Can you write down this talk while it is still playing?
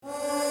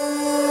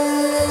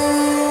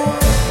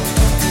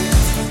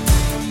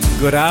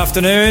Good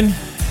afternoon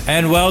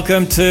and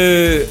welcome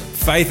to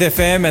Faith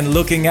FM and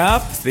Looking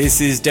Up. This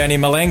is Danny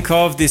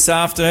Malenkov this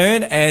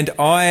afternoon and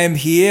I am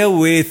here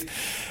with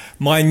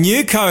my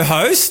new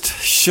co-host,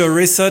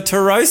 Sharissa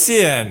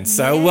Tarosian.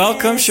 So yes.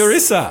 Welcome,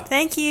 Sharissa.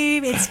 Thank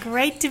you. It's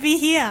great to be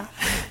here.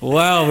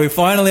 Well, we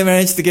finally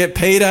managed to get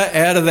Peter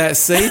out of that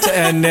seat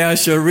and now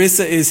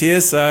Sharissa is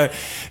here. So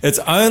it's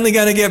only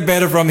going to get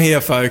better from here,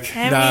 folk.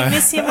 And we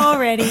miss him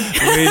already.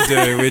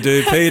 We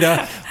do.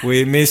 Peter,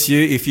 we miss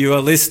you. If you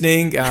are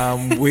listening,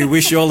 we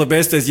wish you all the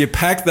best as you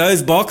pack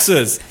those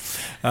boxes.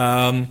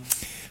 For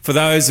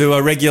those who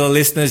are regular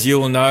listeners, you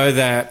will know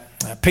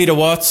that Peter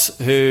Watts,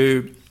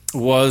 who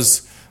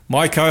was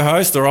my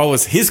co-host, or I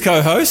was his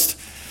co-host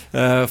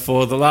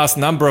for the last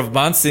number of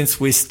months since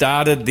we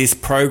started this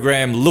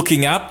program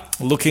looking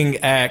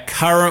at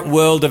current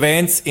world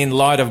events in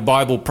light of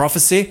Bible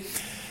prophecy.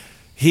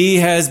 He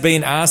has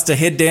been asked to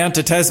head down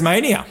to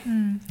Tasmania.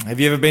 Have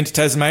you ever been to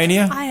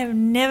Tasmania? I have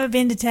never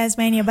been to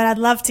Tasmania, but I'd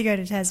love to go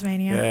to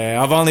Tasmania.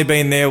 Yeah, I've only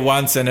been there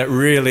once and it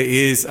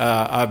really is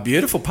a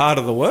beautiful part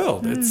of the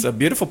world. It's a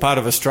beautiful part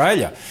of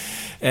Australia.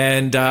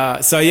 And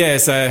so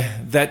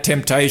that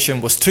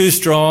temptation was too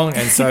strong,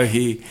 and so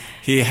he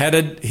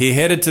headed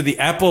to the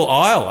Apple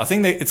Isle. I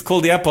think it's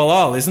called the Apple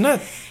Isle, isn't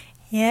it?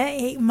 Yeah,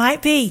 it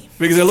might be.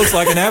 Because it looks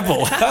like an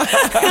apple.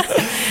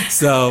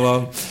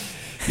 So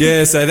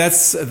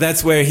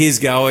that's where he's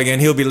going,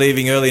 and he'll be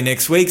leaving early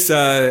next week. So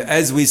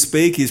as we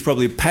speak, he's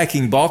probably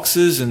packing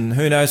boxes and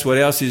who knows what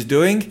else he's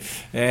doing,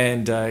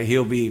 and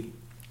he'll be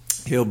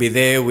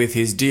there with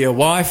his dear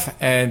wife,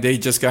 and they're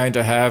just going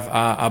to have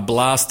a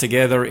blast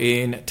together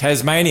in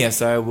Tasmania.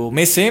 So we'll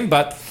miss him,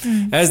 but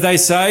as they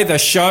say, the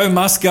show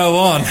must go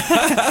on.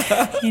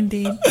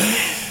 Indeed.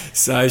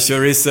 So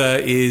Sharissa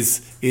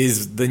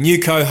is the new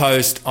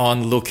co-host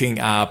on Looking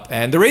Up.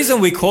 And the reason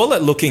we call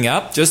it Looking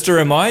Up, just to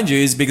remind you,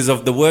 is because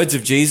of the words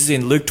of Jesus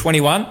in Luke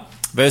 21.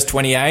 Verse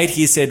 28,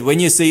 he said, when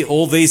you see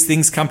all these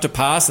things come to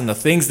pass and the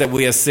things that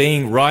we are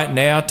seeing right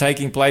now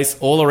taking place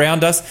all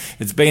around us,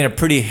 it's been a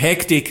pretty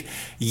hectic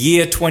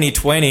year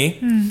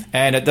 2020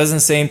 and it doesn't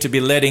seem to be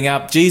letting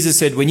up. Jesus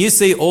said, when you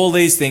see all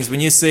these things,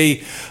 when you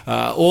see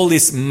all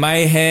this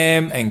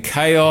mayhem and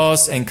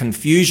chaos and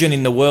confusion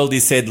in the world, he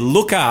said,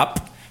 look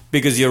up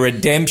because your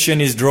redemption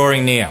is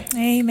drawing near.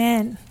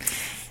 Amen.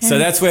 So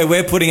that's where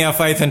we're putting our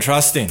faith and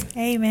trust in.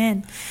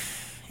 Amen.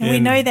 And we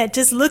know that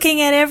just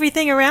looking at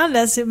everything around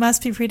us, it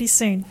must be pretty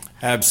soon.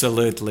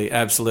 Absolutely.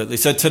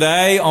 So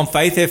today on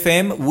Faith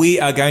FM, we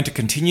are going to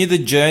continue the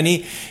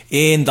journey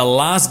in the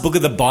last book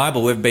of the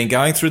Bible. We've been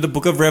going through the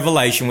book of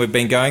Revelation. We've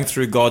been going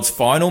through God's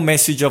final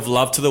message of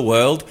love to the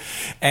world.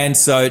 And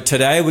so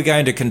today we're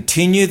going to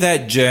continue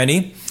that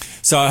journey.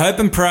 So I hope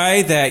and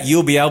pray that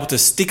you'll be able to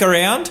stick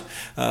around.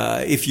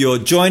 If you're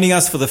joining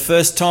us for the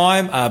first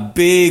time, a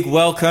big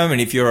welcome. And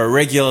if you're a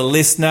regular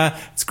listener,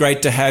 it's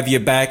great to have you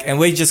back. And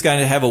we're just going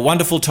to have a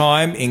wonderful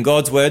time in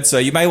God's Word. So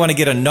you may want to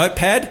get a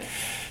notepad.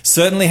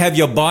 Certainly have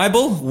your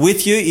Bible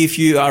with you if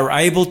you are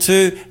able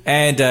to.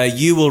 And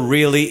you will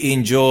really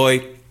enjoy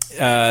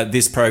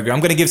this program.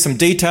 I'm going to give some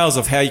details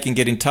of how you can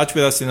get in touch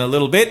with us in a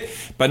little bit.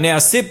 But now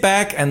sit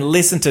back and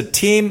listen to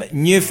Tim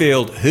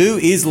Newfield, Who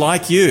Is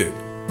Like You?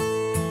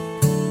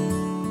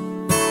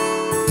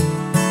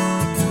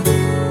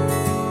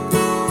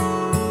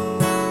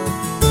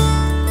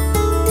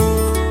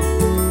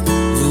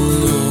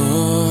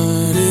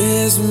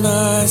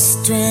 My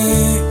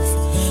strength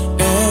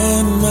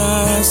and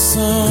my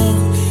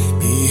song,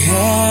 He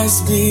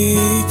has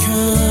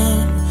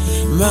become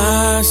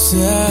my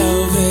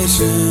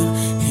salvation.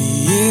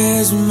 He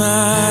is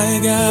my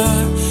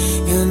God,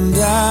 and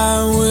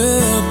I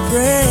will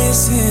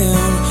praise Him.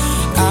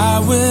 I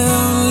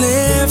will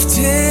lift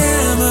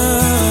Him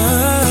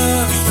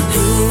up.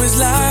 Who is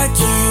like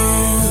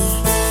You?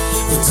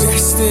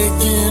 Majestic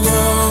in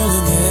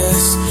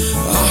holiness,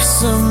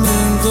 awesome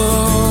in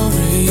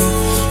glory,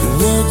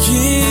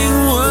 working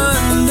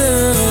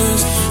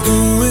wonders.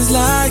 Who is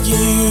like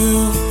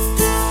You?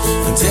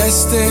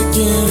 Majestic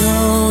in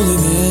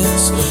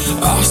holiness,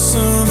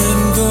 awesome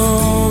in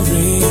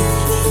glory,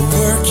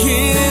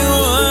 working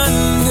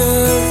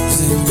wonders.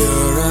 In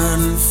Your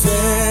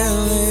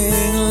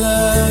unfailing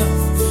love,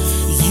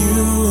 You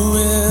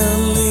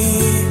will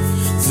lead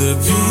the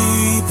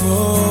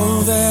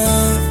people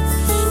that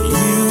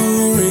You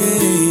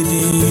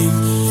redeem,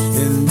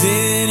 and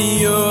in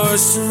Your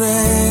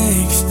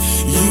strength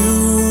You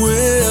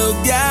will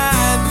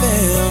guide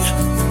them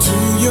to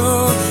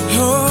Your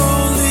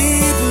holy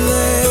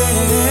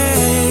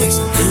place.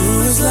 Who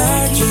is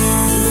like You?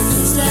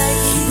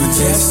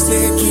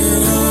 Majestic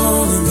in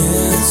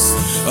holiness,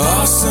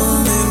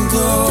 awesome in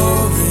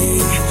glory,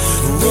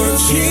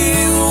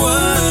 working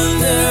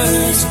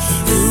wonders.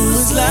 Who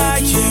is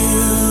like You?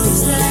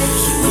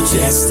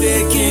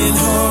 Majestic in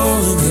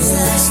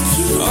holiness,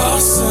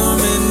 awesome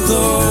in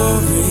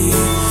glory,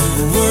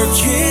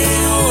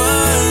 working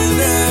wonders.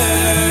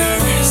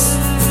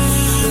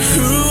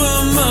 Who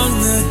among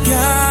the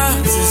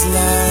gods is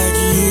like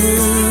You?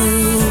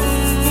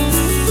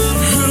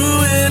 Who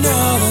in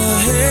all the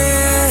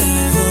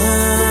heavens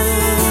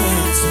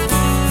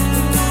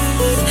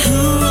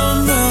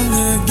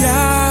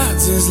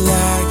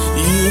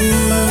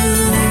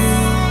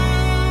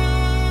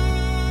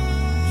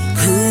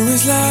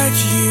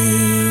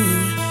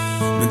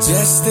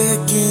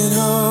majestic in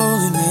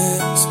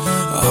holiness,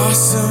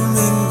 awesome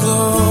in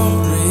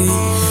glory,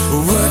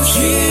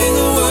 working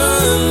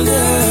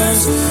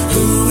wonders.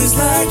 Who is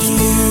like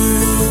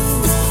you?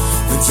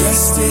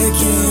 Majestic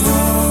in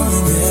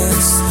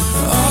holiness,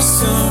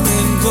 awesome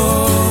in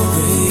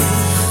glory,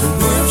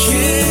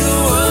 working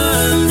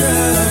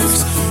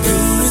wonders. Who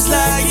is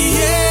like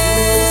you?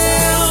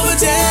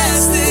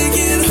 Majestic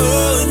in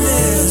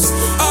holiness,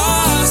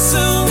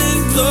 awesome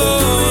in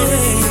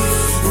glory,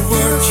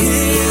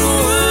 working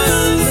wonders.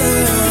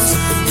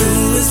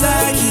 Who is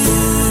like you?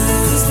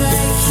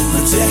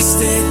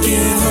 Majestic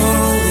in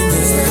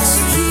holiness,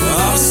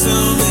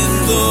 awesome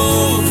in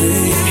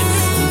glory,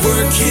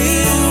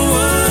 working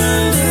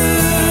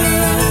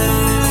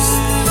wonders.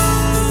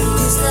 Who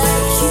is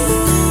like you?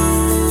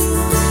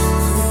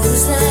 Who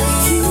is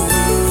like you?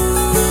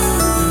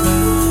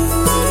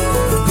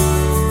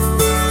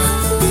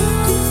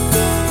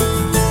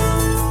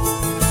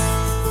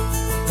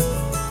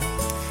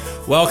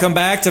 Welcome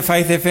back to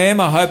Faith FM.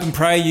 I hope and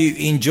pray you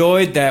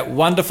enjoyed that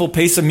wonderful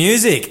piece of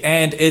music.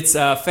 And it's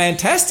a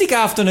fantastic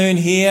afternoon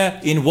here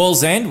in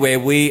Wallsend, where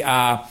we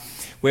are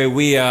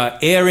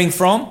airing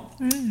from,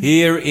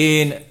 here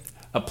in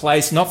a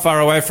place not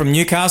far away from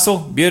Newcastle,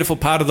 beautiful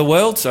part of the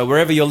world. So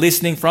wherever you're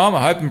listening from,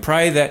 I hope and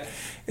pray that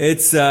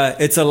it's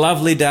a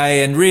lovely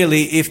day. And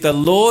really, if the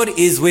Lord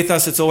is with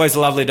us, it's always a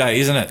lovely day,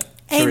 isn't it,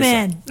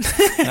 Amen.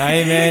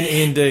 Amen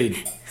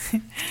indeed.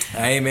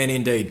 Amen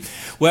indeed.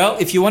 Well,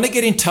 if you want to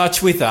get in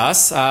touch with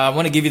us, I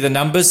want to give you the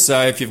numbers.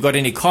 So if you've got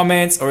any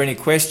comments or any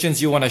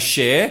questions you want to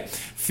share,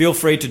 feel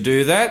free to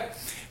do that.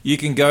 You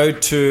can go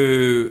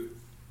to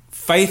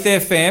Faith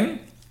FM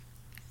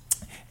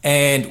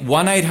and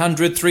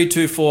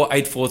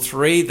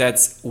 1-800-324-843.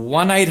 That's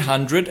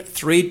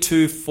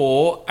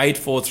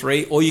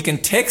 1-800-324-843. Or you can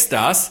text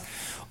us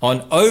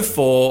on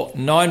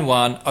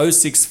 0491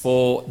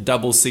 064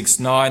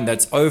 669.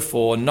 That's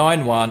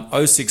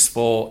 0491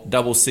 064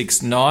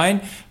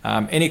 669.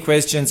 Any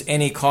questions,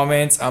 any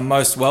comments are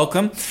most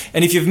welcome.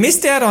 And if you've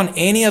missed out on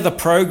any of the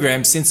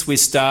programs since we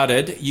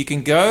started, you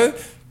can go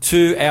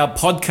to our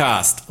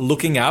podcast,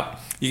 Looking Up.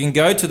 You can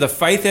go to the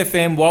Faith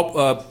FM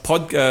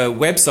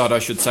website, I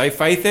should say,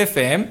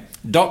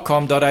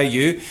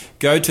 faithfm.com.au.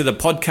 Go to the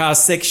podcast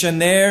section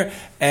there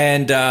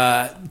and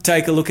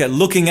take a look at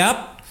Looking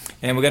Up.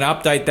 And we're going to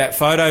update that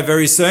photo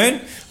very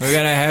soon. We're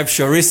going to have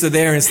Sharissa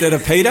there instead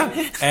of Peter,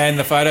 and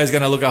the photo is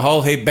going to look a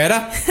whole heap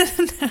better.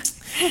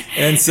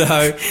 And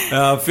so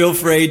feel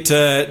free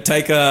to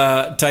take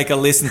a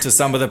listen to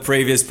some of the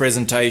previous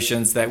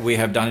presentations that we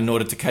have done in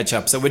order to catch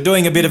up. So we're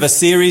doing a bit of a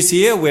series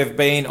here. We've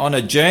been on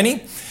a journey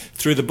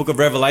through the book of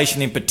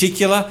Revelation in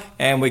particular,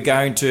 and we're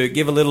going to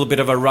give a little bit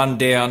of a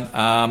rundown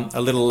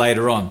a little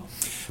later on.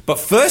 But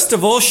first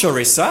of all,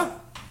 Sharissa,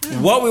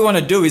 what we want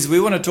to do is we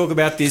want to talk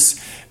about this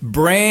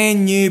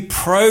brand new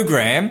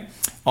program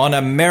on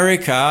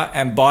America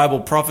and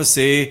Bible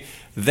prophecy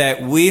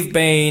that we've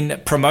been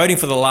promoting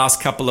for the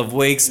last couple of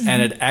weeks, and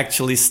it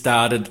actually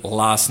started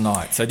last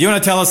night. So do you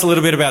want to tell us a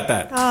little bit about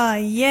that? Oh,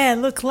 yeah.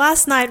 Look,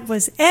 last night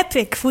was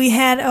epic. We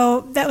had,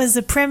 that was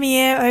the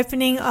premiere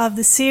opening of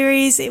the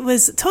series. It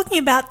was talking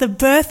about the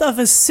birth of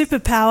a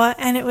superpower,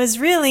 and it was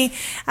really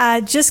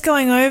just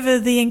going over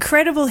the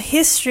incredible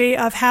history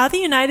of how the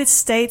United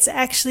States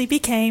actually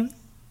became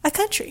a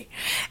country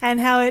and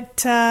how it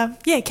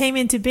came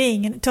into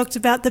being. And it talked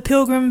about the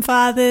Pilgrim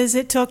Fathers,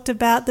 it talked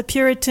about the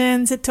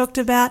Puritans, it talked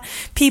about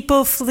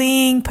people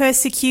fleeing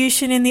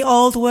persecution in the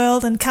old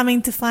world and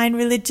coming to find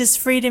religious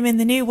freedom in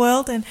the new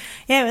world. And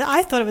yeah,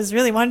 I thought it was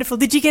really wonderful.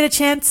 Did you get a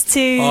chance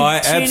to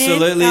I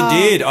absolutely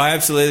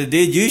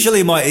did.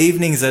 Usually my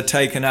evenings are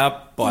taken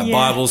up by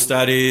Bible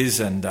studies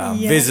and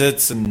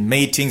visits and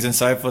meetings and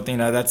so forth. You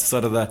know, that's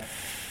sort of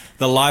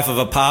the life of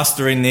a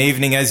pastor in the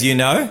evening, as you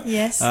know.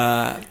 Yes.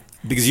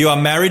 Because you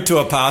are married to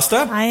a pastor.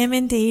 I am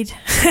indeed.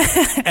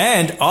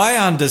 And I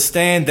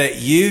understand that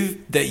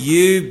you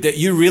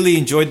really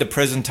enjoyed the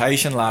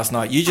presentation last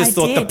night. You just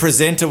thought the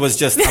presenter was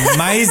just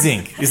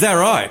amazing. Is that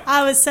right?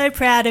 I was so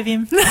proud of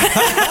him.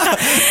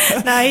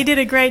 No, he did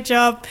a great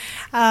job.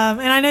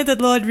 And I know the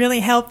Lord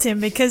really helped him,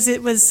 because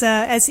it was,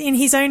 as in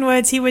his own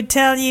words, he would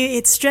tell you,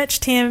 it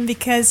stretched him,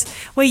 because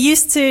we're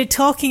used to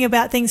talking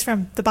about things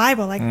from the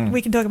Bible. Like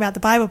we can talk about the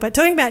Bible, but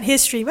talking about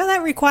history, well,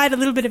 that required a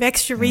little bit of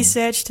extra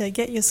research to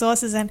get your sources.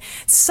 And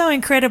it's so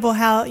incredible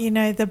how, you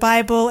know, the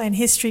Bible and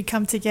history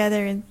come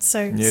together in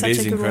such a good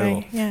incredible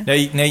way. Yeah.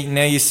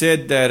 Now you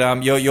said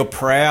that you're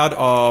proud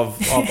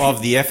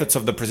of the efforts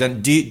of the presenter.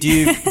 Do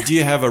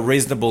you have a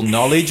reasonable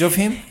knowledge of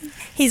him?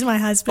 He's my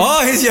husband.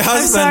 Oh, he's your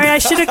husband. I'm sorry, I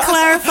should have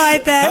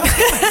clarified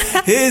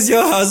that. Here's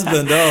your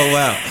husband. Oh,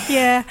 wow.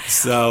 Yeah.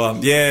 So,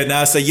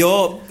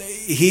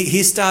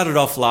 he started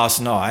off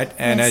last night,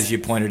 and as you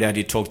pointed out,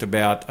 he talked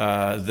about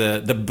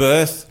the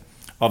birth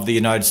of the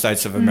United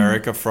States of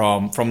America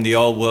from the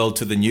old world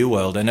to the new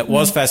world. And it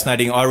was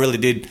fascinating. I really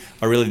did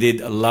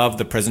love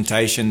the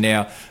presentation.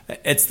 Now,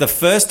 it's the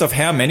first of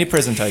how many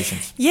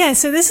presentations? Yeah,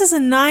 so this is a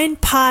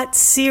 9-part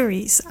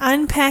series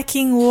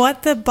unpacking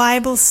what the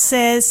Bible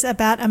says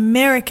about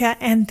America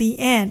and the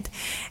end.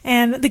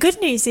 And the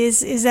good news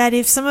is that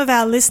if some of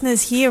our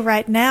listeners here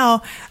right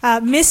now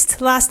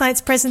missed last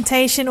night's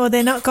presentation, or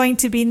they're not going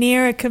to be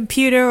near a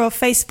computer or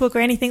Facebook or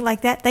anything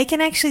like that, they can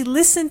actually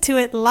listen to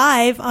it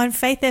live on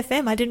Faith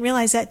FM. I didn't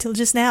realize that till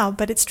just now,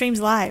 but it streams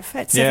live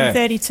at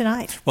 7:30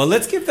 tonight. Well,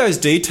 let's give those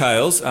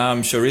details,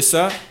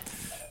 Sharissa.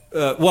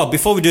 Well,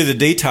 before we do the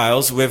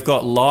details, we've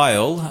got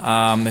Lyle,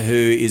 who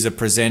is a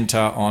presenter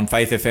on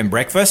Faith FM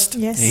Breakfast.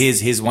 Yes.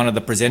 He's one of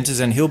the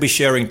presenters, and he'll be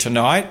sharing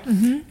tonight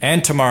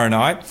and tomorrow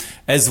night,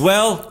 as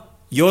well.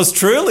 Yours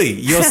truly,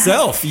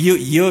 yourself.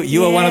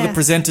 You are one of the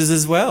presenters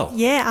as well.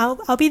 Yeah,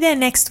 I'll be there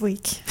next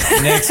week.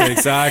 Next week,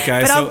 okay.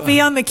 But I'll be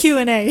on the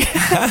Q&A.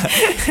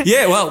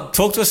 Yeah, well,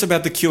 talk to us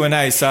about the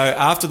Q&A. So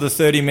after the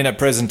 30-minute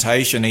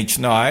presentation each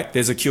night,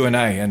 there's a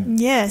Q&A.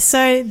 Yeah,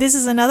 so this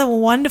is another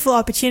wonderful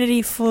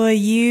opportunity for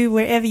you,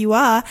 wherever you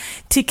are,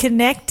 to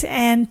connect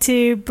and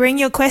to bring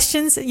your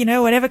questions,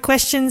 whatever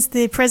questions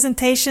the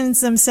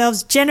presentations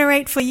themselves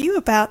generate for you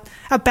about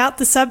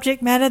the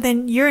subject matter,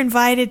 then you're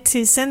invited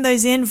to send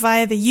those in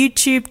via the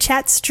YouTube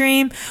chat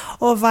stream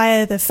or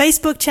via the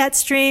Facebook chat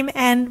stream.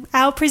 And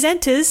our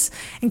presenters,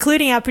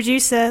 including our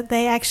producer,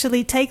 they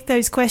actually take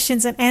those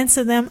questions and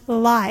answer them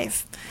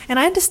live. And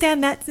I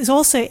understand that is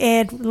also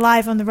aired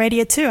live on the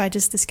radio too, I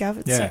just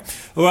discovered. Yeah.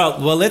 So.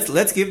 Well,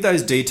 let's give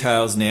those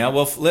details now.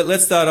 Well,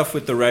 let's start off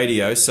with the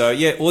radio. So,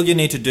 yeah, all you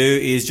need to do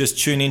is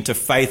just tune into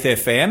Faith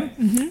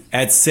FM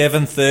at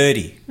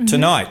 7:30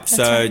 tonight. That's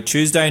so right.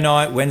 Tuesday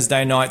night,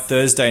 Wednesday night,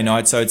 Thursday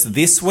night. So it's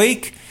this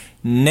week,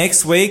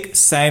 next week,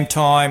 same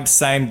time,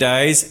 same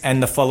days,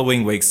 and the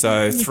following week.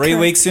 So 3 correct.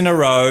 weeks in a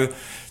row.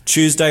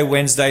 Tuesday,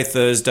 Wednesday,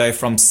 Thursday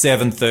from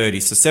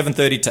 7:30. So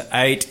 7:30 to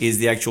 8 is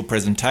the actual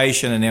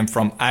presentation, and then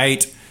from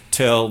 8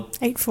 till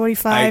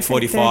 8:45,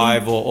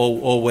 8:45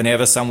 or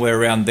whenever, somewhere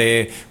around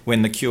there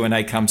when the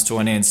Q&A comes to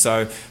an end.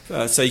 So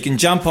you can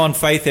jump on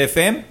Faith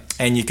FM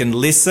and you can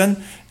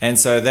listen, and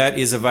so that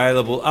is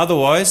available.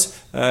 Otherwise,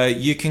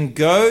 you can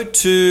go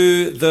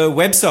to the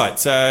website.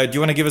 So do you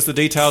want to give us the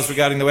details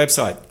regarding the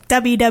website?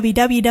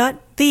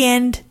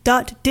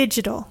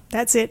 www.theend.digital.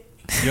 That's it.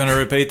 You want to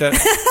repeat that?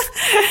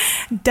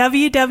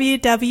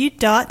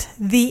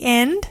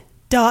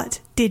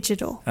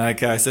 www.theend.digital.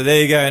 Okay, so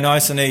there you go,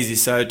 nice and easy.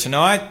 So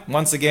tonight,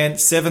 once again,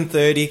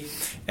 7:30,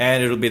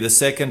 and it'll be the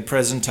second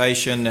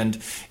presentation. And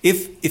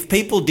if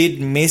people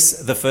did miss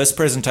the first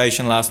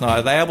presentation last night,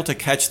 are they able to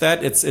catch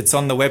that? It's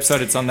on the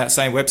website. It's on that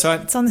same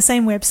website. It's on the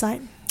same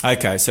website.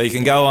 Okay, so you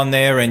can go on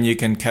there and you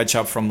can catch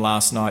up from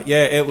last night.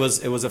 Yeah, it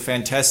was a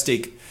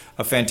fantastic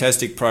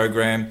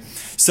program.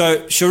 So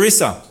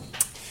Sharissa,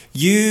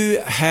 you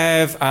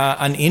have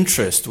an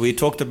interest. We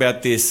talked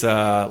about this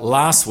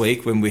last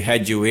week when we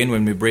had you in,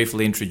 when we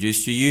briefly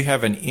introduced you. You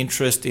have an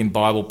interest in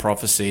Bible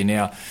prophecy.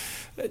 Now,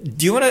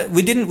 do you want to?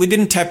 We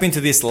didn't tap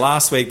into this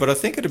last week, but I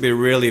think it'd be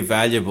really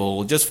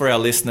valuable just for our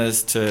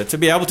listeners to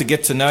be able to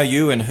get to know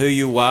you and who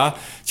you are.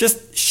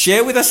 Just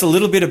share with us a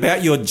little bit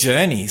about your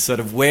journey. Sort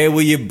of where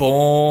were you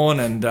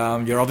born, and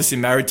you're obviously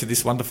married to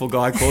this wonderful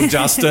guy called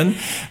Justin.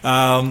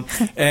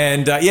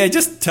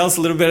 Just tell us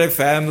a little bit of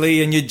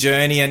family and your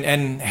journey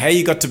and how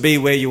you got to be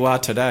where you are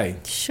today.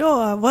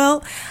 Sure.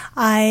 Well,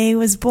 I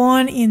was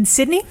born in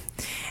Sydney.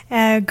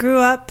 Grew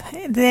up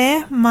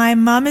there. My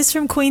mum is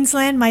from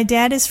Queensland. My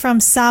dad is from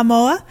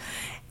Samoa.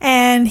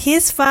 And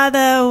his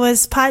father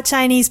was part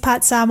Chinese,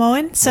 part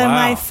Samoan. So Wow.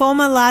 my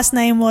former last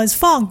name was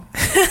Fong.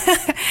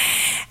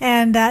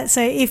 And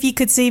so if you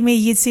could see me,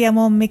 you'd see I'm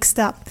all mixed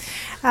up.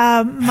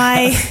 Now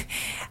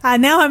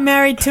I'm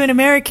married to an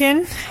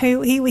American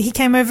who he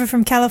came over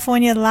from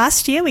California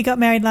last year. We got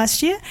married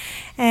last year.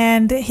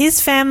 And his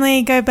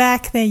family go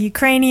back. They're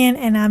Ukrainian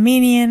and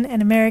Armenian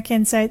and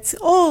American. So it's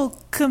all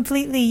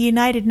completely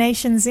United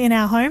Nations in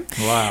our home.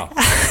 Wow.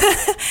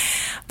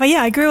 But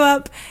yeah, I grew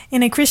up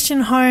in a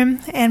Christian home,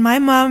 and my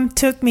mum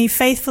took me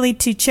faithfully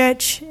to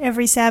church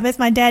every Sabbath.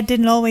 My dad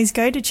didn't always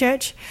go to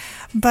church,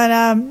 but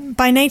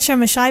by nature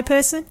I'm a shy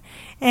person.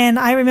 And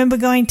I remember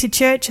going to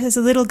church as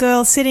a little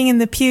girl, sitting in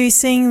the pew,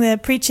 seeing the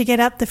preacher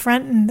get up the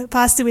front and the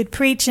pastor would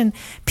preach and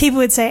people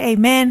would say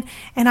amen.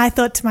 And I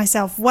thought to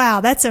myself, wow,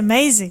 that's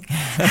amazing.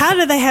 How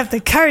do they have the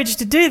courage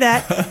to do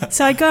that?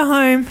 So I'd go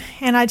home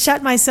and I'd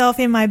shut myself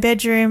in my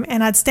bedroom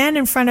and I'd stand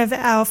in front of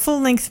our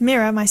full-length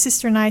mirror. My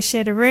sister and I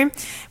shared a room.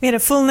 We had a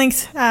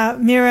full-length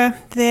mirror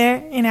there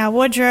in our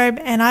wardrobe,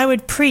 and I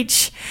would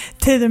preach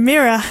to the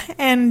mirror.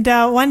 And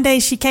one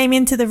day she came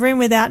into the room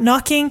without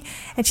knocking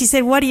and she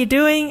said, "What are you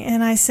doing?"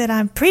 And I said,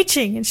 "I'm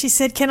preaching." And she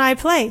said, "Can I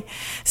play?"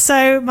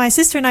 So my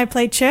sister and I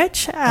played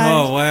church.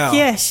 Oh, wow.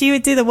 Yeah, she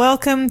would do the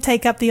welcome,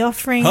 take up the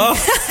offering, do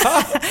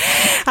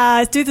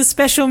the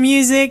special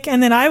music,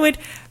 and then I would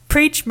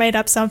preach, made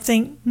up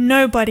something.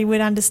 Nobody would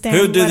understand.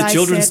 Who would do what the I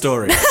children's said.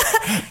 story?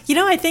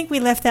 I think we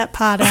left that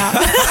part out.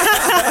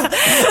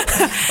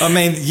 I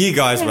mean, you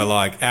guys were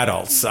like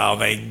adults, so I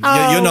mean,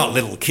 you're not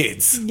little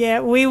kids.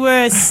 Yeah, we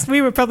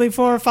were probably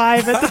 4 or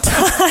 5 at the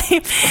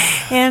time.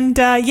 And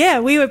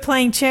we were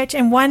playing church,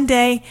 and one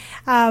day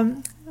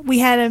we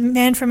had a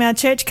man from our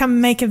church come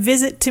and make a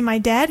visit to my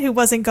dad, who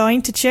wasn't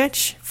going to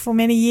church for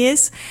many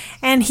years,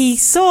 and he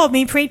saw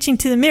me preaching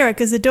to the mirror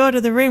because the door to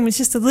the room was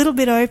just a little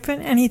bit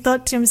open, and he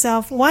thought to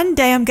himself, one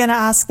day I'm going to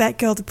ask that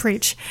girl to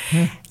preach.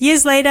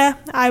 Years later,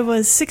 I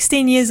was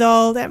 16 years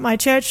old at my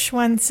church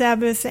one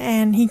Sabbath,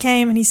 and he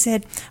came and he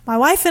said, my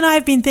wife and I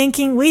have been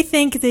thinking, we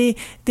think the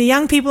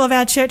young people of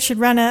our church should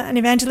run an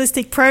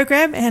evangelistic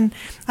program. And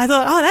I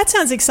thought, oh, that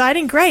sounds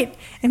exciting, great.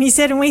 And he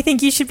said, and we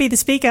think you should be the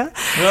speaker.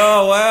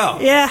 Oh, wow.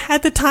 Yeah,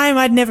 at the time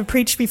I'd never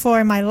preached before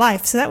in my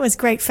life, so that was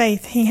great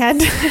faith he had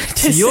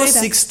to You're say that.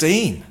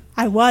 16.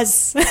 I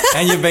was.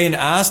 And you've been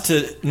asked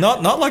to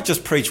not like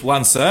just preach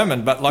one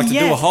sermon, but like to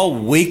do a whole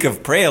week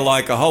of prayer,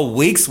 like a whole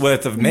week's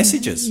worth of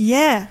messages.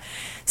 Yeah.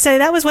 So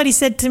that was what he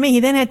said to me. He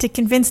then had to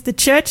convince the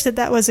church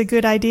that was a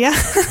good idea.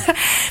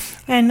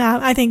 And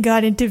I think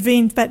God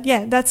intervened. But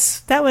yeah,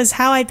 that was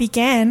how I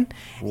began.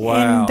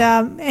 Wow.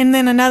 And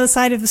then another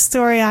side of the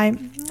story,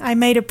 I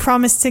made a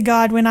promise to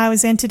God when I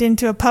was entered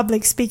into a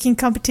public speaking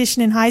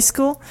competition in high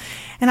school.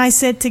 And I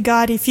said to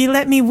God, if you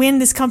let me win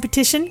this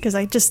competition, because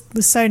I just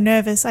was so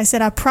nervous, I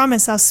said, I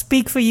promise I'll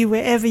speak for you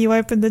wherever you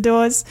open the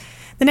doors.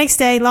 The next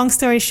day, long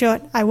story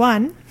short, I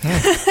won.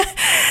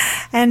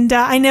 And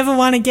I never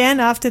won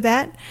again after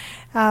that.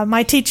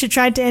 My teacher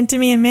tried to enter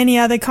me in many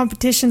other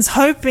competitions,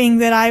 hoping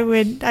that I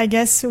would, I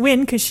guess,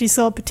 win because she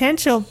saw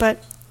potential,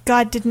 but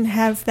God didn't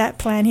have that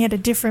plan. He had a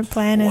different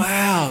plan. And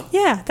wow.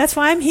 Yeah, that's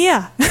why I'm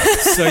here.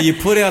 So you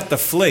put out the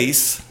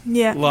fleece,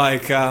 yeah,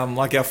 like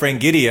our friend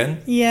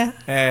Gideon. Yeah.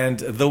 And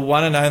the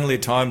one and only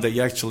time that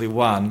you actually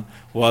won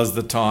was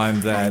the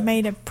time that I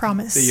made a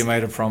promise. That you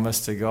made a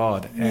promise to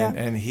God. Yeah.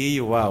 And here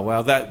you are.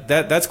 Wow,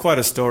 that's quite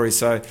a story.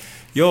 So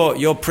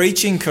your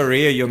preaching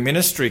career, your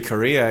ministry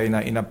career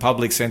in a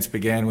public sense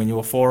began when you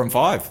were 4 and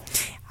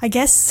 5. I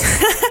guess.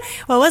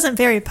 Well, it wasn't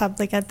very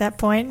public at that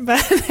point,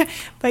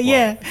 but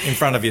yeah. In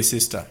front of your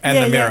sister and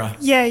the mirror.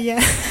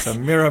 Yeah. So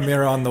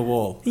mirror on the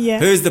wall. Yeah.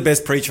 Who's the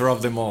best preacher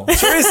of them all?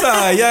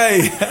 Teresa,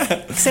 yay!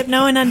 Except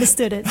no one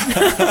understood it.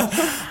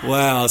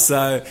 Wow.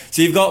 So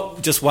you've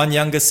got just one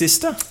younger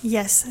sister?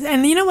 Yes.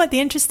 And you know what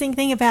the interesting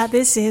thing about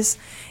this is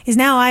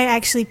now I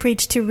actually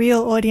preach to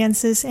real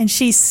audiences, and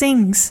she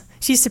sings.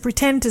 She used to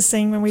pretend to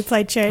sing when we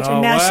played church,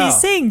 and now she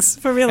sings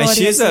for real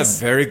audiences. And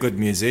she's a very good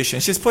musician.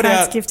 She's put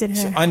God's out... gifted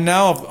her. I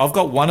know I've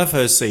got one of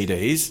her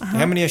CDs.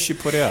 How many has she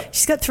put out?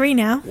 She's got 3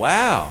 now.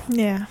 Wow.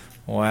 Yeah.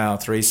 Wow,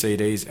 3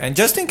 CDs. And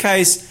just in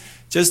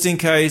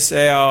case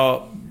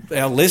our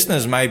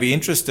listeners may be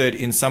interested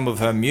in some of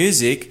her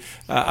music,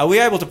 are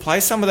we able to play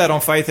some of that on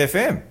Faith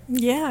FM?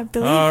 Yeah, I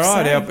believe All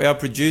right, so. our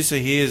producer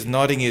here is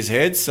nodding his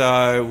head,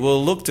 so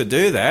we'll look to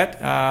do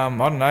that. I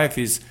don't know if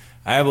he's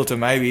able to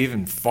maybe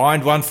even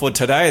find one for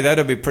today.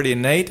 That'll be pretty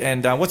neat.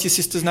 And what's your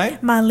sister's name?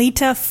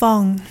 Marlita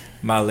Fong.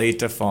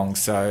 Marlita Fong.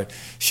 So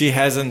she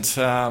hasn't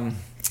found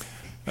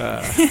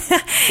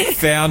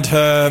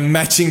her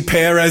matching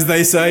pair, as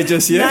they say,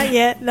 just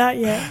yet? Not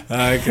yet.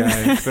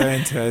 Okay,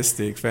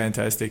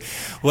 fantastic.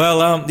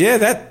 Well,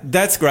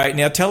 that's great.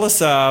 Now tell us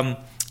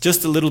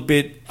just a little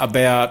bit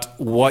about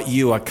what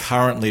you are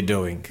currently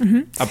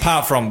doing,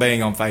 apart from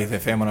being on Faith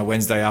FM on a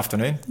Wednesday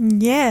afternoon.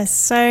 Yes.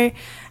 So,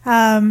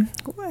 at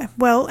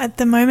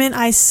the moment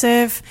I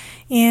serve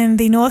in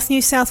the North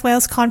New South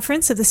Wales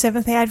Conference of the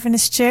Seventh-day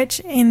Adventist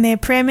Church in their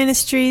prayer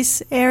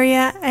ministries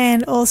area,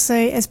 and also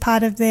as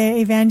part of their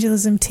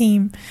evangelism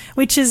team,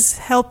 which is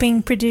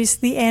helping produce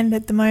The End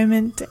at the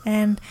moment.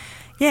 And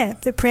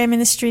the prayer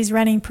ministry is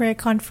running prayer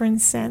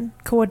conference and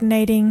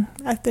coordinating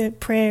the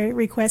prayer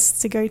requests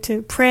to go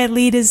to prayer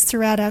leaders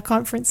throughout our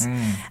conference.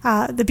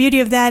 The beauty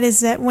of that is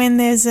that when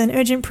there's an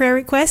urgent prayer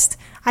request,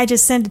 I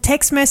just send a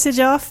text message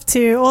off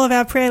to all of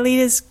our prayer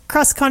leaders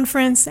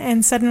cross-conference,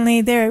 and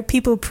suddenly there are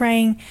people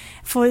praying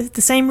for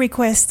the same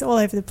request all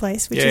over the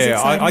place, which is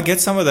exciting. I get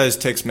some of those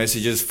text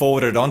messages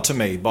forwarded onto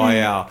me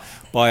by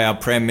our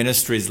prayer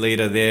ministries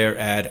leader there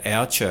at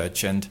our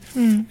church. And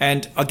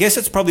I guess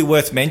it's probably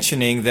worth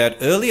mentioning that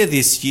earlier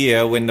this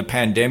year, when the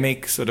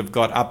pandemic sort of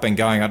got up and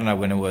going, I don't know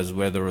when it was,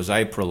 whether it was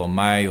April or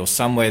May or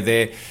somewhere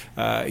there,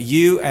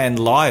 you and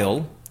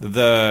Lyle,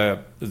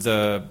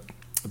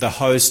 the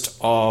host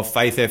of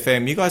Faith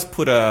FM, you guys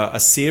put a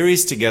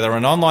series together,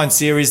 an online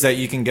series that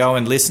you can go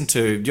and listen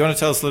to. Do you want to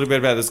tell us a little bit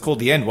about it? It's called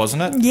The End,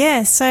 wasn't it?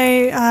 Yeah, so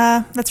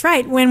that's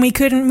right. When we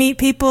couldn't meet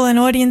people and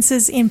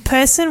audiences in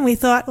person, we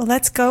thought, well,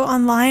 let's go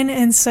online.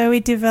 And so we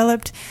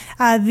developed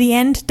The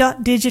End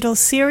Digital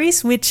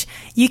series, which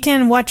you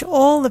can watch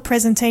all the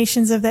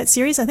presentations of that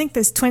series. I think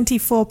there's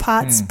 24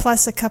 parts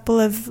plus a couple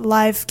of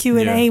live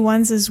Q&A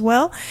ones as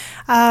well.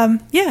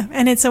 And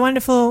it's a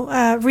wonderful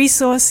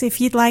resource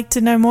if you'd like to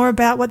know more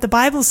about what the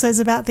Bible says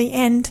about the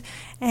end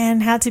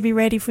and how to be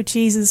ready for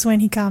Jesus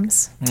when he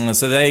comes.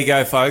 So there you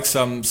go, folks.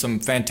 Some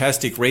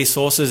fantastic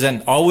resources,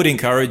 and I would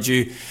encourage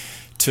you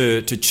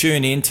to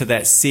tune into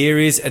that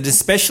series, and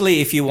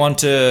especially if you want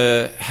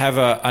to have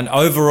an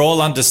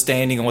overall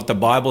understanding of what the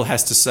Bible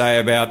has to say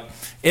about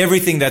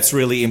everything that's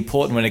really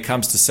important when it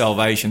comes to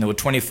salvation. There were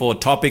 24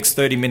 topics,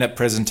 30-minute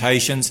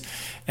presentations,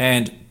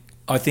 and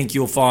I think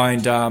you'll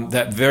find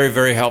that very,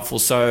 very helpful.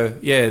 So,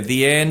 yeah,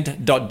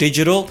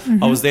 theend.digital.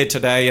 I was there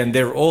today, and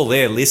they're all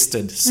there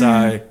listed.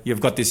 So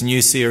you've got this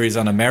new series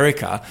on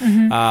America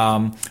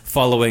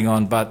following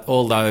on, but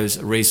all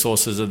those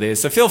resources are there.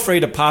 So feel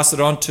free to pass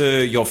it on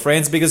to your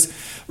friends, because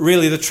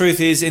really the truth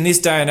is, in this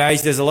day and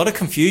age, there's a lot of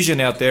confusion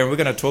out there, and we're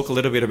going to talk a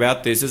little bit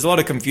about this. There's a lot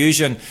of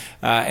confusion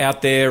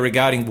out there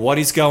regarding what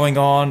is going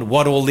on,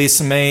 what all this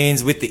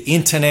means with the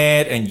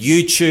internet and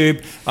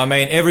YouTube. I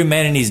mean, every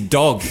man and his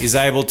dog is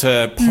able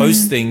to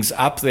post things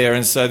up there,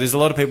 and so there's a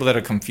lot of people that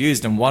are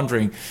confused and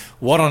wondering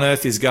what on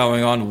earth is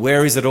going on,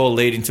 where is it all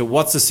leading to,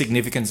 what's the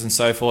significance, and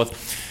so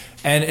forth.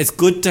 And it's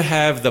good to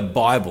have the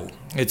Bible.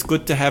 It's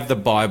good to have the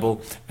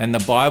Bible, and the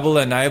Bible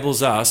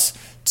enables us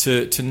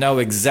to know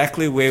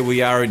exactly where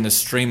we are in the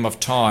stream of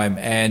time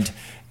and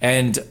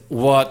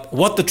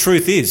what the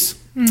truth is.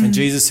 And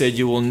Jesus said,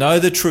 you will know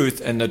the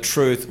truth, and the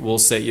truth will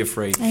set you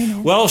free.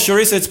 Amen. Well,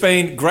 Charissa, it's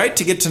been great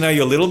to get to know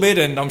you a little bit,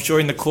 and I'm sure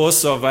in the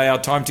course of our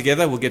time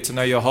together, we'll get to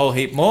know you a whole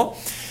heap more.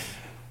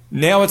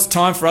 Now it's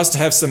time for us to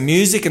have some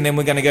music, and then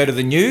we're going to go to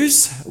the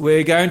news.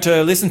 We're going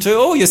to listen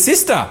to, your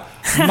sister,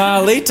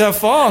 Marlita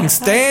Fong,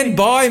 Stand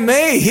By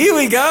Me. Here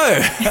we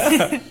go.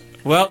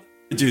 Well,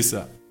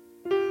 producer.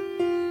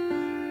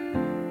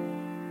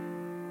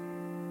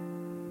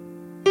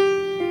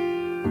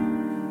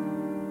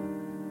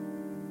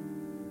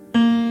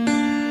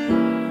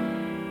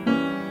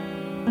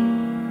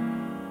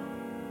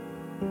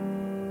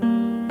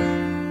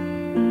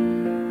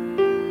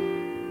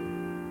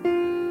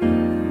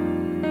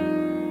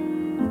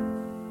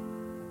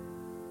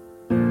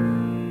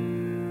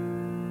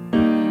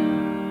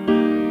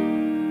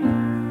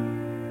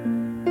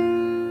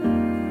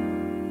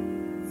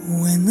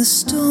 When the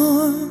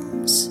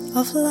storms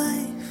of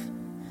life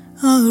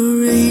are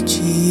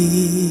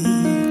raging,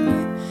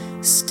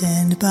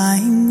 stand by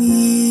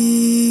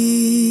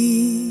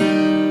me.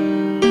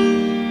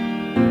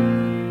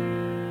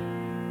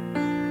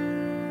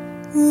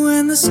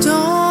 When the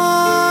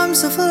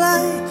storms of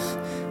life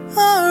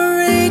are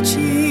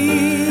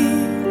raging,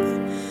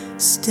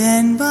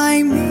 stand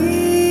by me.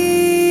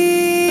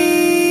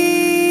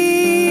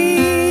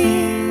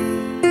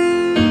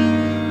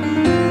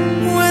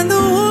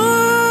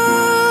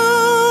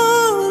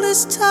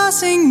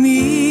 Tossing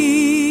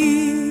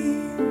me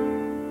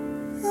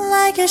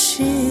like a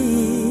ship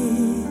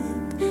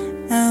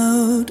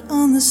out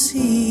on the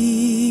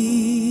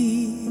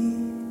sea,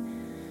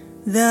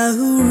 thou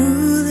who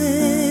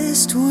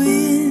rulest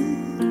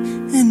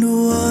wind and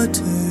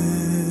water,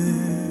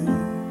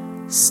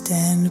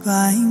 stand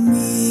by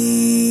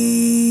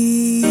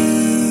me.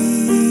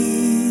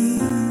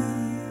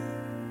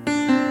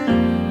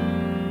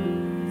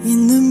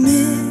 In the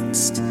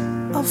midst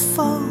of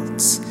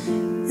faults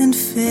and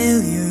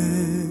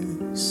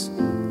failures,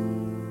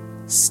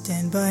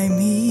 stand by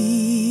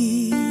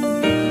me.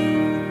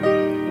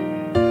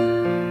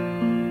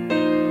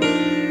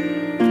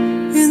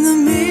 In the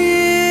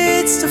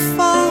midst of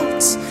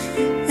faults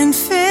and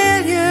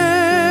failures,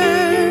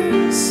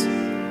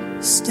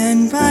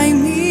 stand by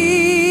me.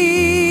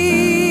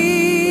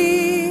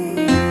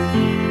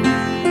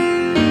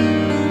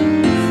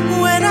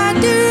 When I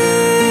do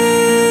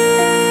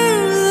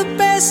the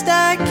best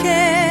I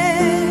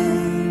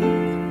can,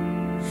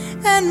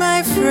 and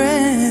my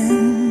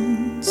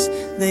friends,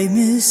 they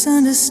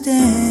misunderstand,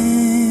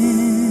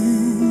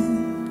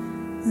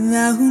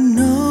 thou who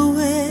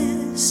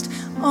knowest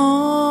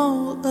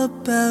all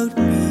about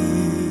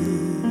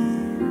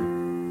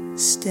me,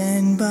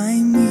 stand by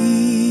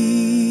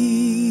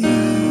me.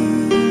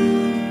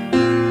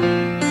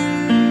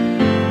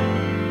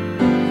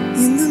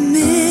 In the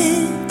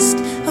midst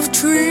of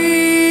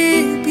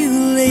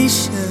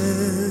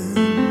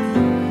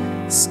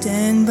tribulation,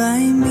 stand by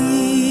me.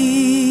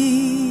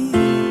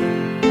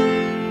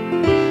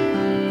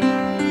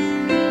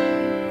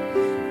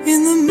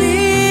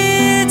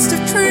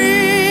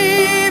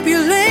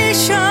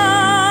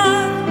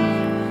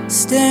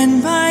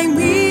 Stand by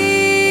me.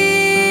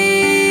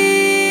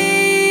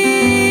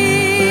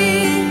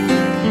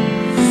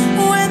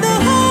 When the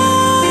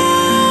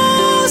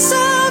hosts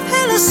of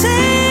hell assail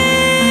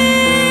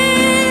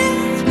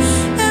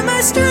and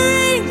my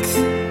strength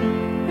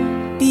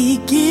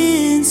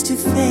begins to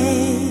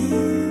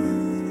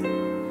fail,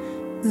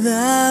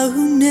 thou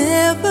who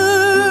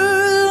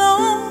never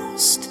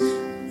lost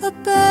a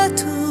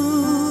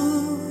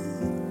battle,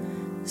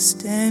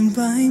 stand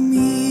by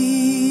me.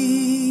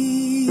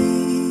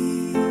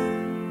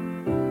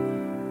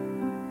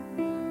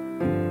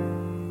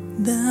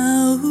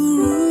 Thou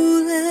who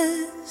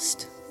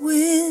rulest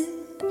wind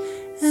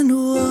and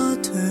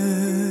water,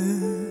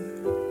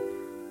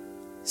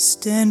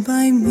 stand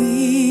by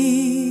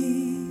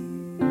me.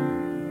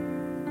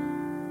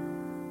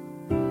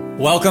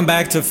 Welcome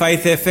back to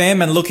Faith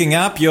FM and Looking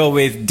Up. You're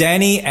with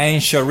Danny and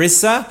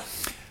Charissa.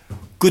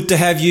 Good to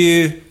have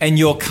you and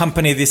your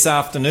company this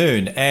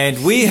afternoon.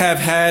 And we have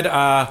had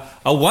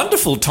a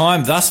wonderful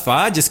time thus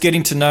far, just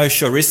getting to know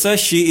Sharissa.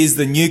 She is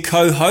the new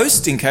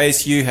co-host, in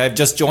case you have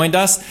just joined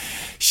us.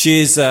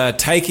 She's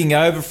taking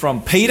over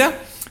from Peter.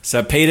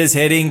 So Peter's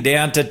heading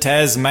down to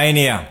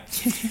Tasmania.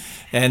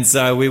 And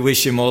so we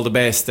wish him all the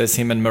best as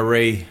him and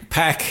Marie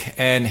pack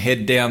and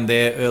head down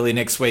there early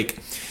next week.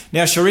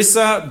 Now,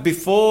 Sharissa,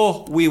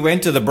 before we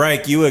went to the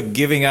break, you were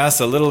giving us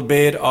a little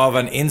bit of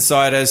an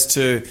insight as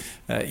to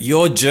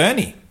your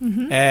journey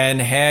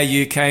and how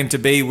you came to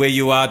be where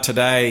you are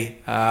today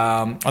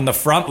on the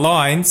front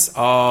lines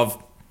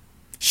of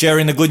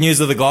sharing the good news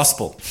of the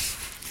gospel.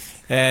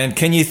 And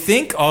can you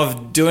think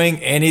of doing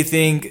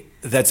anything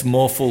that's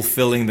more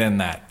fulfilling than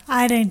that?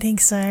 I don't think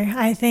so.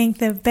 I think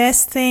the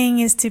best thing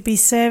is to be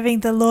serving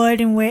the Lord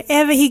in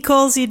wherever He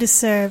calls you to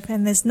serve,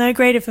 and there's no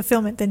greater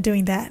fulfillment than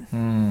doing that.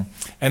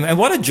 And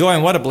what a joy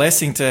and what a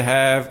blessing to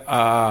have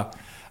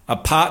a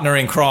partner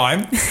in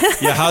crime,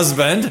 your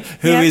husband,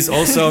 who is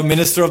also a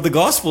minister of the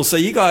gospel. So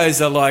you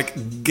guys are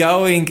like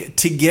going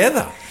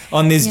together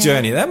on this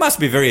journey. That must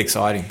be very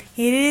exciting.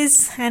 It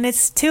is, and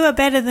it's two are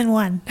better than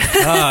one.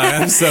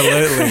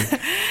 Absolutely.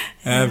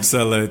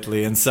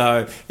 Absolutely. And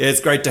so it's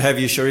great to have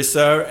you,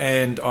 Sharissa,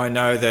 and I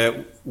know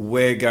that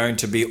we're going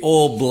to be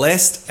all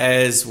blessed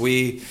as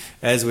we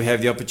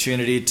have the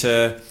opportunity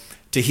to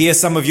hear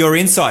some of your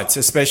insights,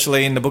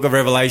 especially in the book of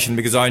Revelation,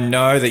 because I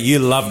know that you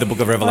love the book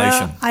of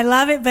Revelation. Well, I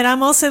love it, but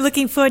I'm also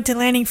looking forward to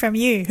learning from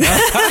you.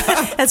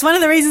 That's one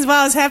of the reasons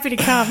why I was happy to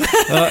come.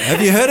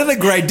 Have you heard of the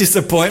Great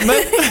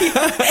Disappointment?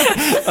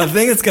 I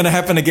think it's going to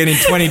happen again in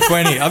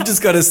 2020. I've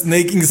just got a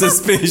sneaking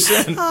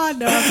suspicion. Oh,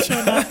 no, I'm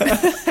sure not.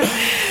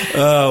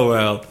 Oh,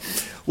 well.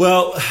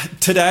 Well,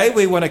 today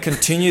we want to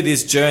continue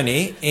this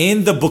journey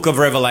in the book of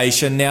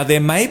Revelation. Now, there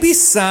may be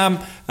some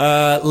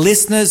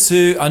listeners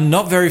who are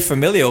not very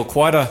familiar, or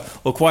quite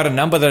a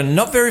number that are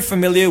not very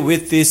familiar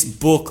with this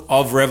book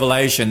of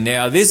Revelation.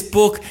 Now, this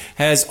book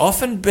has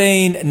often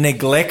been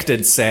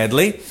neglected,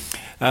 sadly.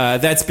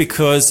 That's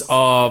because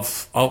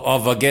of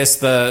I guess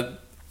the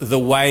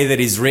way that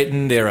is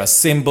written. There are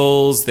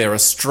symbols, there are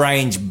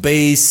strange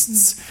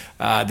beasts.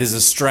 There's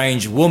a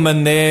strange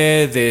woman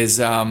there. There's,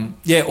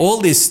 all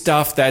this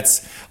stuff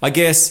that's, I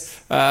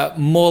guess,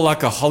 more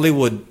like a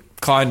Hollywood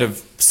kind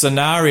of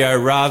scenario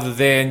rather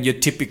than your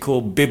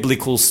typical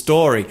biblical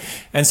story.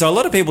 And so a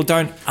lot of people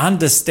don't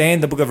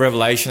understand the book of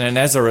Revelation, and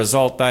as a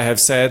result, they have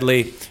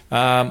sadly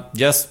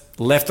just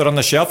left it on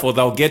the shelf, or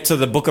they'll get to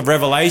the book of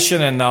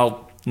Revelation and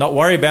they'll not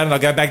worry about it, and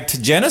they'll go back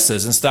to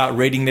Genesis and start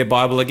reading their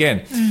Bible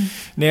again.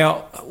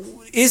 Now,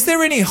 is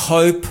there any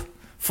hope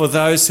for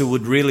those who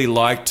would really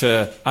like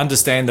to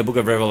understand the book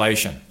of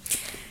Revelation?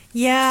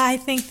 Yeah, I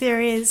think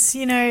there is.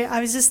 You know,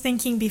 I was just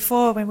thinking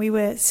before when we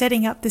were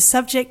setting up this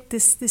subject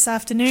this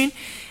afternoon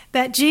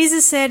that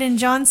Jesus said in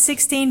John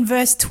 16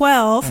 verse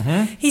 12,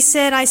 He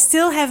said, I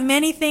still have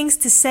many things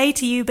to say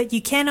to you, but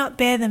you cannot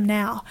bear them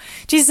now.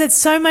 Jesus had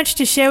so much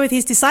to share with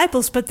His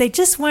disciples, but they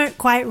just weren't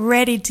quite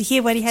ready to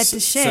hear what He had to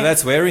share. So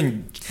that's where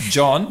in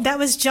John? That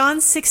was John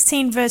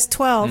 16 verse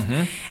 12.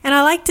 And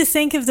I like to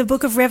think of the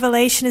book of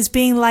Revelation as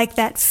being like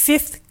that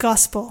fifth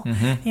gospel.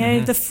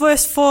 The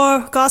first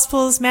four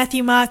gospels,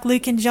 Matthew, Mark,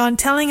 Luke, and John,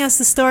 telling us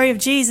the story of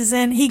Jesus,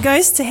 and He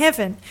goes to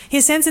heaven. He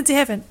ascends into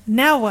heaven.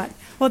 Now what?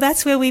 Well,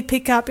 that's where we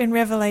pick up in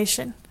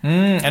Revelation.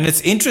 And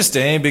it's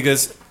interesting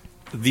because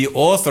the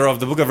author of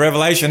the book of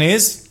Revelation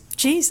is?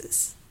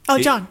 Jesus. Oh,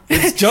 John.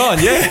 It's John,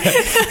 yeah.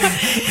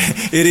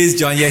 It is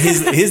John. Yeah,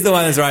 he's the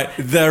one that's right.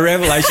 The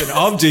revelation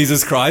of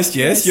Jesus Christ.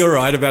 Yes, you're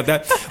right about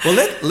that. Well,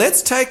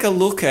 let's take a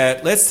look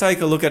at,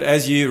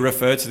 as you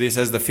refer to this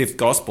as the fifth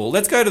gospel,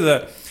 let's go to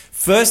the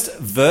first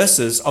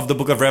verses of the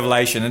book of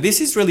Revelation. And this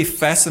is really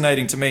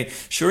fascinating to me.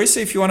 Sharissa,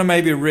 if you want to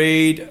maybe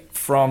read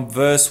from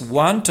verse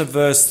 1 to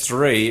verse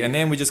 3, and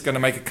then we're just going to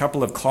make a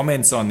couple of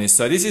comments on this.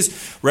 So this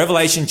is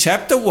Revelation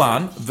chapter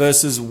 1,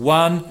 verses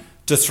 1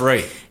 to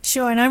 3.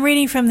 Sure, and I'm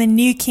reading from the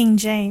New King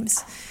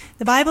James.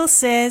 The Bible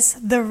says,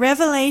 the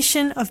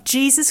revelation of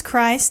Jesus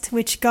Christ,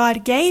 which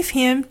God gave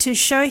Him to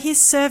show His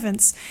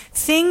servants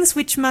things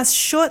which must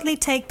shortly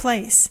take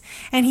place.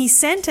 And He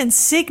sent and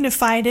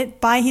signified it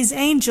by His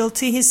angel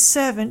to His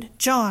servant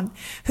John,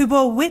 who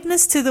bore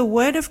witness to the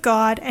word of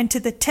God and to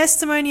the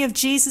testimony of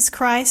Jesus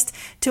Christ,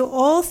 to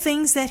all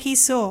things that he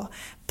saw.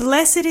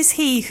 Blessed is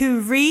he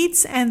who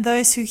reads and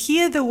those who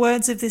hear the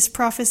words of this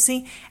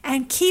prophecy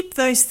and keep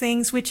those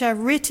things which are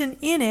written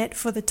in it,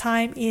 for the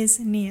time is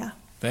near.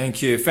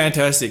 Thank you.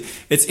 Fantastic.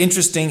 It's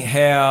interesting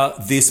how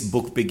this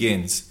book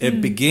begins.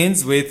 It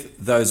begins with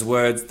those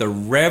words, the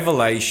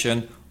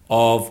revelation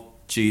of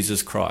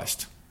Jesus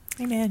Christ.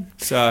 Amen.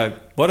 So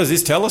what does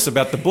this tell us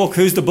about the book?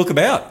 Who's the book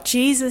about?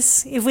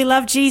 Jesus. If we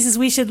love Jesus,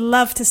 we should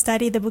love to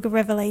study the book of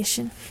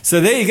Revelation. So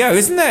there you go.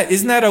 Isn't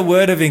that a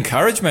word of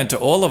encouragement to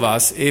all of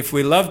us? If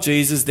we love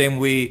Jesus, then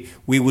we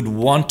would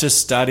want to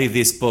study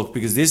this book,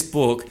 because this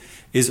book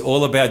is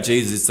all about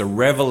Jesus. It's the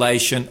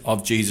revelation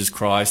of Jesus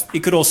Christ.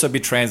 It could also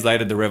be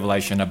translated the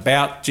revelation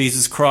about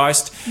Jesus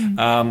Christ,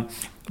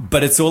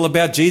 but it's all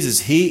about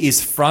Jesus. He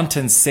is front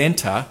and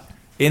center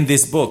in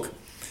this book.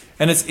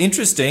 And it's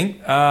interesting,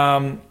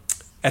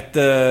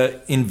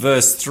 in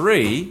verse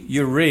 3,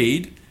 you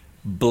read,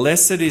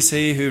 "Blessed is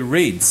he who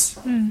reads,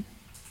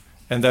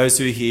 and those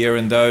who hear,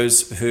 and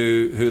those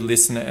who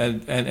listen,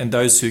 and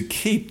those who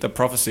keep the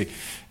prophecy."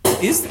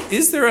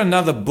 Is there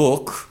another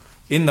book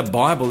in the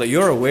Bible that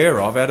you're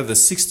aware of, out of the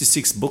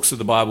 66 books of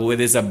the Bible, where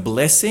there's a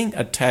blessing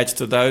attached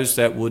to those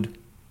that would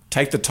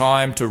take the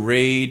time to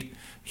read,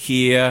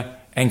 hear,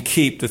 and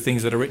keep the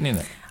things that are written in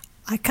it?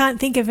 I can't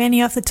think of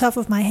any off the top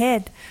of my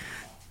head.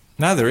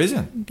 No, there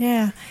isn't.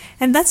 Yeah.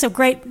 And that's a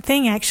great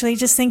thing, actually,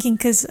 just thinking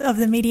because of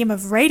the medium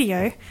of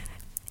radio.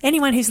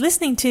 Anyone who's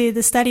listening to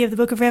the study of the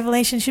book of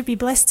Revelation should be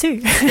blessed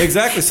too.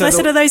 Exactly. So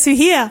Blessed are those who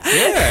hear.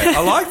 Yeah,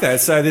 I like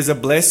that. So there's a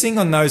blessing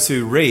on those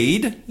who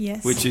read,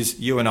 Yes. which is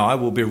you and I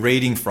will be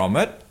reading from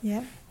it.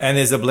 Yeah. And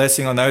there's a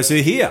blessing on those who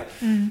hear.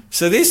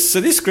 So this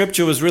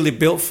scripture was really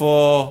built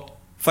for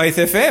Faith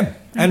FM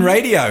and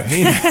radio.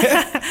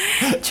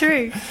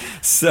 True.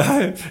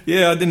 So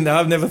yeah,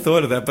 I've never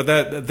thought of that, but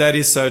that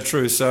is so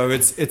true. So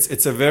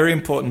it's a very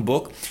important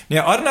book.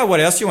 Now I don't know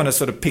what else you want to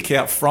sort of pick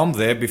out from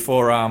there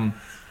before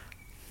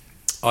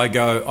I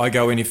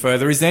go any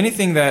further. Is there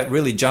anything that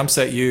really jumps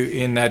at you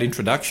in that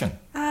introduction?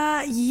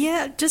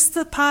 Yeah, just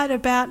the part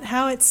about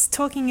how it's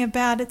talking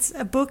about it's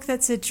a book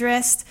that's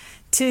addressed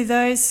to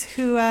those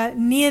who are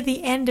near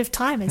the end of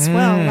time as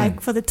well. Like,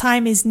 for the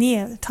time is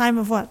near. The time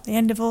of what? The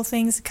end of all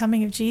things, the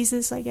coming of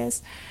Jesus, I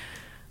guess.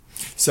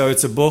 So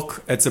it's a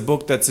book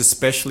that's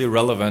especially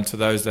relevant to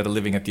those that are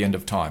living at the end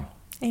of time.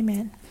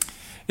 Amen.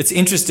 It's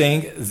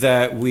interesting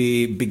that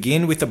we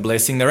begin with a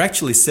blessing. There are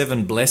actually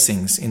 7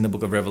 blessings in the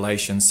book of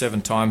Revelation.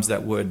 7 times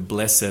that word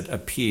blessed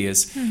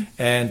appears.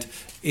 And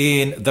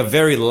in the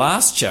very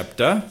last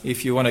chapter,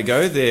 if you want to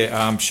go there,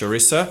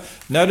 Sharissa,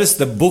 notice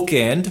the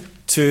bookend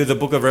to the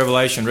book of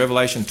Revelation,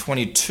 Revelation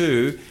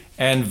 22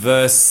 and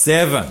verse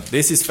 7.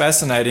 This is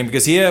fascinating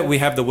because here we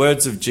have the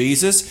words of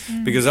Jesus,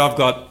 because I've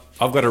got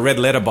a red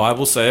letter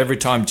Bible, so every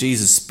time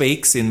Jesus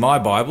speaks in my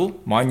Bible,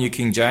 my New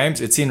King James,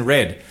 it's in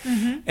red.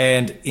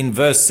 And in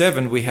verse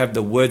 7, we have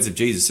the words of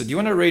Jesus. So do you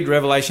want to read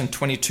Revelation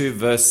 22,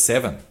 verse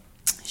 7?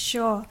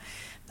 Sure.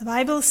 The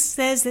Bible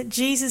says that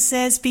Jesus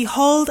says,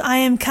 "Behold, I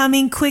am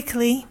coming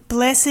quickly.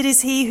 Blessed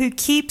is he who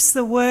keeps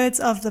the words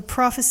of the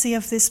prophecy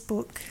of this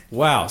book."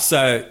 Wow.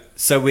 So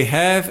we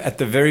have at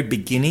the very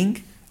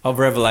beginning of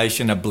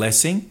Revelation a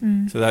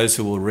blessing to those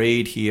who will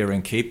read, hear,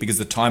 and keep, because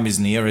the time is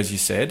near, as you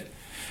said.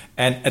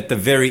 And at the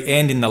very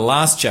end, in the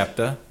last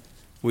chapter,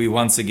 we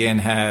once again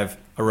have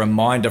a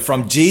reminder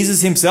from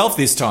Jesus himself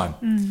this time.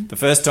 The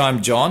first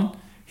time, John,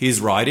 he's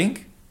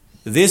writing.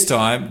 This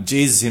time,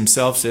 Jesus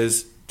himself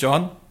says,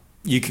 "John,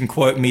 you can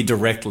quote me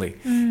directly.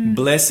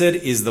 Blessed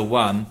is the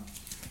one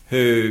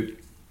who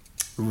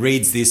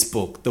reads this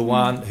book, the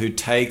one who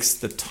takes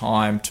the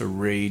time to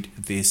read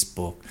this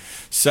book."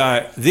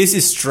 So this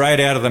is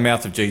straight out of the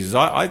mouth of Jesus.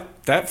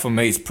 That for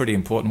me is pretty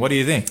important. What do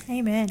you think?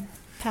 Amen.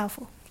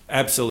 Powerful.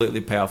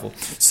 Absolutely powerful.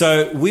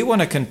 So we want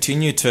to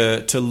continue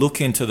to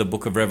look into the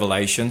book of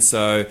Revelation.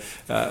 So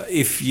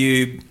if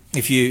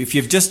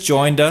you've just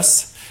joined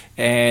us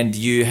and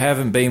you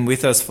haven't been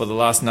with us for the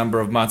last number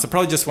of months, I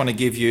probably just want to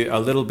give you a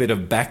little bit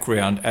of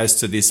background as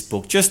to this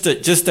book, just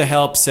to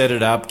help set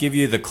it up, give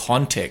you the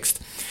context.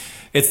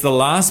 It's the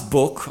last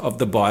book of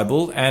the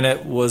Bible, and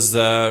it was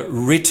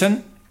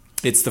written.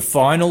 It's the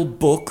final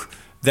book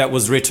that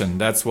was written.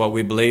 That's what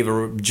we believe.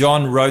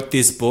 John wrote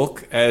this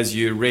book. As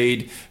you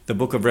read the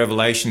book of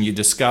Revelation, you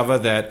discover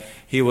that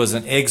he was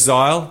an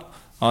exile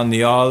on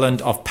the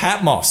island of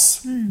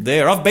Patmos.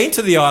 There, I've been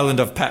to the island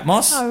of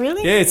Patmos. Oh,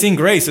 really? Yeah, it's in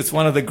Greece. It's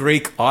one of the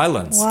Greek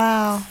islands.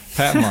 Wow.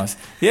 Patmos.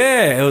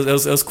 Yeah, it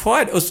was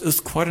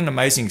quite an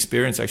amazing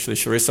experience, actually,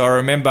 Sharissa. I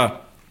remember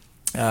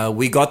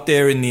we got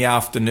there in the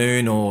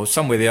afternoon or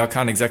somewhere there. I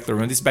can't exactly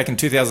remember. This is back in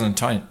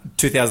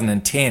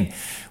 2010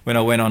 when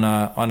I went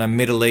on a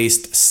Middle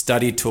East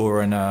study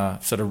tour and a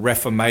sort of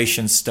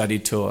Reformation study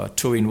tour,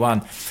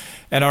 2-in-1.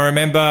 And I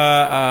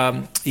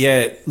remember,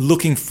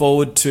 looking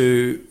forward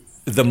to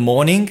the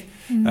morning.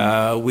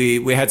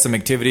 We had some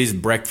activities.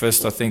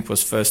 Breakfast, I think,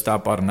 was first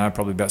up, I don't know,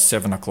 probably about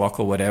 7 o'clock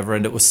or whatever.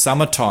 And it was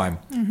summertime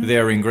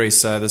there in Greece.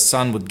 So the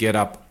sun would get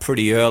up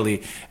pretty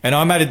early. And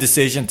I made a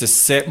decision to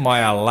set my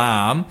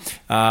alarm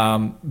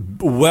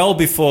well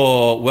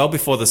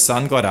before the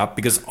sun got up,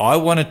 because I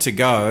wanted to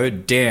go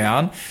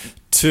down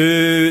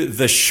to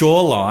the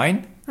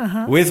shoreline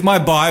with my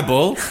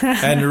Bible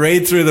and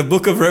read through the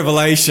book of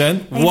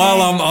Revelation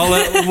while I'm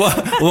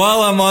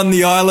on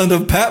the island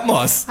of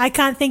Patmos. I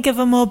can't think of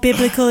a more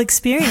biblical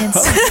experience.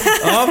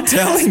 I'm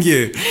telling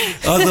you.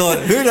 I thought,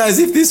 who knows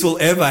if this will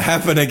ever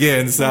happen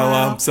again. So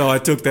Wow. so I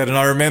took that, and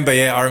I remember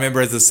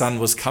as the sun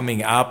was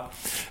coming up,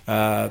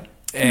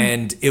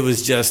 and it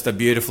was just a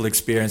beautiful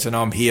experience. And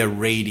I'm here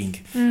reading.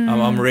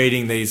 I'm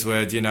reading these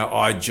words,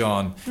 I,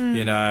 John,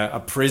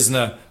 a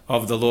prisoner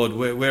of the Lord.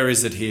 Where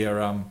is it here?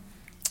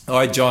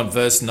 I, John,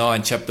 verse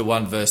 9, chapter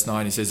 1, verse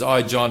 9, he says,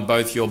 I, John,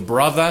 both your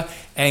brother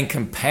and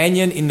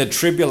companion in the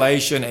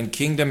tribulation and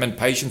kingdom and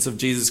patience of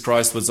Jesus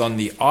Christ, was on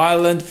the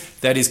island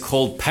that is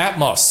called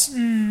Patmos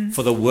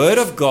for the word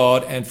of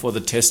God and for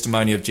the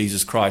testimony of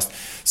Jesus Christ.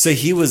 So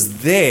he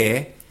was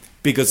there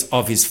because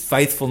of his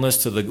faithfulness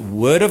to the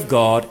word of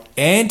God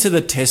and to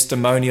the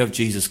testimony of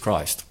Jesus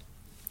Christ.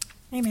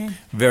 Amen.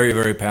 Very,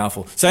 very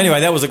powerful. So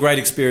anyway, that was a great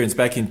experience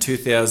back in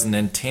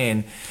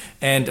 2010.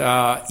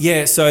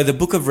 And so the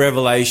book of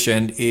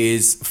Revelation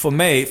is, for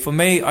me,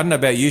 I don't know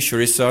about you,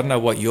 Charissa, I don't know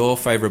what your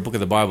favorite book of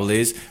the Bible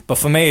is, but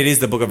for me it is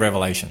the book of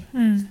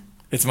Revelation.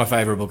 It's my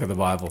favorite book of the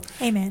Bible.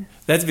 Amen.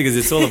 That's because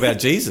it's all about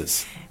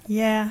Jesus.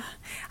 Yeah.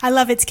 I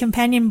love its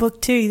companion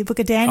book too, the book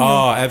of Daniel.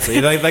 Oh,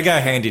 absolutely. They go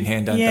hand in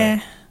hand, don't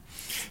they?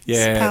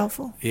 Yeah, it's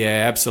powerful.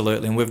 Yeah,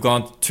 absolutely. And we've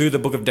gone to the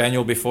book of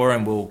Daniel before,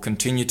 and we'll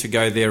continue to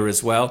go there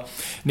as well.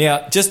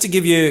 Now, just to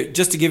give you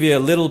a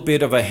little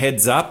bit of a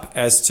heads up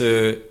as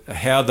to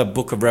how the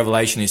book of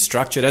Revelation is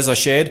structured. As I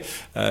shared,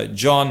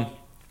 John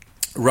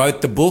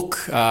wrote the book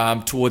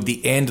toward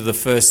the end of the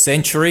first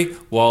century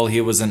while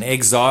he was an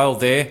exile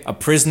there, a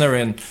prisoner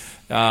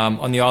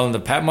on the island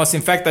of Patmos.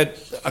 In fact, that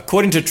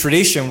according to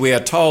tradition, we are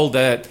told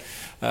that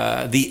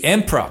the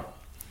emperor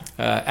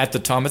at the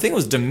time, I think it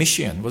was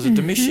Domitian. Was it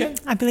Domitian?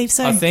 I believe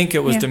so. I think it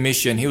was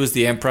Domitian. He was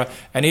the emperor,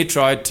 and he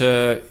tried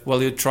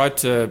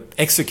to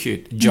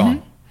execute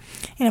John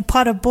in a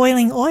pot of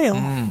boiling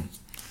oil.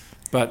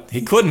 But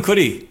he couldn't, could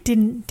he?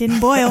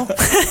 Didn't boil.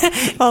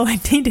 Well,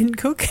 he didn't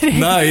cook.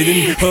 No, he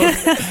didn't cook.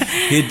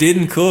 He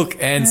didn't cook,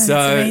 and That's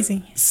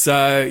amazing.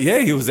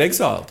 He was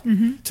exiled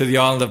to the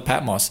island of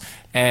Patmos,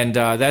 and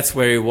that's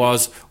where he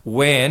was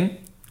when,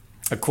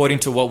 according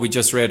to what we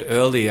just read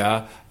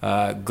earlier,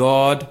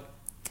 God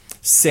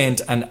sent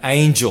an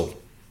angel,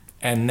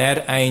 and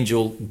that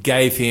angel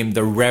gave him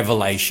the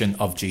revelation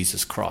of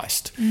Jesus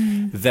Christ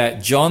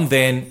that John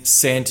then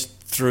sent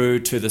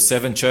through to the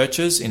 7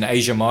 churches in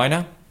Asia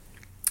Minor.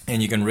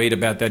 And you can read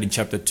about that in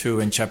chapter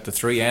 2 and chapter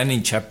 3 and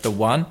in chapter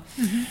 1.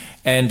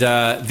 And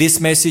this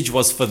message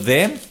was for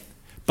them,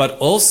 but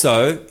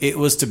also it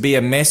was to be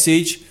a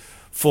message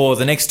for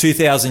the next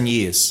 2,000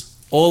 years,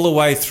 all the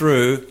way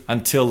through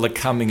until the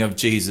coming of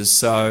Jesus.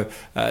 So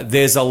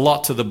there's a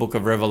lot to the book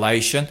of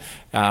Revelation.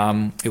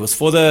 It was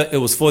for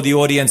the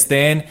audience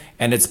then,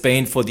 and it's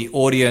been for the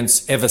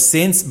audience ever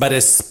since, but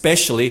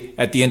especially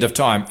at the end of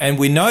time. And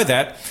we know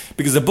that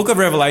because the book of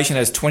Revelation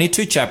has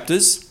 22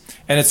 chapters,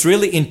 and it's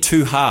really in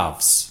 2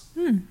 halves.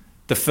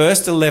 The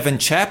first 11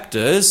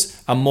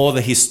 chapters are more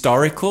the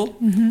historical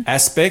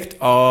aspect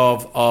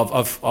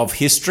of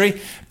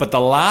history, but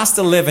the last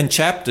 11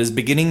 chapters,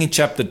 beginning in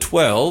chapter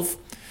 12,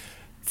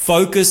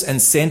 focus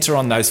and center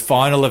on those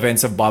final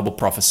events of Bible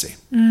prophecy.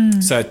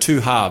 So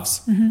 2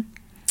 halves.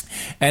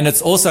 And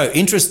it's also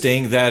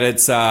interesting that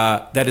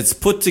it's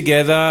put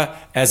together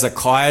as a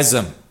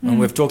chiasm. And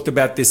we've talked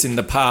about this in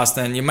the past,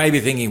 and you may be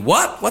thinking,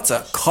 what's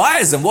a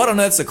chiasm? What on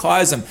earth's a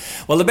chiasm?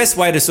 Well, the best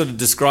way to sort of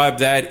describe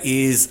that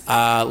is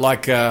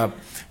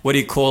what do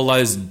you call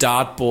those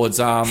dartboards?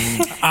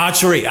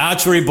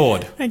 Archery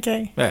board.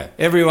 Okay. Yeah,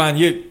 everyone,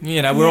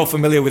 we're all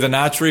familiar with an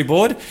archery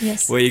board,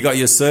 yes, where you got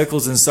your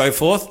circles and so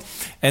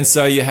forth. And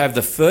so you have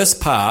the first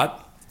part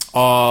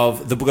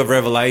of the book of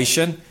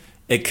Revelation.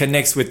 It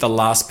connects with the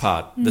last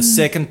part, the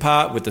second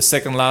part with the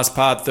second last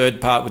part,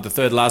 third part with the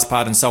third last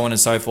part, and so on and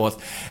so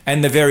forth.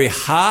 And the very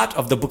heart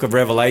of the book of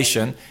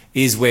Revelation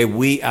is where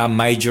we are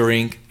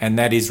majoring, and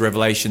that is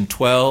Revelation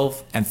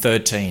 12 and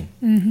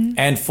 13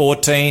 and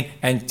 14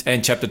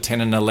 and chapter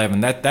 10 and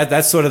 11.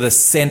 That's sort of the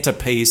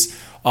centerpiece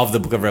of the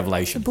book of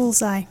Revelation. The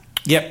bullseye.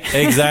 Yep,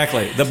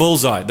 exactly. The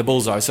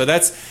bullseye. So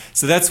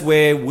that's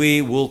where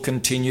we will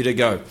continue to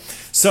go.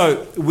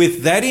 So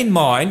with that in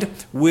mind,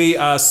 we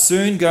are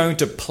soon going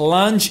to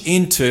plunge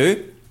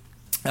into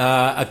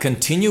a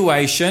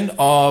continuation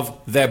of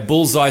that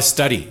bullseye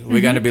study.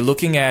 We're going to be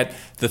looking at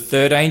the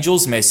third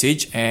angel's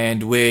message,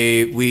 and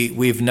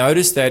we've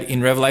noticed that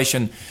in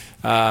Revelation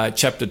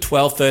chapter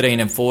 12, 13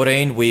 and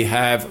 14, we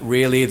have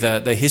really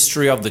the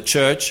history of the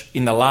church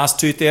in the last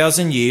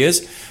 2,000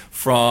 years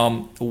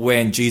from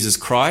when Jesus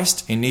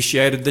Christ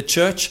initiated the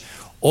church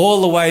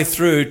all the way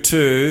through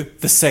to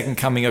the second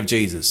coming of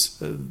Jesus.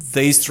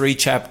 These 3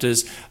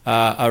 chapters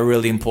are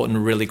really important,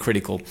 really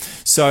critical.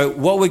 So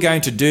what we're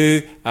going to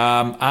do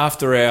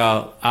after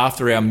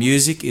our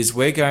music is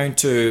we're going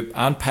to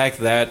unpack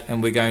that,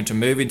 and we're going to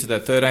move into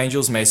that third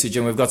angel's message,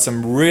 and we've got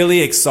some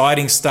really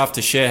exciting stuff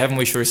to share, haven't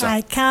we, Charissa?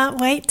 I can't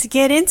wait to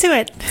get into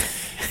it.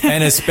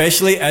 And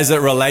especially as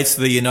it relates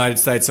to the United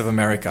States of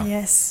America.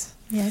 Yes.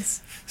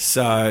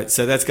 So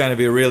that's going to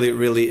be really,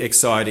 really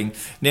exciting.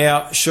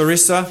 Now,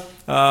 Charissa,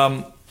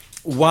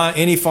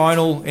 any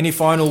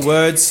final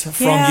words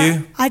from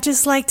you? I'd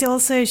just like to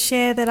also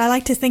share that I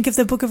like to think of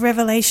the book of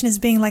Revelation as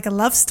being like a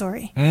love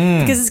story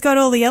because it's got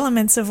all the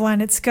elements of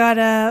one. It's got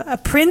a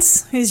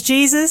prince who's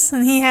Jesus,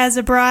 and he has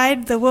a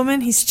bride, the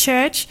woman, his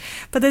church,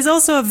 but there's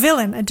also a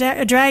villain,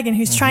 a dragon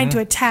who's trying to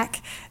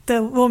attack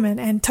the woman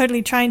and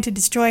totally trying to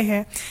destroy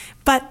her.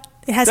 But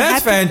It has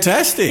That's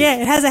fantastic. Yeah,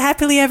 it has a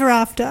happily ever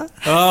after.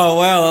 Oh,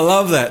 wow. I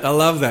love that. I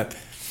love that.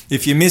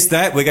 If you missed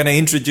that, we're going to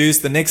introduce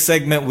the next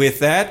segment with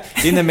that.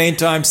 In the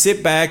meantime,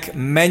 sit back.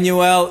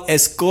 Manuel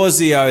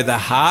Escorzo, The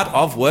Heart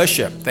of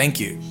Worship. Thank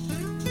you.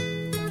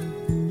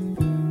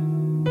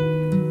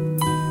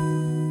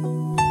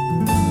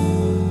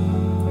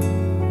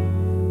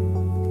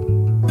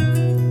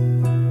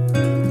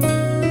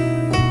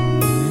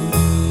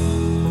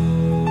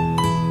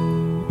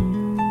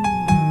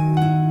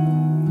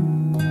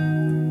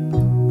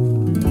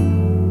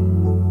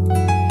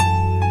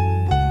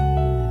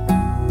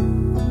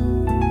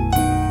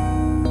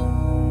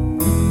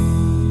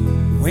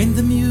 When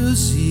the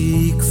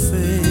music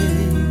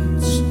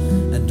fades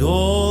and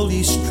all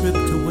is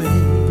stripped away,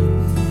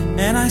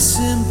 and I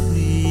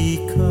simply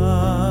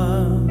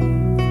come,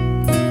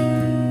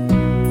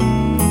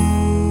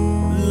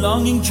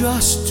 longing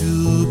just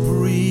to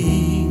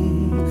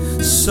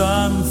bring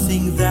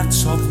something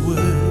that's of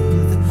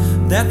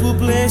worth, that will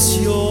bless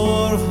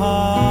your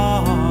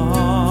heart.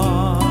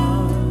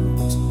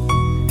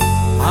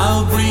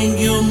 I'll bring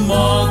you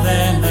more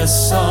than a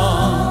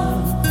song,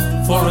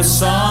 for a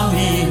song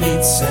in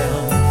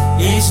itself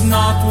is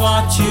not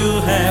what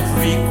you have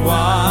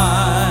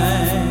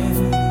required.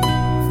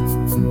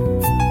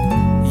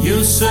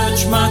 You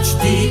search much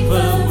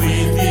deeper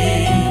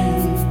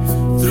within,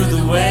 through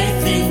the way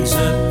things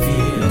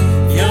appear.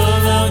 You're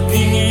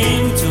looking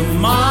into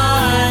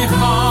my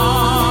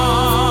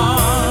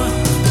heart.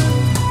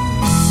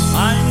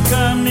 I'm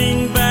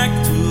coming back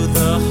to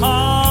the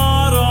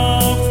heart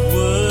of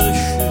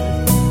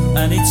worship,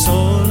 and it's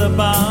all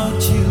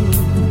about you.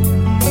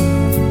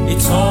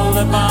 It's all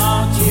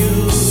about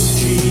you,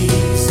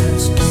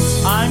 Jesus.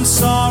 I'm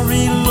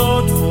sorry,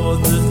 Lord, for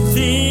the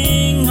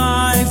thing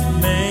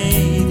I've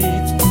made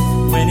it.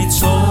 When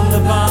it's all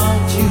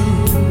about you,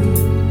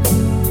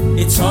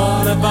 it's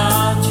all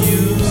about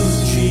you,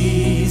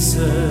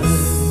 Jesus.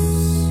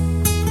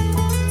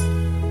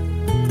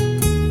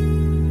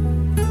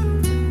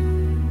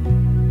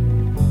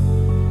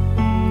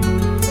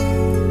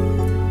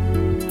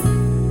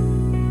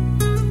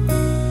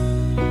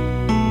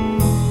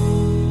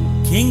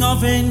 King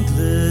of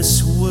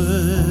endless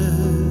worth,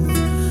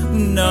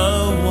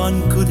 no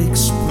one could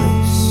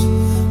express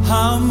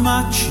how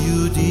much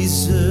you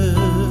deserve.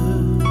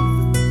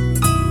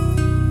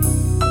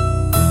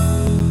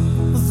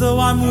 Though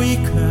I'm weak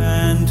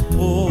and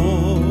poor,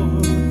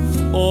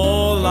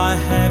 all I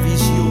have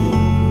is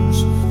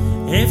yours,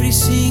 every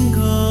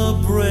single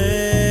breath.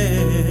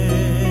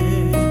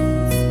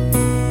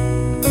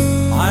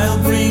 I'll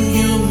bring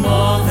you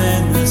more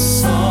than a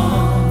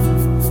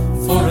song,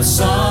 for a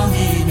song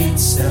in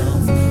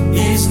itself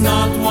is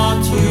not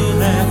what you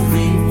have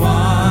required.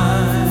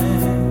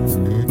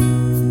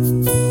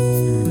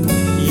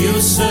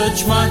 You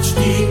search much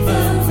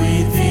deeper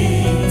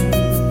within,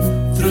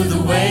 through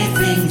the way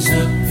things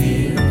appear.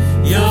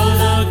 You're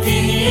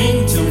looking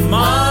into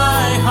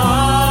my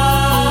heart.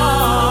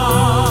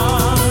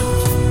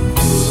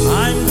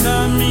 I'm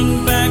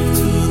coming back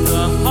to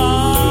the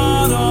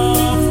heart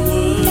of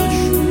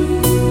worship,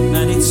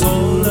 and it's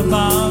all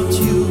about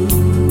you.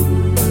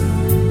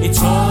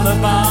 It's all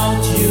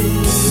about you,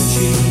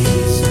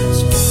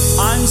 Jesus.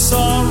 I'm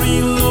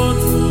sorry, Lord,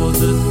 for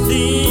the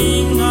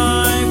thing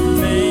I've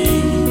made.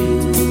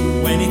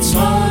 When it's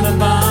all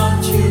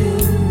about you,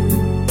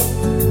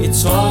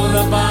 it's all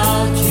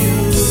about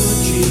you,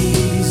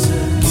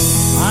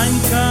 Jesus. I'm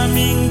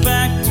coming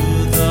back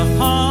to the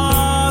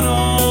heart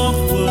of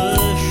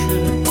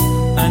worship,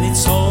 and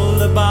it's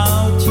all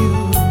about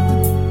you.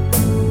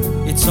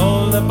 It's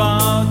all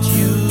about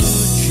you,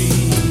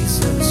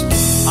 Jesus.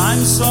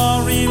 I'm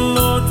sorry,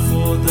 Lord,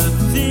 for the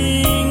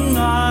thing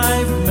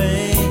I've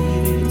made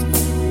it.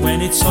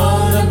 When it's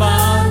all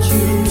about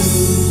you,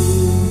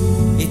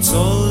 it's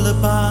all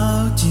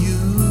about you,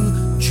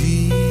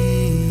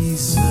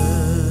 Jesus.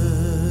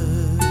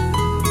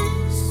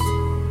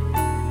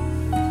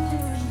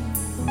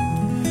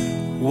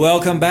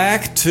 Welcome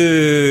back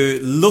to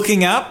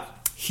Looking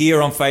Up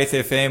here on Faith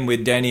FM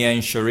with Danny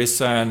and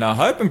Sharissa, and I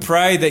hope and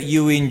pray that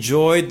you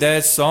enjoyed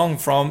that song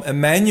from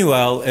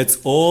Emmanuel. It's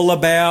all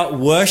about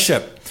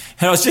worship.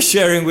 And I was just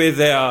sharing with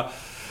our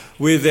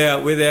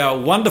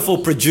wonderful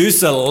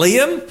producer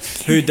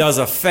Liam, who does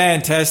a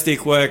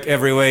fantastic work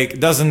every week,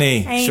 doesn't he,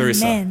 Amen.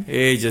 Sharissa?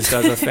 He just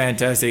does a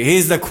fantastic.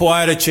 He's the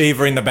quiet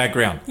achiever in the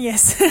background.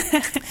 Yes.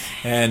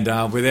 And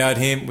without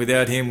him,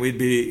 we'd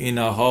be in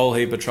a whole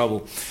heap of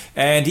trouble.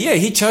 And yeah,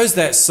 he chose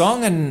that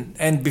song,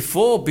 and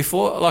before,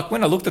 like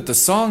when I looked at the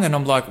song, and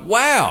I'm like,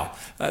 wow,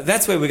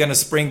 that's where we're going to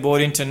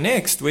springboard into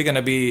next. We're going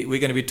to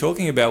be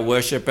talking about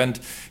worship, and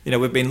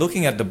we've been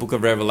looking at the Book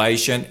of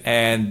Revelation,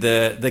 and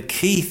the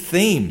key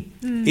theme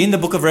in the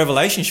Book of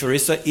Revelation,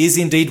 Sharissa, is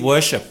indeed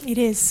worship. It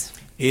is.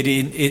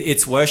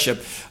 It's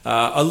worship.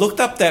 I looked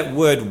up that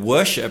word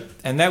worship,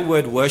 and that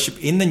word worship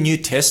in the New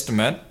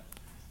Testament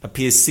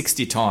appears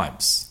 60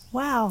 times.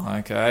 Wow.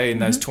 Okay, in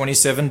those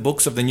 27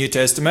 books of the New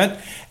Testament.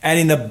 And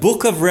in the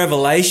book of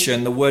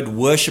Revelation, the word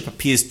worship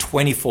appears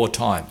 24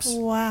 times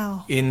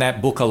Wow. in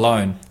that book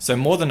alone. So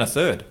more than a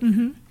third.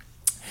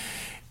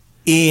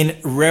 In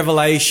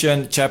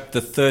Revelation chapter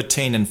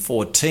 13 and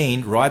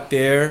 14, right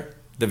there,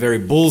 the very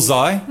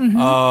bullseye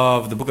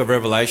of the book of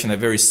Revelation, a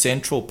very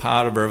central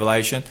part of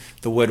Revelation,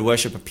 the word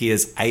worship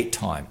appears 8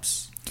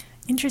 times.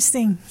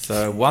 Interesting.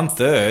 So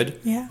 1/3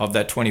 Yeah. of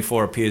that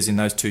 24 appears in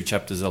those 2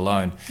 chapters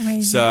alone.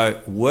 Amazing. So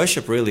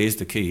worship really is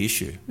the key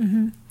issue.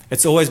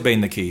 It's always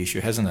been the key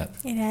issue, hasn't it?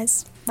 It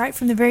has. Right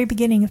from the very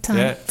beginning of time.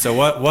 Yeah. So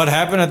what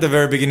happened at the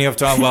very beginning of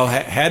time? Well,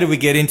 how did we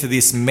get into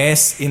this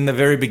mess in the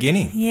very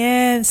beginning?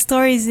 Yeah, the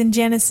story's in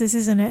Genesis,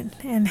 isn't it?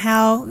 And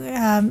how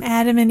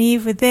Adam and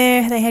Eve were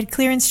there. They had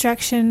clear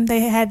instruction.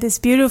 They had this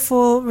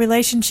beautiful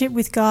relationship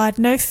with God,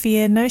 no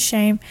fear, no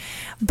shame.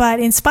 But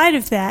in spite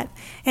of that,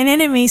 an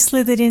enemy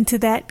slithered into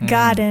that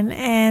garden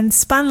and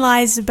spun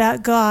lies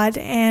about God.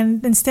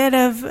 And instead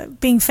of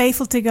being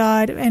faithful to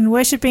God and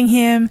worshiping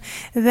Him,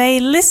 they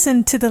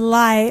listened to the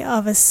lie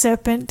of a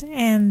serpent.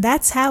 And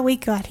that's how we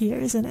got here,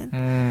 isn't it?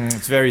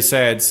 It's very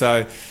sad.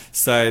 So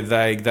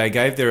they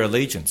gave their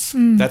allegiance.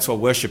 That's what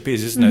worship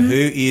is, isn't it?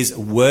 Who is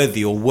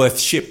worthy or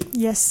worthship?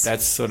 Yes.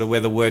 That's sort of where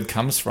the word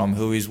comes from.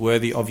 Who is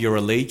worthy of your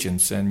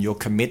allegiance and your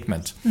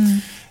commitment?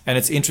 And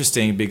it's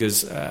interesting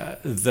because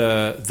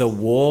the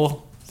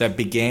war that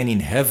began in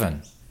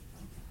heaven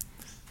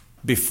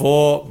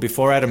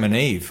before Adam and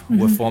Eve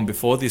were formed,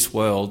 before this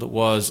world,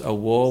 was a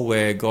war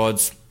where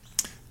God's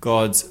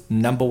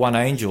number one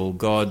angel,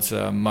 God's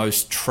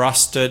most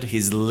trusted,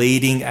 his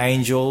leading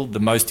angel, the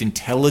most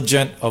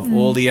intelligent of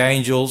all the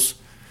angels,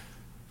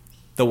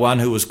 the one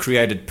who was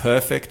created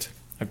perfect,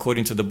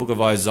 according to the book of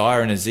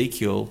Isaiah and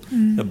Ezekiel,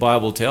 the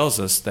Bible tells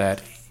us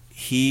that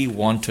he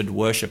wanted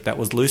worship. That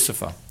was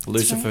Lucifer.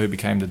 Lucifer who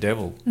became the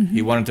devil.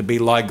 He wanted to be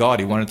like God.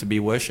 He wanted to be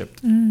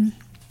worshipped.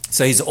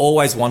 So he's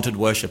always wanted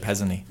worship,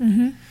 hasn't he?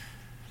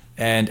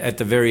 And at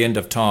the very end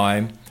of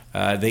time,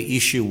 the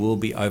issue will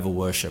be over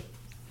worship.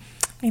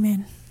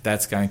 Amen.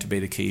 That's going to be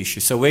the key issue.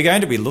 So we're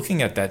going to be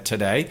looking at that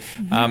today.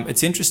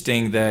 It's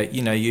interesting that,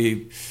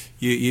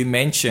 you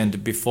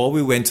mentioned before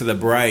we went to the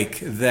break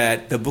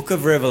that the book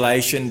of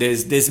Revelation,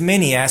 there's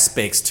many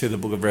aspects to the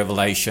book of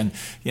Revelation.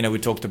 We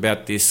talked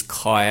about this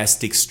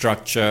chiastic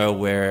structure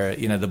where,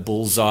 the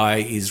bullseye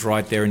is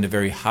right there in the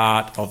very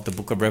heart of the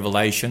book of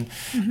Revelation.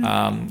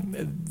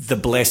 The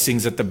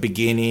blessings at the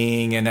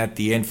beginning and at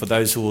the end for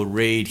those who will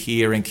read,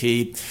 hear and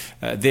keep.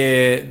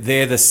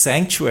 They're the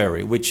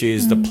sanctuary, which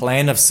is the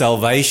plan of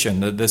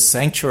salvation, the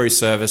sanctuary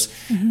service.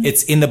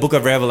 It's in the book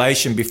of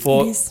Revelation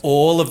before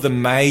all of the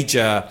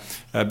major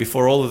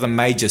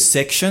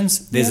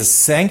sections. There's a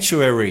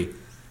sanctuary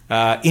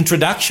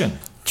introduction.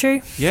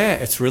 True. Yeah,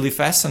 it's really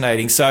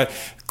fascinating. So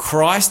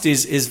Christ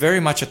is very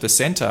much at the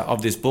center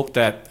of this book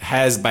that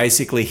has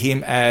basically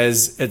him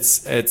as it's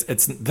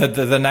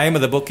the name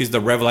of the book is The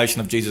Revelation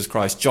of Jesus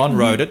Christ. John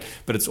wrote it,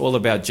 but it's all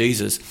about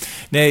Jesus.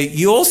 Now,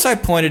 you also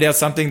pointed out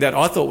something that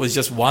I thought was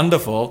just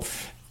wonderful.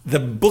 The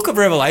book of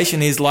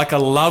Revelation is like a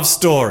love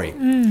story.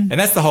 And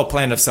that's the whole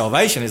plan of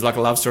salvation, is like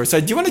a love story. So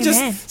do you want to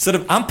just sort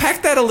of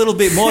unpack that a little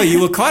bit more? You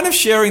were kind of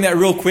sharing that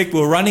real quick. We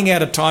were running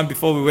out of time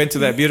before we went to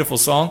that beautiful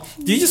song.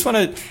 Do you just want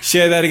to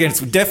share that again? It's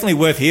definitely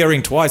worth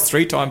hearing twice,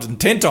 3 times and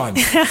 10 times.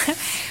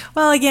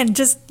 Well, again,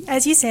 just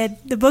as you said,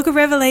 the book of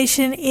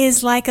Revelation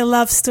is like a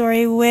love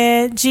story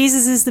where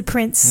Jesus is the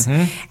prince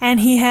and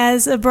he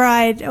has a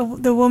bride,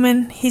 the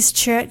woman, his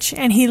church,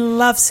 and he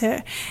loves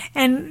her.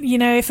 And,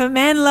 if a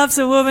man loves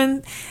a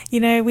woman,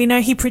 we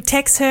know he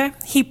protects her,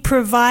 he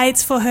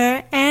provides for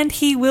her, and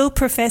he will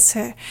profess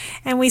her.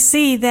 And we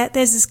see that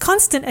there's this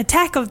constant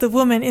attack of the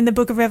woman in the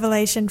book of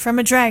Revelation from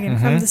a dragon,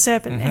 from the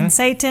serpent and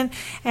Satan,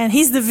 and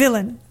he's the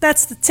villain.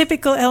 That's the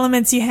typical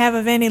elements you have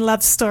of any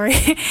love story.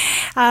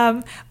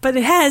 But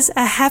it has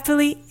a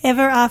happily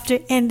ever after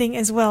ending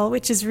as well,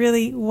 which is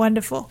really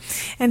wonderful.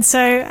 And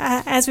so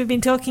as we've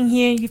been talking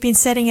here, you've been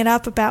setting it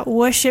up about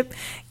worship.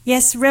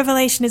 Yes,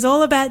 Revelation is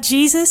all about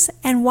Jesus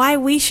and why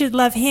we should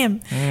love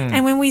him.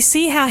 And when we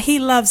see how he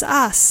loves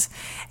us,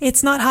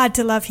 it's not hard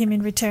to love him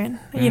in return.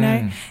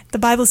 The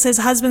Bible says,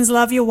 husbands,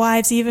 love your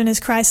wives even as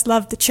Christ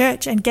loved the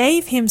church and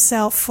gave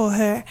himself for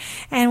her.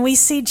 And we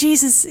see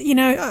Jesus,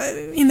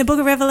 in the book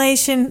of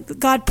Revelation,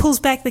 God pulls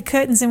back the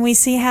curtains and we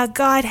see how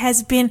God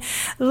has been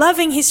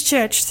loving his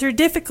church through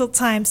difficult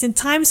times, in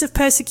times of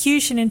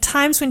persecution, in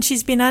times when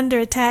she's been under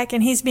attack,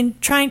 and he's been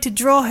trying to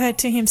draw her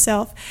to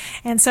himself.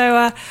 And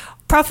so,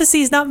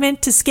 prophecy is not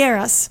meant to scare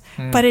us,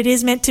 but it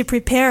is meant to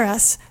prepare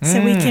us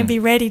so we can be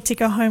ready to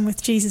go home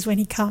with Jesus when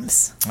he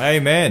comes.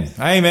 Amen.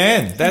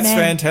 That's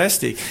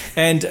fantastic.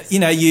 And,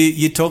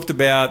 you talked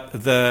about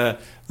the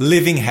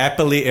living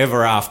happily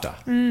ever after.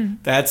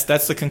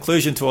 That's the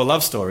conclusion to a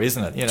love story,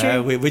 isn't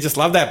it? We just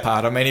love that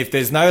part. I mean, if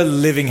there's no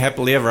living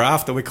happily ever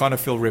after, we kind of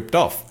feel ripped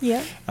off.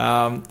 Yeah.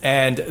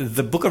 And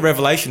the book of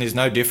Revelation is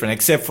no different,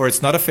 except for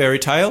it's not a fairy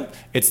tale.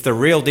 It's the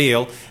real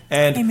deal.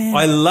 And Amen.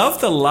 I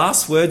love the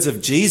last words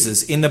of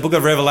Jesus in the book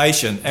of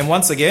Revelation. And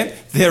once again,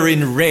 they're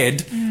in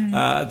red.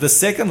 The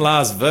second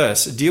last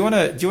verse. Do you want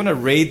to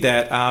read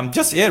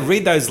that?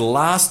 Read those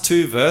last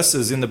two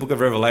verses in the book of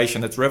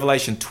Revelation. It's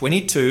Revelation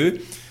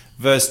 22,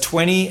 verse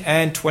 20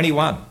 and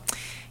 21.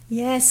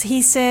 Yes,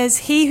 he says,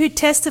 "He who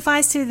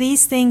testifies to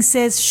these things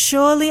says,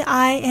 surely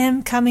I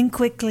am coming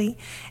quickly.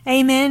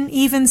 Amen.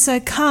 Even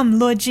so, come,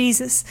 Lord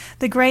Jesus.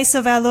 The grace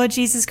of our Lord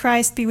Jesus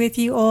Christ be with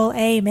you all.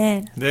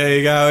 Amen." There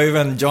you go.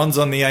 Even John's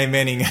on the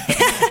amening.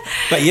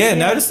 But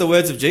notice the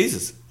words of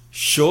Jesus.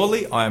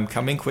 Surely I am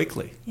coming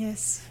quickly.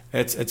 Yes.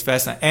 It's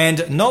fascinating.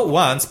 And not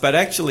once, but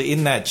actually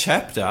in that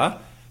chapter,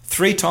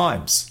 3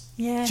 times,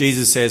 Yes.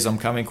 Jesus says, "I'm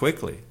coming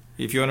quickly."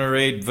 If you want to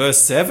read verse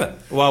 7,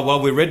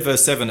 well, we read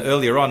verse 7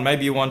 earlier on,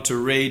 maybe you want to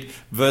read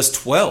verse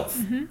 12.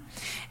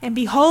 "And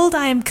behold,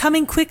 I am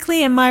coming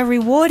quickly, and my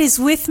reward is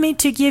with me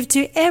to give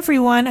to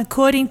everyone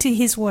according to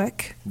his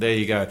work." There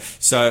you go.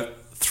 So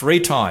 3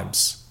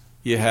 times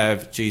you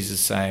have Jesus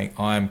saying,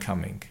 "I am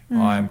coming,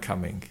 I am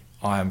coming,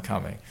 I am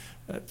coming."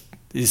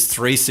 Is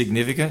 3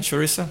 significant,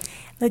 Sharissa?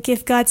 Look,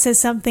 if God says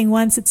something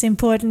once, it's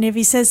important. If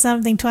he says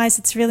something twice,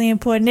 it's really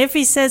important. If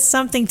he says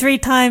something 3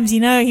 times,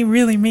 he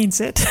really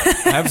means it.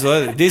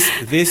 Absolutely.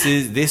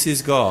 This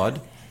is God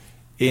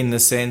in the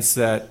sense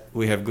that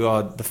we have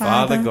God the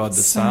Father, God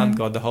the Son,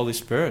 God the Holy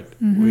Spirit.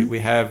 We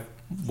have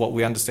what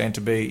we understand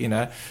to be,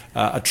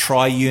 a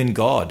triune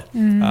God.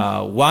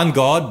 One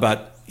God,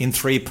 but in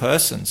 3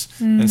 persons.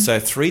 And so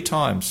 3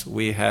 times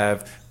we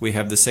have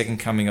the second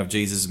coming of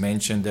Jesus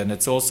mentioned, and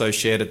it's also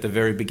shared at the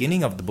very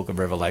beginning of the book of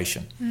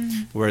Revelation,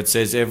 where it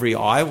says every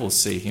eye will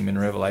see him in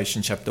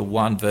Revelation chapter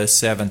 1 verse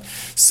 7.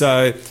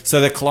 So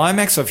the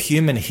climax of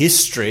human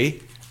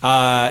history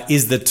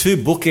is the 2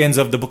 bookends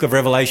of the book of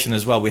Revelation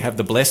as well. We have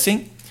the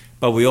blessing,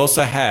 but we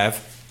also have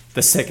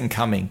the second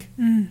coming.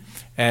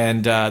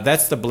 And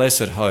that's the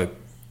blessed hope.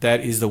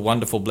 That is the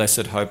wonderful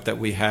blessed hope that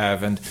we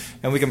have. And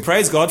we can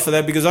praise God for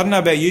that, because I don't know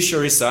about you,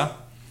 Sharissa,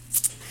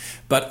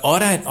 but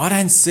I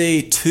don't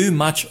see too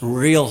much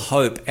real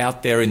hope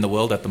out there in the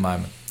world at the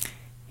moment.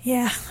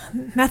 Yeah,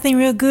 nothing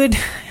real good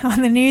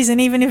on the news, and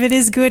even if it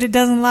is good, it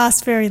doesn't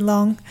last very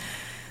long.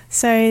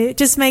 So it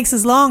just makes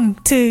us long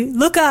to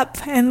look up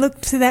and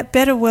look to that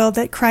better world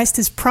that Christ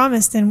has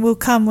promised and will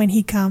come when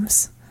he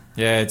comes.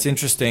 Yeah, it's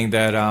interesting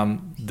that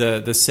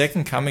the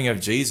second coming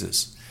of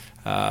Jesus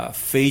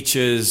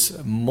features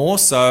more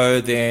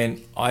so than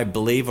I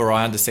believe or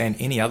I understand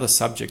any other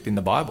subject in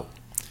the Bible.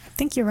 I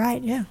think you're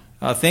right, yeah.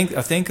 I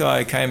think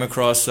I came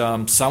across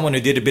someone who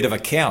did a bit of a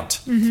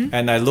count,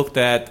 and they looked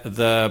at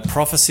the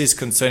prophecies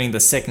concerning the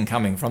second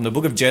coming from the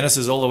book of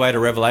Genesis all the way to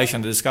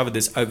Revelation. They discovered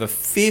there's over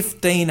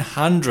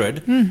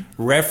 1,500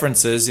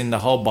 references in the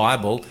whole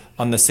Bible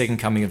on the second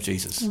coming of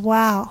Jesus.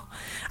 Wow.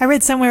 I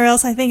read somewhere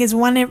else, I think it's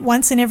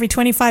once in every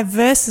 25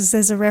 verses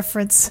there's a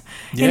reference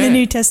in the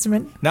New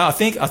Testament. No, I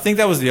think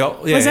that was the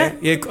old. Yeah, was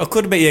that? Yeah, it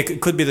could be. Yeah, it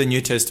could be the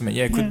New Testament.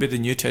 Yeah, it could be the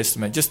New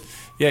Testament. Just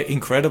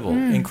incredible,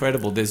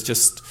 incredible. There's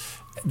just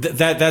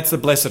that's the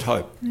blessed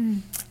hope.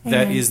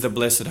 That is the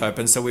blessed hope,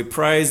 and so we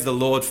praise the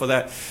Lord for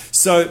that.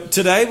 So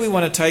today we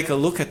want to take a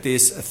look at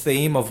this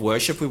theme of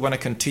worship. We want to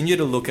continue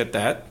to look at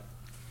that.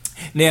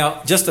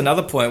 Now, just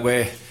another point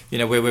where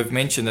we've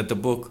mentioned that the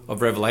book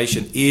of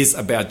Revelation is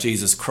about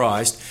Jesus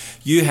Christ.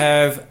 You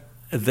have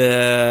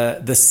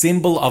the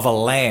symbol of a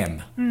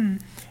lamb,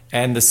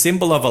 and the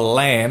symbol of a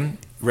lamb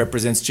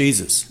represents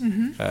Jesus.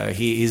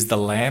 He is the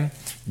lamb.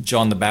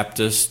 John the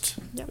Baptist,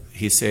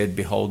 he said,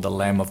 "Behold the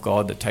Lamb of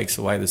God that takes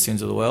away the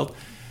sins of the world."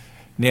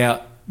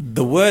 Now,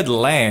 the word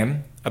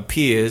lamb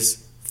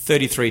appears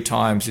 33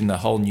 times in the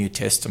whole New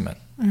Testament.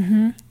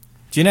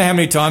 Do you know how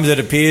many times it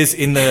appears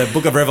in the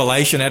book of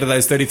Revelation out of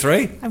those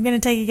 33? I'm going to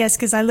take a guess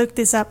because I looked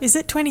this up. Is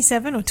it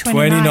 27 or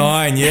 29?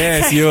 29,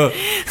 yes.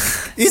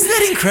 Isn't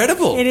that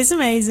incredible? It is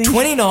amazing.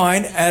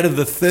 29 out of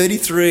the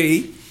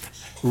 33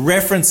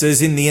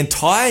 references in the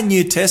entire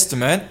New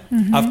Testament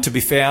are to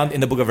be found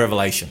in the book of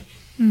Revelation.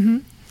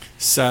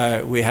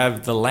 So we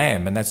have the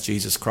Lamb, and that's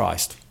Jesus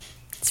Christ.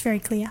 It's very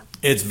clear.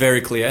 It's very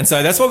clear. And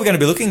so that's what we're going to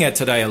be looking at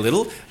today a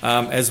little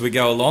as we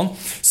go along.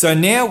 So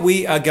now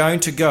we are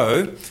going to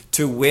go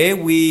to where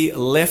we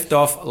left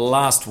off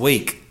last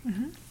week.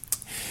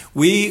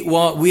 We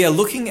are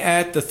looking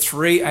at the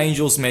 3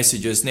 angels'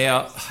 messages.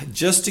 Now,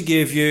 just to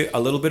give you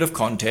a little bit of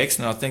context,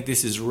 and I think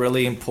this is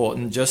really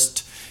important,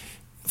 just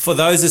for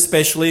those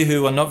especially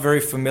who are not very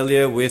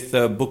familiar with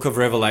the book of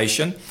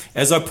Revelation,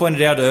 as I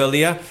pointed out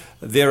earlier,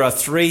 there are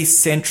 3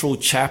 central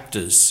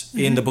chapters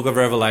in the book of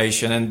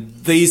Revelation, and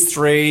these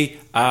 3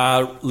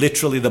 are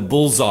literally the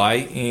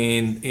bullseye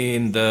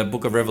in the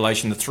book of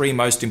Revelation, the 3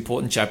 most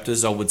important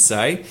chapters, I would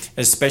say,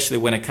 especially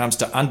when it comes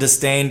to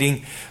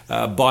understanding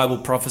Bible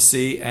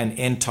prophecy and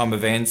end-time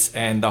events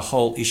and the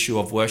whole issue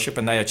of worship,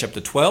 and they are chapter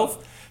 12,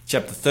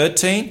 chapter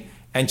 13,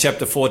 and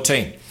chapter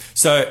 14.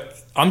 So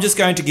I'm just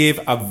going to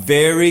give a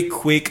very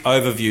quick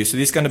overview. So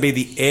this is going to be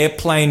the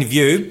airplane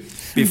view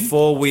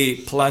before we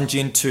plunge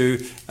into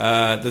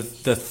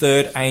the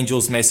third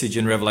angel's message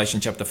in Revelation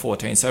chapter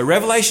 14. So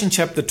Revelation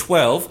chapter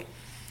 12,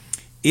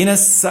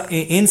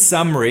 in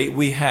summary,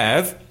 we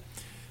have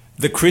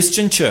the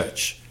Christian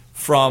church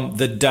from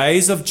the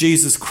days of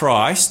Jesus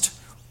Christ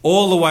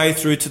all the way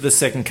through to the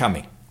second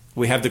coming.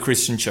 We have the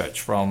Christian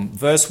church from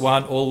verse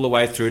 1 all the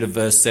way through to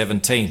verse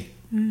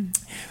 17.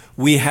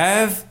 We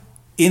have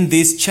in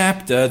this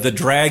chapter the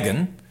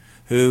dragon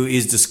who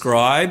is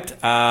described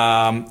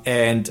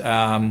and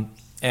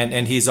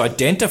he's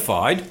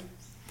identified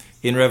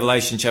in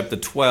Revelation chapter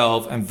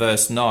 12 and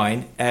verse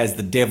 9 as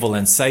the devil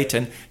and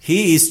Satan.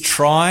 He is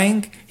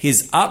trying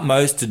his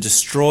utmost to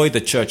destroy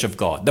the church of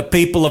God, the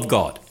people of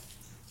God.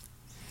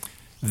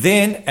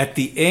 Then at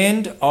the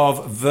end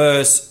of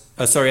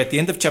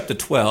chapter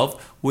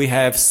 12, we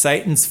have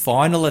Satan's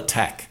final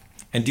attack.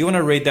 And do you want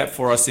to read that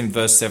for us in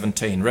verse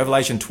 17?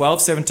 Revelation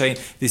 12:17,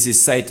 this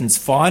is Satan's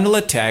final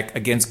attack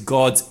against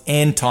God's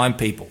end time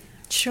people.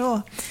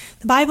 Sure.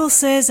 The Bible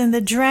says, "And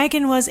the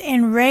dragon was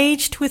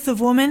enraged with the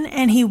woman,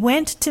 and he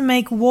went to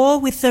make war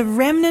with the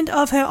remnant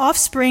of her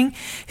offspring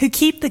who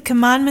keep the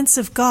commandments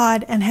of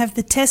God and have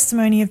the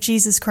testimony of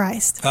Jesus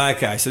Christ."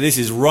 Okay, so this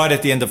is right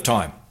at the end of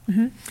time.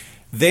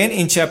 Then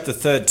in chapter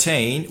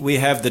 13, we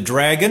have the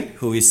dragon,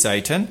 who is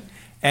Satan,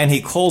 and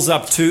he calls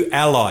up two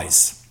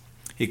allies.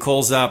 He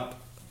calls up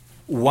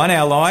one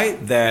ally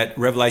that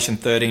Revelation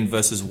 13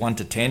 verses 1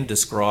 to 10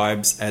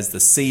 describes as the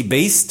sea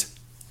beast.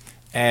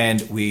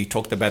 And we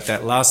talked about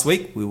that last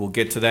week. We will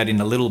get to that in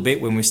a little bit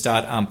when we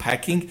start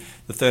unpacking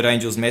the third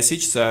angel's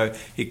message. So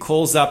he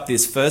calls up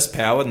this first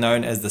power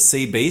known as the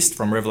sea beast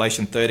from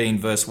Revelation 13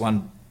 verse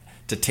 1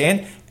 to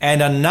 10,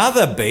 and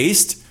another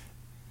beast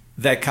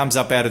that comes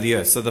up out of the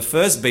earth. So the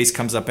first beast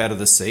comes up out of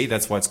the sea.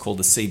 That's why it's called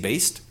the sea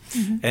beast.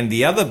 And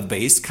the other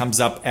beast comes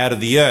up out of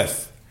the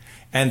earth.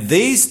 And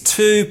these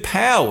two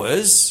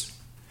powers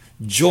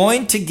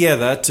join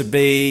together to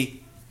be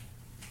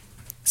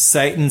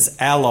Satan's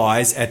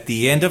allies at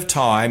the end of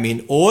time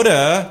in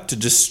order to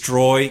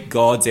destroy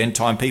God's end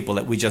time people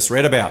that we just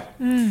read about.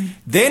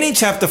 Then in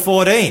chapter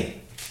 14,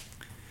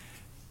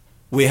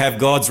 we have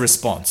God's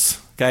response.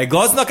 Okay,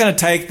 God's not going to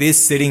take this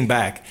sitting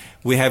back.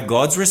 We have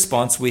God's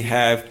response. We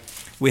have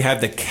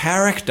the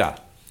character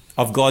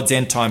of God's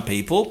end time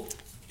people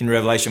in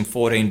Revelation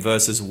 14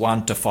 verses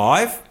 1 to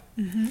 5.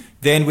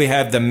 Then we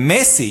have the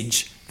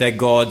message that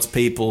God's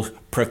people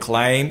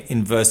proclaim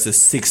in verses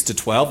 6 to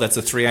 12. That's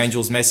the three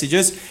angels'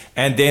 messages.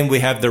 And then we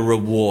have the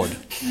reward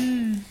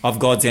of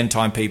God's end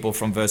time people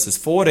from verses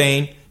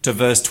 14 to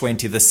verse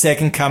 20, the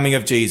second coming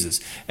of Jesus.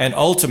 And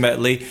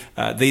ultimately,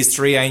 these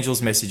three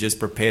angels' messages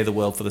prepare the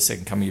world for the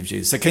second coming of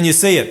Jesus. So can you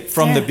see it?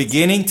 From the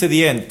beginning to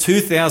the end,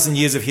 2,000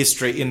 years of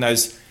history in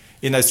those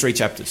three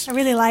chapters. I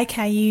really like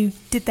how you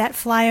did that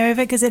flyover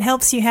because it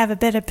helps you have a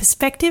better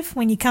perspective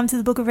when you come to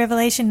the book of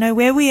Revelation, know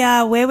where we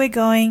are, where we're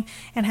going,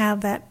 and how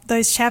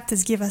those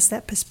chapters give us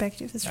that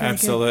perspective. It's really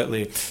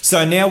Absolutely. Good.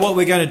 So now what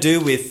we're going to do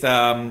with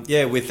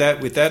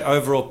that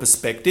overall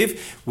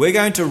perspective, we're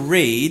going to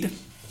read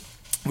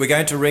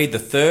the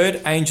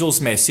third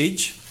angel's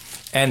message,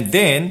 and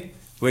then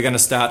we're going to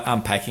start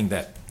unpacking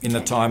that in the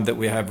time that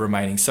we have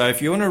remaining. So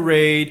if you want to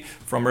read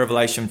from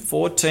Revelation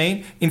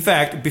 14, in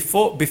fact,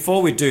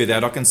 before we do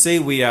that, I can see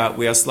we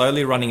are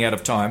slowly running out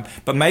of time,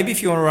 but maybe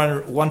if you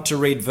want to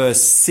read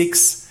verse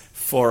 6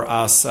 for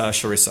us,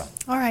 Sharissa.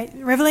 All right.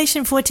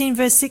 Revelation 14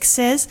 verse 6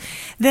 says,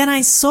 "Then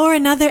I saw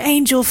another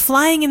angel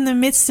flying in the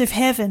midst of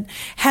heaven,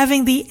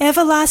 having the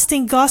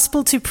everlasting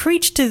gospel to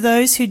preach to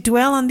those who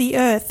dwell on the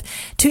earth,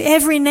 to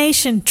every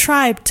nation,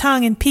 tribe,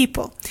 tongue, and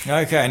people."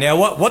 Okay, now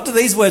what do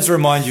these words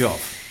remind you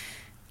of?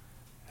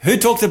 Who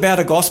talked about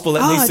a gospel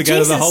that needs to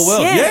go to the whole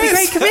world? Yeah, yes. The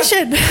Great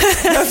Commission.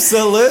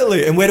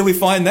 Absolutely. And where do we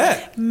find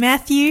that?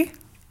 Matthew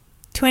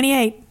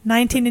 28,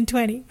 19 and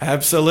 20.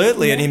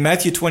 Absolutely. Yeah. And in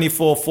Matthew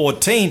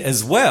 24:14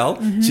 as well,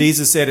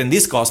 Jesus said, "And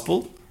this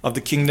gospel of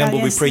the kingdom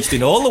will be preached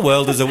in all the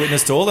world as a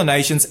witness to all the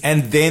nations,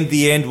 and then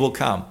the end will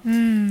come."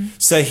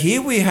 So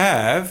here we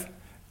have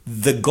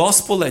the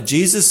gospel that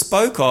Jesus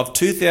spoke of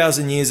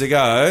 2,000 years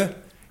ago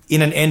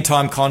in an end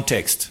time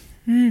context.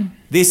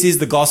 This is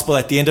the gospel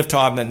at the end of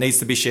time that needs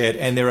to be shared.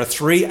 And there are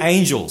three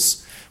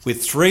angels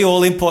with three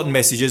all-important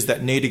messages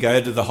that need to go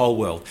to the whole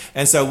world.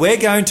 And so we're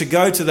going to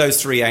go to those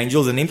three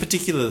angels, and in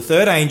particular the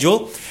third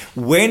angel,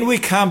 when we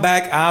come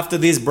back after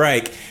this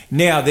break.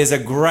 Now, there's a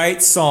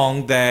great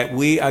song that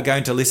we are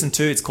going to listen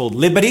to. It's called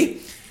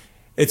Liberty.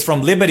 It's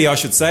from Liberty, I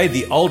should say,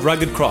 the Old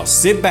Rugged Cross.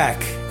 Sit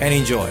back and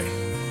enjoy.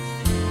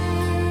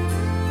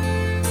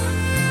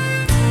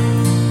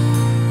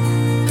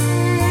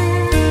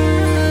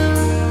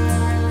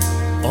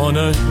 On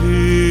a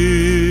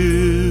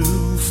hill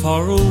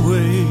far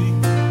away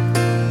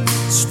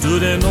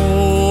stood an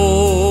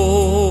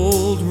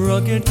old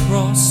rugged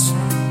cross,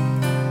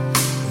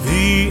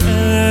 the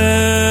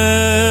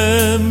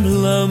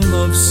emblem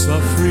of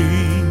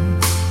suffering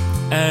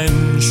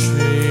and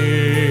shame.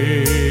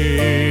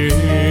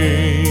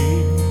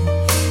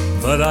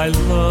 But I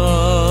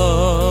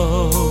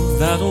love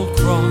that old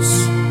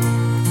cross,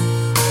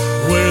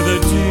 where the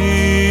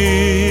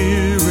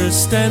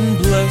dearest and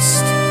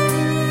blessed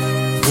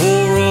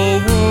for a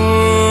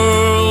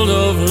world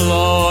of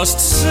lost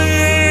sinners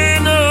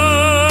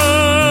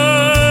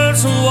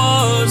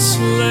was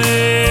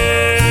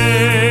slain.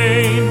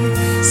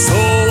 So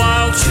I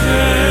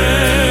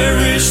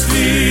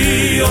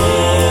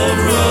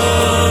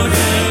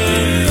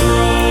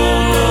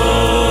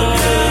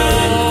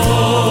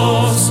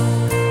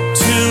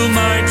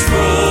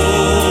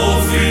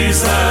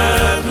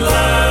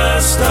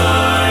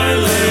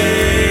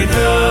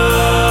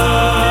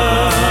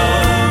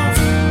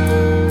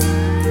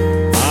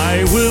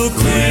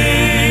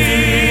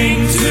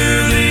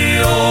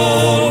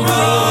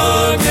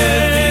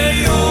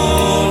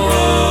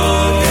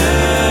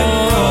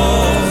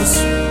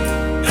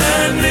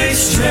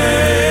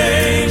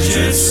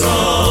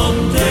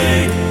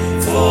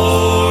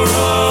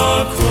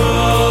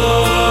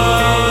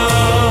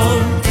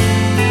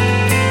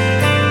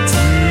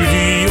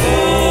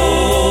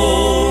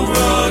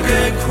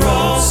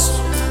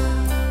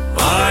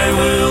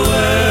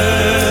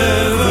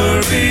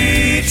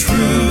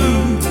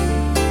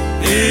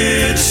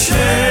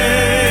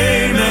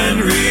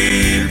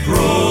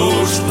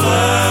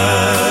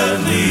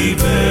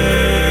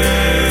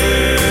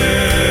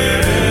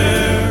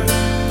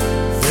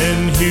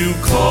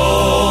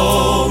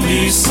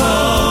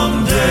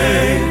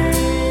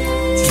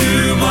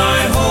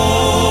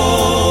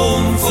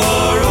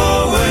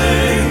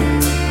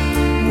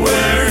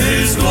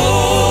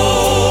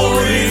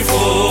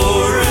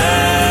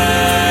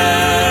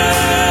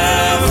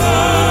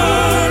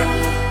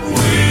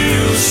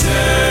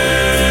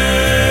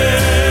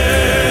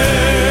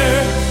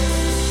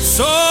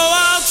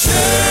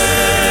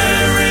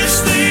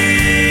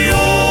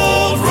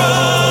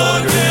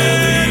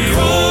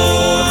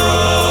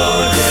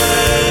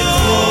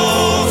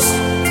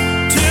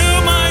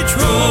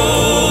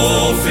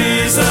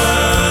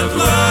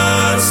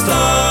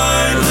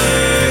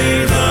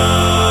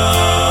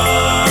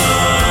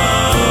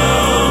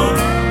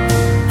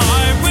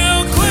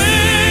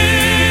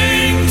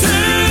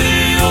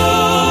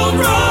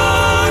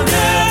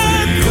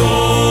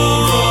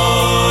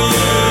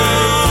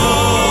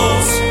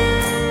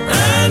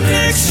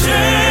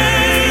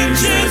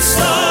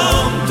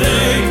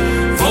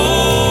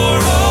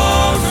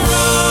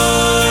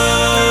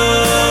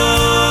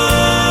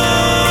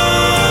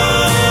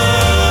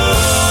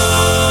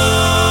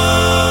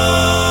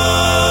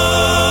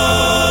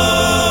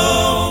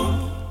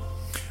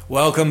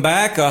Welcome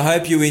back. I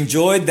hope you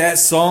enjoyed that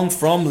song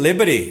from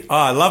Liberty. Oh,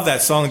 I love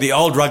that song, The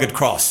Old Rugged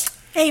Cross.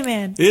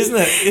 Amen. Isn't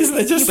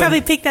it just You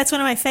probably picked that's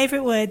one of my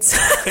favorite words.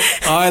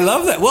 I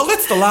love that. Well,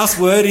 that's the last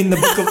word in the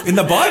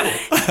Bible.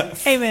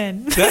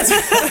 Amen. That's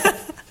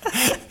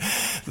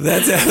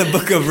how the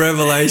book of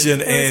Revelation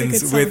That was a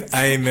ends good song. with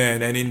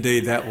amen. And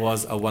indeed, that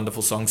was a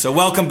wonderful song. So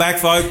welcome back,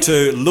 folk,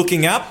 to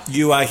Looking Up.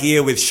 You are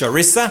here with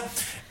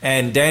Sharissa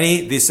and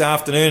Danny this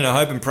afternoon. I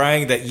hope and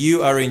praying that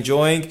you are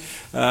enjoying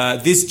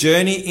this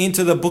journey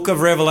into the book of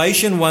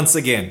Revelation once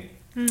again.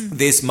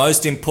 This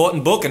most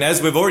important book. And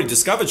as we've already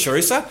discovered,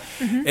 Sharissa,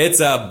 it's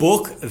a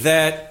book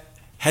that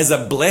has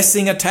a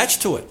blessing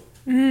attached to it.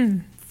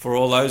 For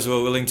all those who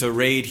are willing to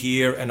read,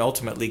 hear, and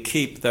ultimately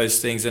keep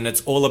those things. And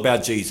it's all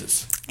about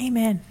Jesus.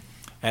 Amen.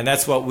 And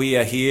that's what we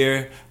are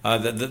here.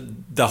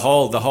 The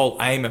whole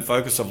aim and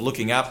focus of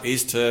Looking Up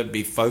is to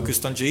be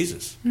focused on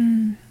Jesus.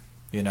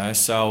 You know,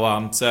 so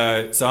I'm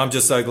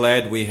just so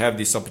glad we have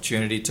this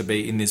opportunity to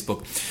be in this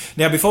book.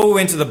 Now, before we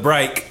went to the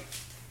break,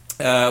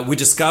 we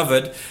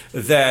discovered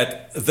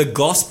that the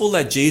gospel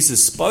that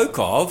Jesus spoke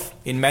of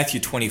in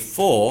Matthew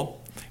 24,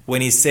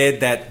 when he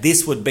said that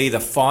this would be the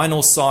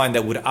final sign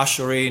that would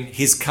usher in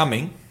his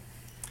coming,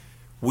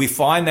 we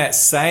find that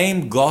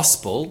same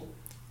gospel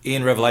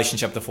in Revelation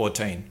chapter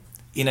 14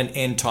 in an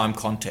end time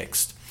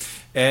context.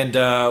 And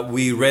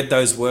we read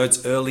those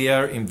words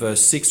earlier in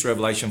verse 6,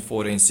 Revelation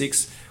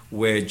 14:6,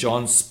 where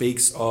John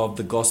speaks of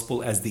the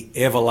gospel as the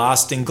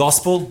everlasting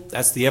gospel.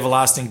 That's the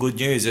everlasting good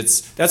news.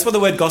 That's what the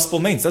word gospel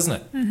means, doesn't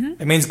it?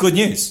 It means good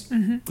news.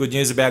 Good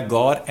news about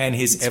God and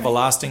his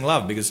everlasting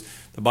love, because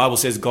the Bible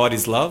says God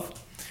is love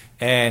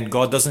and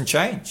God doesn't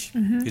change.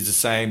 He's the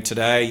same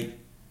today,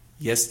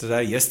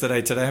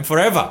 yesterday, today, and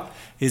forever.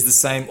 He's the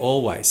same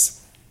always.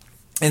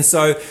 And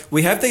so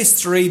we have these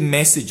three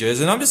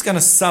messages, and I'm just going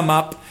to sum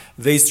up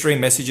these three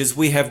messages.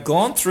 We have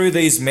gone through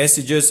these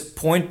messages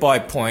point by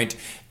point,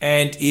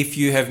 and if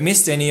you have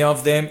missed any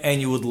of them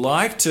and you would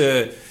like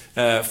to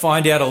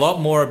find out a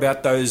lot more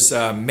about those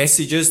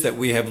messages that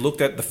we have looked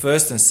at, the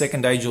first and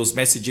second angel's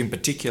message in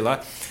particular,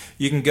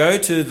 you can go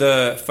to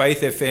the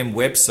Faith FM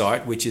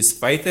website, which is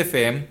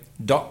faithfm.com.au,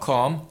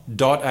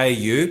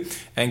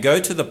 and go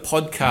to the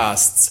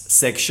podcasts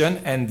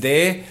section, and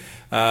there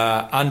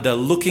under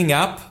Looking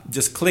Up,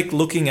 just click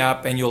Looking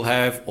Up and you'll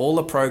have all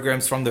the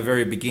programs from the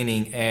very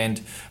beginning.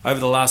 And over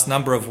the last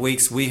number of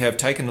weeks, we have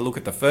taken a look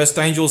at the first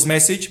angel's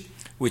message,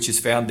 which is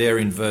found there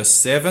in verse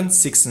 7,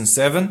 6 and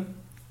 7.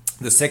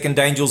 The second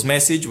angel's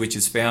message, which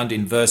is found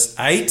in verse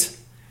 8.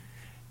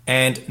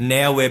 And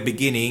now we're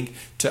beginning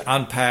to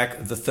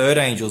unpack the third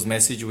angel's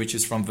message, which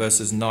is from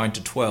verses 9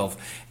 to 12.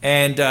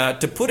 And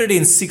to put it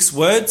in 6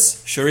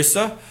 words,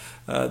 Sharissa,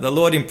 the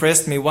Lord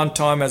impressed me one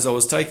time as I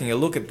was taking a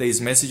look at these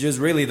messages.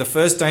 Really, the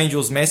first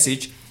angel's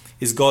message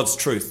is God's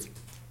truth.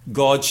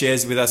 God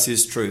shares with us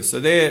his truth. So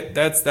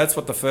that's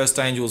what the first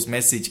angel's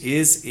message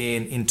is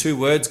in 2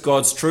 words,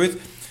 God's truth.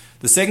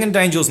 The second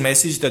angel's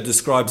message that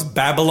describes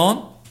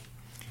Babylon,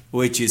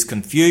 which is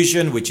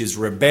confusion, which is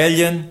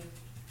rebellion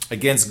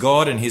against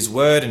God and his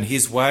word and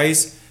his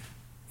ways,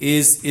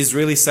 is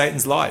really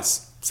Satan's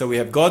lies. So we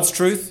have God's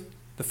truth,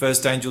 the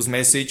first angel's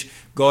message.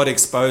 God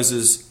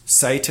exposes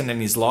Satan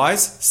and his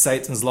lies,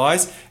 Satan's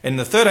lies. And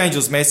the third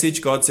angel's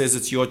message, God says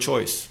it's your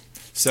choice.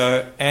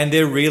 So, and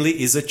there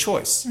really is a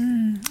choice.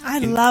 I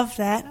love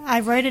that.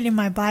 I wrote it in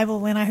my Bible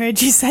when I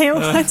heard you say it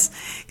once.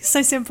 It's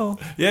so simple.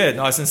 Yeah,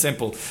 nice and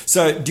simple.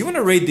 So do you want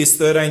to read this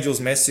third angel's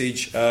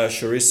message,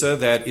 Sharissa,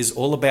 that is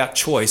all about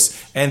choice?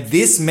 And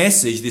this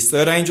message, this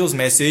third angel's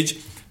message,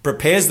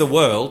 prepares the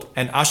world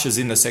and ushers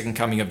in the second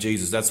coming of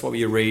Jesus. That's what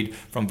we read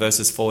from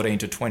verses 14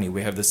 to 20.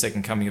 We have the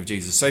second coming of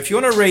Jesus. So if you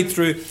want to read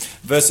through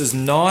verses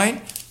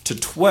 9 to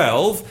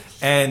 12,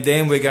 and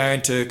then we're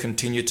going to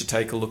continue to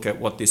take a look at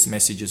what this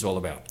message is all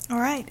about. All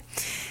right.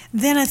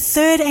 Then a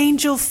third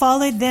angel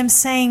followed them,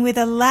 saying with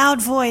a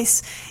loud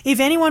voice, "If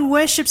anyone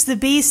worships the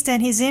beast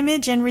and his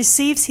image and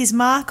receives his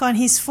mark on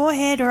his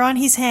forehead or on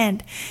his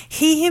hand,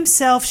 he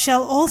himself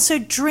shall also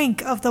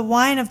drink of the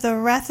wine of the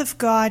wrath of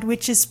God,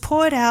 which is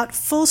poured out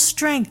full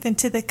strength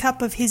into the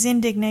cup of his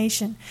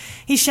indignation.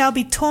 He shall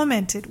be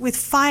tormented with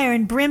fire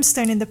and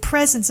brimstone in the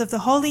presence of the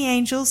holy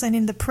angels and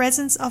in the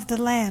presence of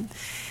the Lamb.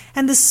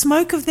 And the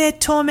smoke of their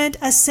torment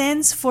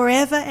ascends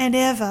forever and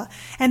ever,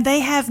 and they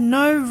have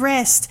no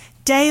rest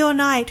day or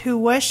night who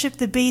worship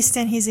the beast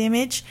and his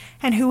image,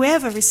 and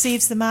whoever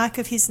receives the mark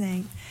of his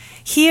name.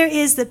 Here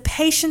is the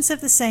patience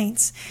of the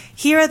saints.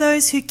 Here are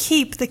those who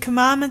keep the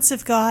commandments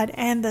of God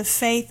and the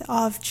faith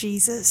of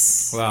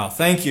Jesus." Wow,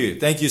 thank you.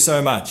 Thank you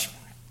so much.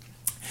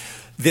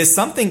 There's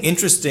something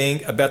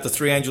interesting about the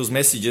three angels'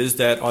 messages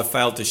that I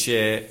failed to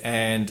share,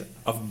 and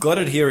I've got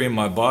it here in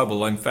my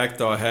Bible. In fact,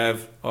 I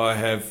have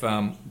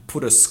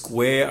put a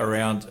square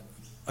around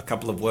a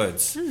couple of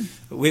words.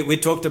 We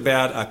talked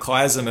about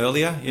chiasm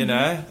earlier,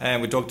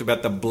 and we talked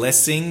about the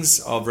blessings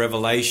of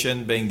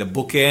Revelation being the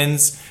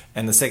bookends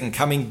and the second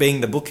coming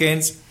being the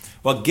bookends.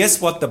 Well, guess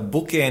what the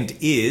bookend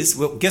is?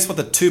 Well, guess what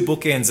the 2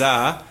 bookends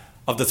are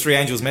of the three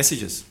angels'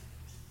 messages?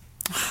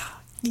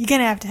 You're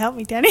going to have to help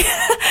me, Danny.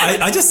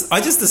 I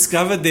just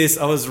discovered this.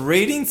 I was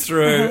reading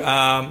through,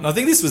 I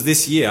think this was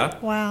this year.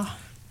 Wow.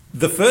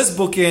 The first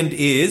bookend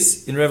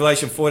is, in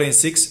Revelation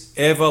 14:6,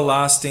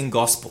 everlasting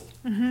gospel.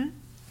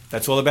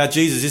 That's all about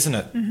Jesus, isn't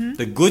it?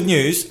 The good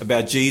news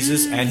about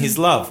Jesus and his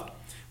love.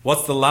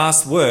 What's the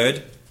last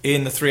word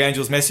in the three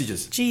angels'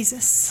 messages?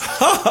 Jesus.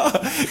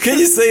 Can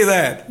you see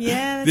that?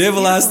 Yeah. That's The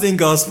everlasting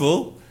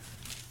gospel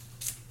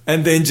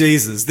and then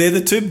Jesus. They're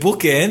the two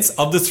bookends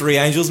of the three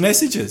angels'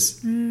 messages.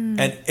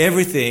 And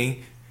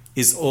everything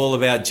is all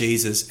about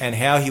Jesus and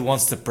how he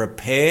wants to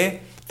prepare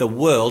the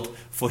world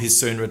for his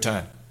soon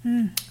return.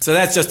 So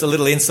that's just a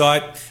little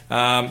insight.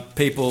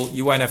 People,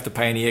 you won't have to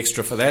pay any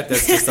extra for that.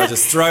 That's just, I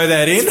just throw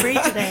that in. It's free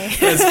today.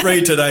 It's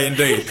free today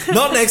indeed.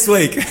 Not next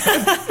week.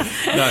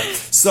 No.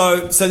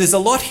 So there's a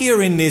lot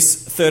here in this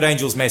third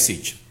angel's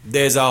message.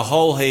 There's a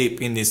whole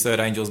heap in this third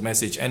angel's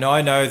message. And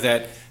I know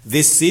that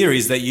this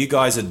series that you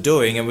guys are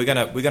doing, and we're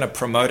gonna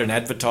promote and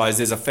advertise,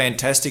 there's a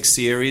fantastic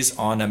series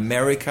on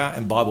America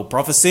and Bible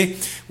prophecy.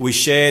 We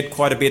shared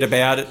quite a bit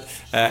about it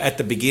at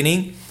the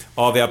beginning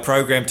of our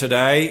program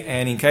today,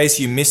 and in case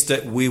you missed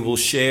it, we will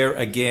share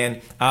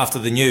again after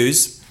the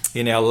news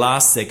in our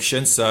last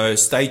section, so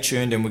stay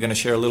tuned and we're going to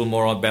share a little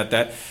more about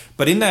that.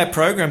 But in that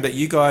program that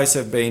you guys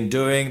have been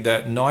doing,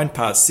 that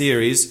 9-part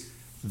series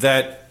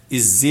that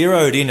is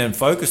zeroed in and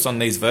focused on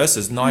these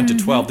verses 9 to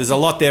 12, there's a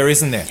lot there,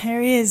 isn't there?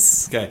 There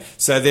is. Okay,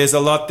 so there's a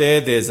lot there.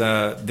 There's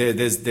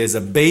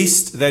a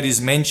beast that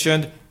is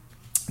mentioned.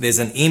 There's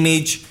an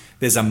image.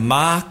 There's a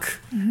mark,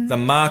 the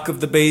mark of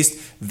the beast.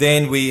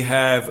 Then we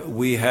have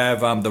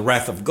the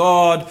wrath of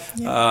God.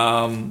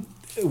 Yep.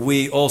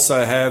 We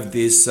also have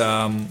this.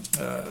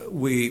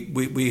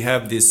 We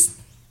have this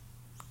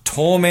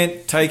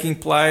torment taking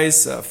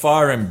place,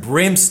 fire and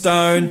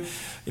brimstone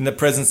in the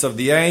presence of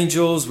the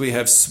angels. We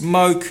have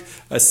smoke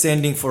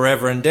ascending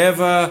forever and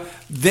ever.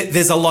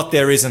 There's a lot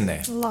there, isn't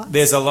there? Lots.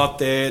 There's a lot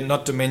there.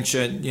 Not to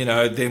mention,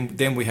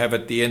 then we have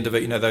at the end of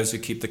it, those who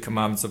keep the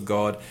commandments of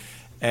God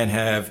and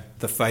have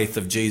the faith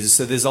of Jesus.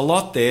 So there's a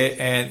lot there,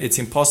 and it's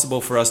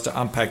impossible for us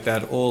to unpack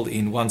that all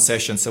in one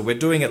session. So we're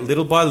doing it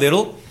little by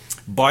little,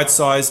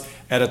 bite-sized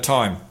at a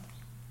time.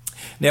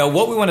 Now,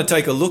 what we want to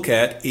take a look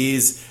at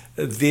is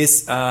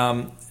this,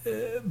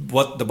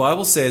 what the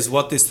Bible says,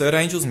 what this third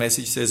angel's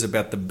message says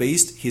about the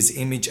beast, his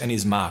image, and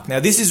his mark. Now,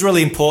 this is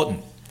really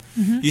important.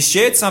 You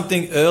shared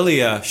something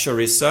earlier,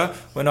 Sharissa,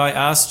 when I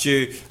asked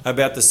you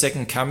about the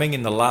second coming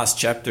in the last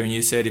chapter, and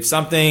you said if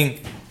something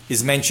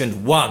is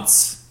mentioned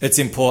once, it's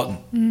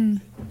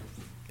important.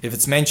 If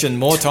it's mentioned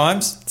more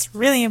times, It's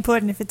really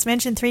important. If it's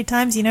mentioned 3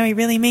 times, he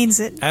really means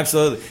it.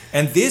 absolutely.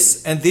 And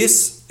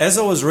this, as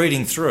I was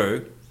reading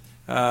through,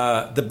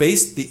 the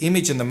beast, the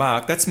image, and the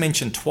mark, that's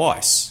mentioned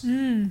twice.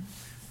 In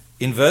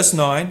verse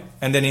 9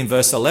 and then in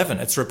verse 11,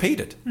 it's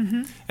repeated.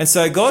 And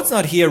so God's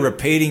not here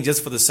repeating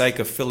just for the sake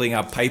of filling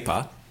up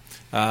paper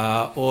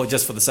or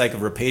just for the sake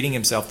of repeating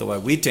himself the way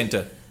we tend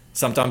to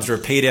sometimes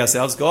repeat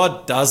ourselves.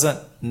 God doesn't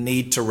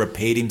need to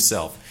repeat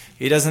himself.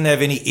 He doesn't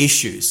have any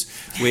issues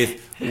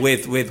with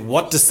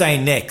what to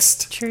say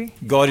next. True.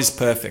 God is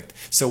perfect.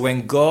 So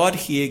when God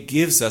here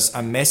gives us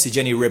a message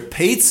and he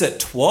repeats it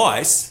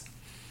twice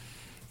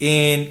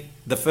in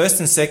the first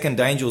and second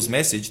angel's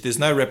message, there's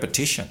no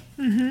repetition.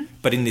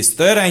 But in this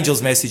third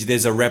angel's message,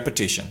 there's a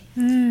repetition.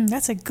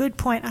 That's a good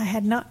point. I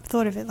had not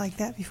thought of it like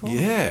that before.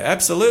 Yeah,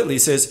 absolutely. He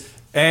says,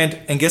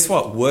 and guess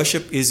what?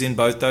 Worship is in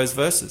both those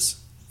verses.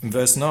 In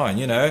verse 9,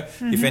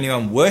 if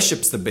anyone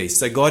worships the beast.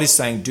 So God is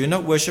saying, do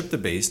not worship the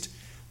beast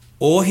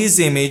or his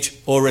image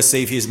or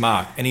receive his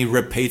mark. And he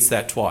repeats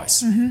that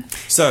twice.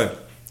 So,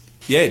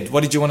 yeah,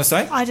 what did you want to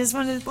say? I just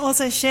wanted to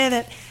also share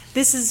that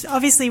this is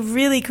obviously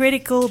really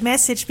critical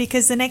message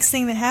because the next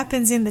thing that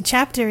happens in the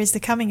chapter is the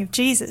coming of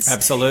Jesus.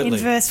 Absolutely.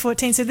 In verse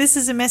 14. So this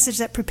is a message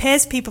that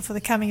prepares people for the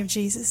coming of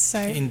Jesus. So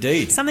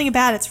Indeed. something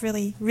about it's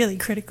really, really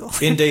critical.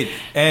 Indeed.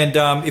 And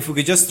if we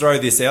could just throw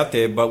this out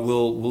there, but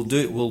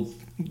we'll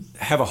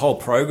have a whole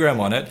program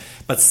on it.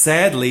 But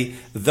sadly,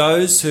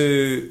 those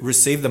who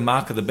receive the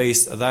mark of the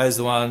beast are those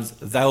ones,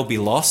 they'll be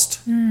lost,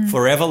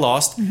 forever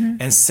lost.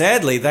 And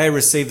sadly, they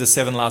receive the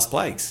 7 last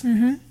plagues.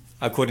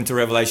 According to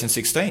Revelation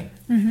 16.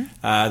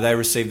 They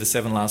receive the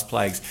 7 last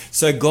plagues.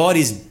 So God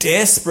is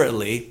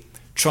desperately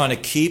trying to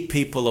keep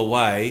people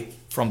away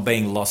from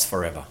being lost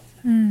forever.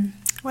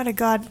 What a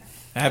God.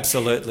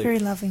 Absolutely. Very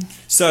loving.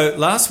 So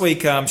last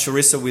week,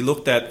 Sharissa, we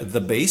looked at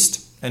the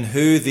beast and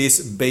who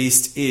this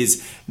beast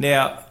is.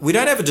 Now, we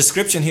don't have a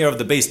description here of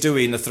the beast, do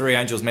we, in the 3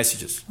 angels'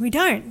 messages? We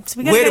don't. So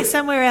we're going to go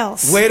somewhere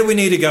else. Where do we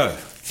need to go?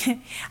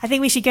 I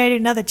think we should go to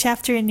another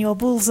chapter in your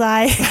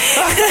bullseye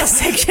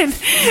section.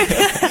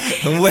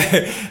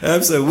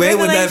 Where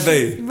would that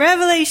be?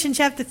 Revelation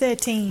chapter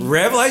 13.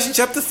 Revelation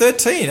chapter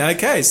 13.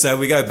 Okay, so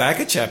we go back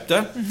a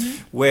chapter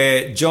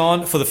where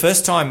John, for the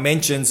first time,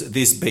 mentions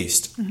this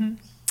beast.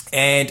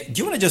 And do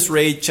you want to just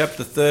read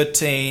chapter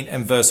 13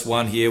 and verse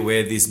 1 here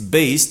where this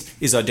beast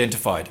is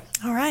identified?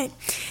 All right.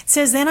 It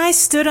says, "Then I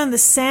stood on the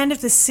sand of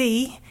the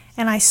sea,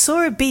 And I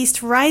saw a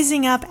beast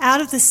rising up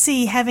out of the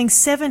sea, having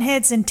 7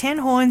 heads and 10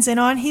 horns, and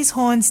on his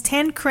horns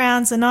 10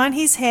 crowns, and on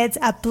his heads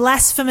a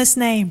blasphemous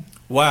name.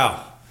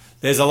 Wow.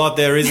 There's a lot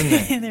there, isn't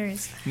there? There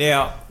is.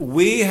 Now,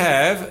 we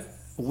have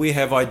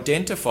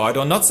identified,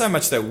 or not so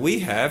much that we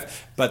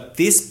have, but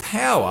this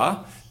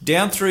power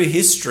down through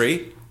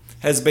history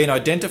has been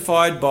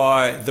identified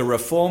by the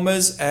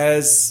reformers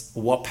as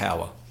what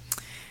power?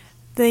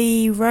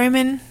 The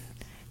Roman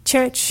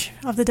Church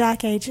of the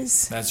Dark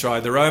Ages. That's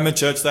right, the Roman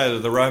Church,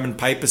 the Roman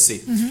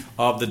papacy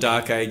of the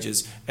Dark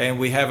Ages. And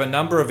we have a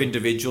number of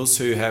individuals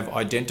who have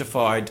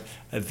identified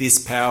this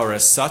power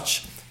as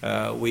such.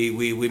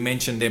 We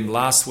mentioned them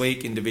last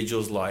week,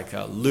 individuals like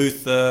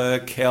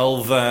Luther,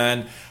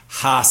 Calvin,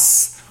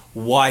 Huss,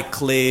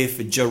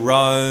 Wycliffe,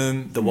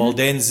 Jerome, the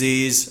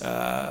Waldenses,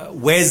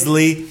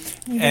 Wesley,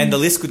 and the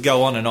list could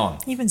go on and on.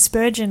 Even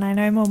Spurgeon, I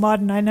know, more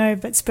modern, I know,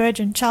 but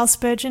Spurgeon, Charles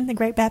Spurgeon, the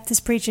great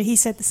Baptist preacher, he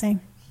said the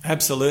same.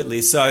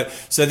 Absolutely. So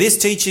this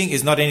teaching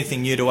is not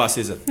anything new to us,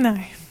 is it?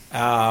 No.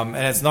 And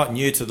it's not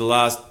new to the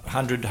last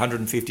 100,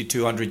 150,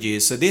 200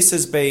 years. So this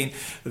has been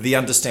the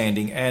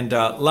understanding. And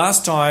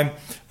last time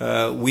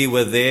we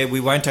were there,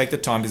 we won't take the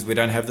time because we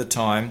don't have the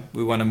time.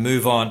 We want to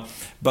move on.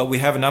 But we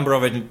have a number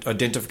of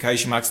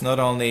identification marks. Not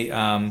only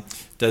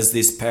does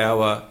this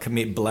power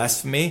commit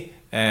blasphemy,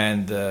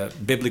 and the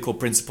biblical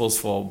principles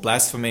for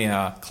blasphemy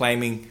are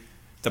claiming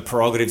the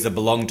prerogatives that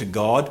belong to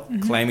God,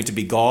 claiming to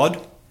be God,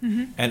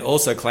 and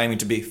also claiming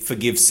to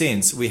forgive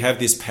sins. We have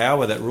this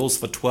power that rules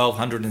for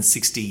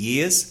 1,260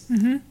 years,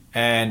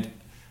 and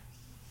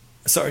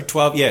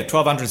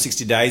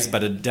 1,260 days,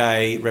 but a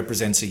day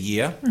represents a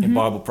year in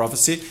Bible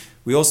prophecy.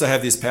 We also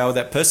have this power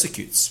that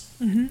persecutes,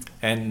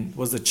 and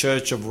was the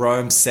Church of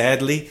Rome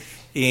sadly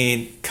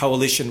in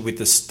coalition with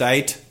the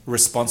state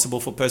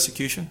responsible for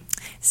persecution?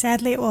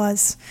 Sadly, it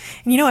was.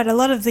 And you know what? A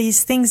lot of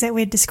these things that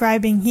we're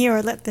describing here,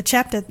 or the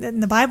chapter that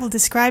the Bible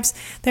describes,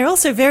 they're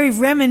also very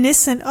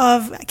reminiscent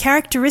of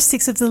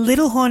characteristics of the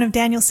little horn of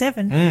Daniel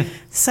 7.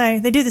 So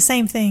they do the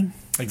same thing.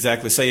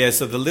 Exactly.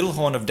 So the little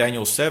horn of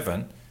Daniel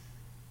 7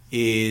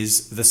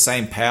 is the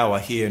same power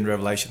here in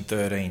Revelation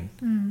 13,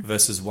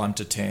 verses 1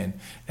 to 10.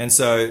 And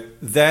so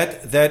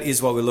that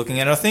is what we're looking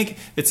at. And I think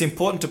it's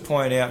important to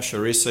point out,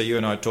 Sharissa, you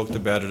and I talked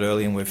about it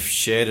earlier, and we've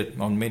shared it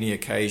on many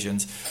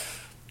occasions.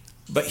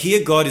 But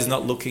here God is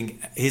not looking,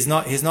 he's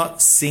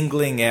not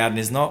singling out and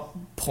he's not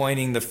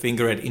pointing the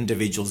finger at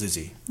individuals, is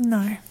he?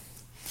 No.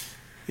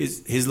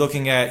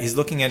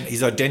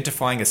 He's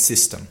identifying a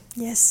system.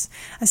 Yes,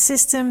 a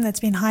system that's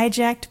been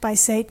hijacked by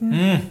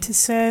Satan to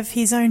serve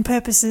his own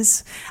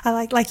purposes.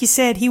 Like you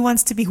said, he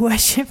wants to be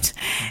worshipped,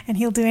 and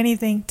he'll do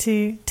anything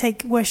to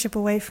take worship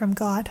away from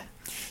God.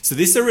 So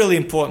this is a really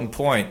important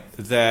point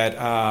that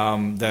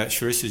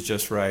Sharissa's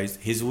just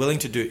raised. He's willing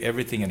to do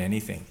everything and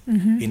anything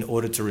in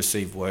order to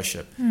receive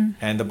worship.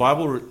 And the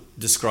Bible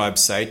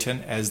describes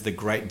Satan as the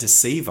great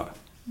deceiver.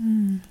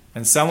 And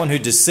someone who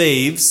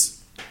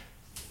deceives,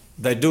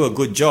 they do a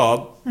good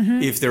job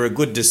if they're a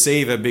good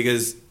deceiver,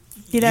 because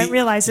you don't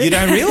realize it. You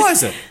don't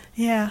realize it.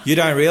 Yeah. You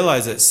don't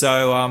realize it.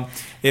 So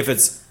if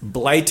it's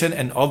blatant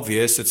and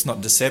obvious, it's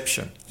not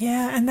deception.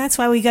 Yeah, and that's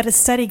why we got to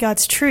study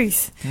God's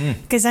truth,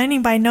 because only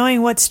by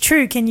knowing what's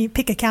true can you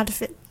pick a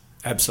counterfeit.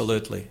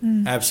 Absolutely.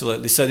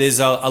 Absolutely. So there's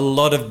a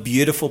lot of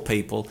beautiful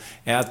people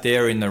out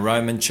there in the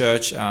Roman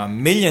Church,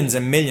 millions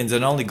and millions,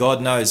 and only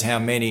God knows how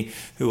many,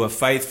 who are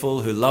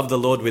faithful, who love the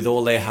Lord with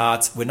all their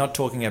hearts. We're not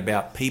talking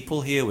about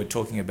people here. We're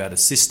talking about a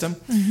system.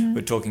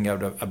 We're talking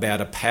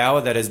about a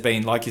power that has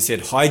been, like you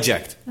said,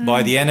 hijacked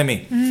by the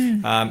enemy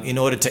in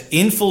order to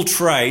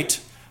infiltrate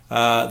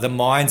the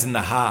minds and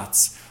the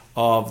hearts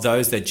of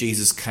those that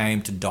Jesus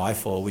came to die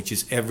for, which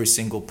is every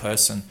single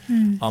person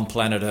on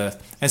planet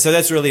Earth. And so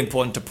that's really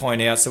important to point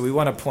out. So we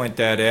want to point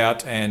that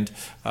out, and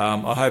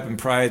I hope and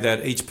pray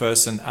that each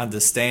person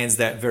understands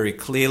that very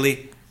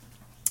clearly,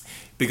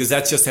 because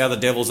that's just how the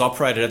devil's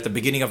operated at the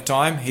beginning of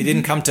time. He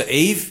didn't come to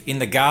Eve in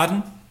the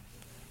garden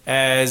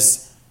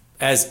as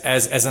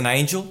an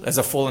angel, as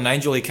a fallen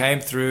angel. He came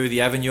through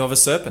the avenue of a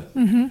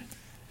serpent.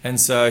 And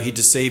so he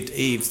deceived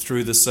Eve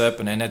through the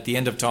serpent. And at the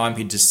end of time,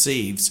 he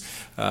deceives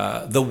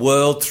the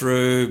world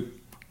through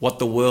what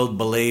the world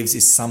believes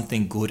is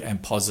something good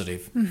and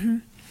positive.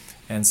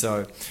 And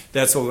so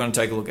that's what we're going to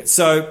take a look at.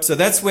 So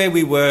that's where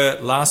we were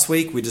last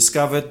week. We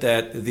discovered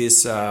that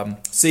this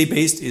sea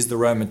beast is the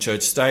Roman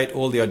Church state.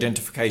 All the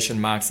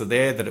identification marks are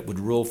there, that it would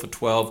rule for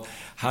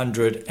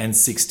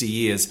 1,260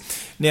 years.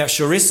 Now,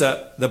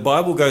 Sharissa, the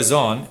Bible goes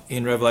on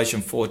in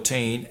Revelation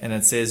 14, and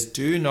it says,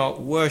 do not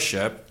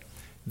worship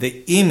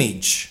the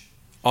image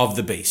of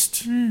the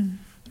beast.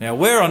 Now,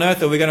 where on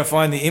earth are we going to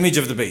find the image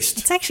of the beast?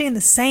 It's actually in the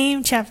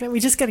same chapter. We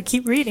just got to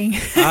keep reading.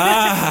 So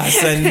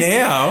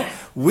now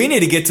we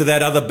need to get to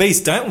that other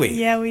beast, don't we?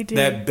 Yeah, we do.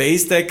 That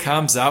beast that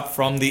comes up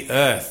from the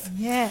earth.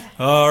 Yeah.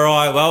 All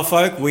right, well,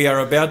 folk, we are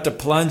about to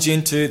plunge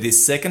into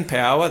this second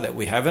power that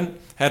we haven't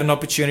had an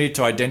opportunity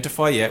to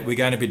identify yet. We're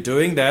going to be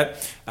doing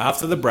that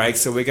after the break.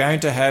 So we're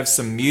going to have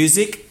some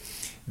music.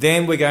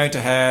 Then we're going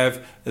to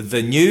have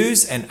the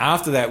news, and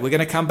after that, we're going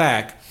to come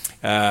back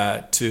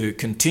to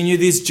continue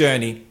this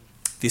journey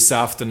this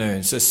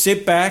afternoon. So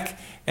sit back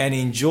and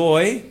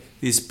enjoy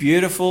this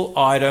beautiful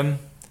item,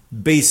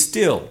 Be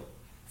Still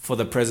for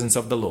the Presence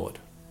of the Lord.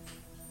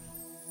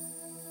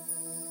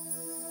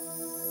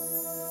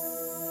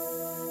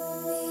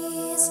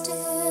 Be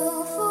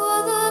still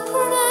for the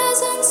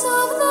presence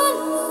of the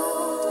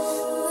Lord.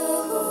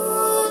 The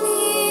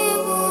Holy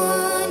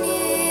One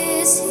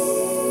is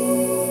here.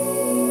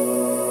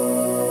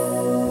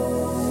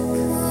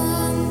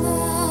 Come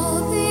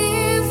bow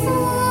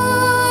before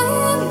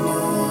Him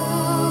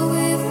now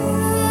with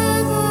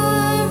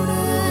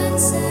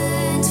reverence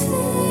and fear.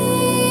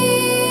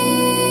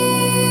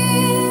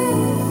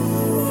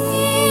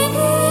 In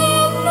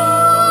Him no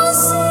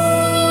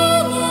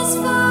sin is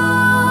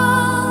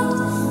found.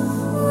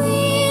 We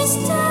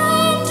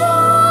stand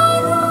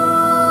on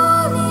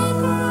holy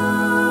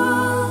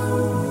ground.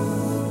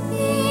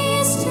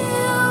 Be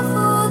still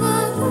for the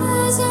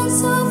presence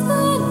of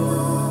the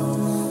Lord.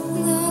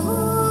 The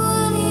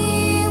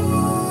Holy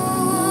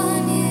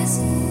One is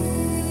here.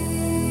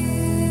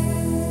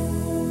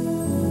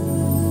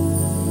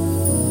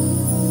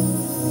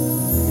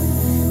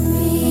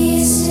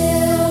 Be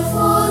still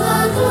for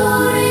the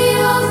glory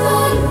of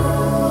the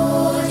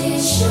Lord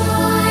is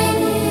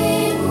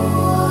shining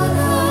all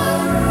around.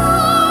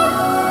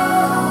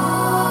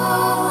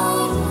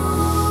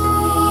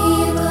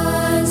 He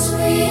burns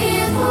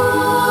with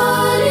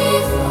holy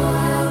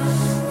fire,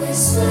 with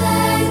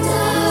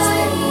splendor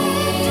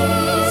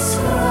His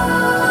crown.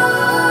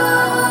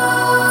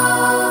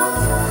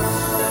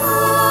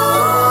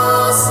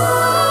 Awesome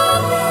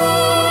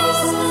is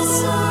the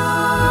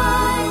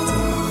sight,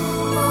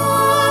 the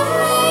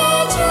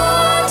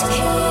radiant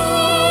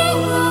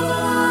King of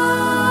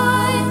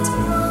light.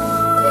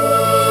 Be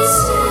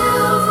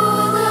still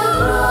for the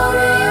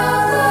glory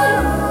of the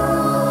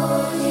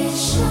Lord is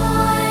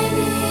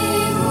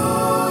shining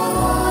all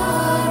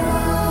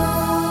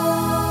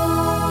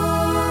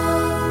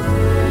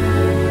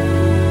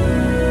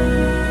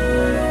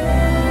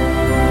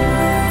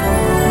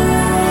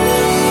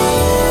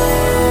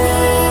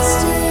Be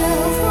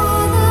still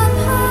for the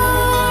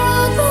power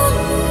of the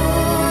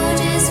Lord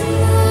is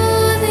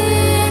moving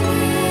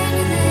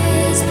in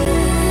this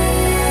place.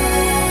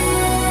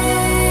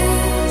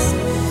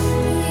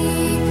 He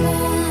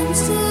comes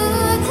to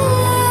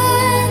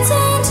cleanse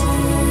and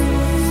heal,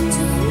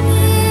 to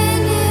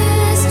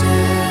minister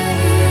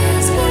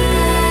His grace. No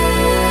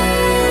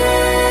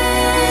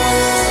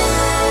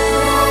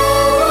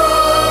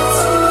one's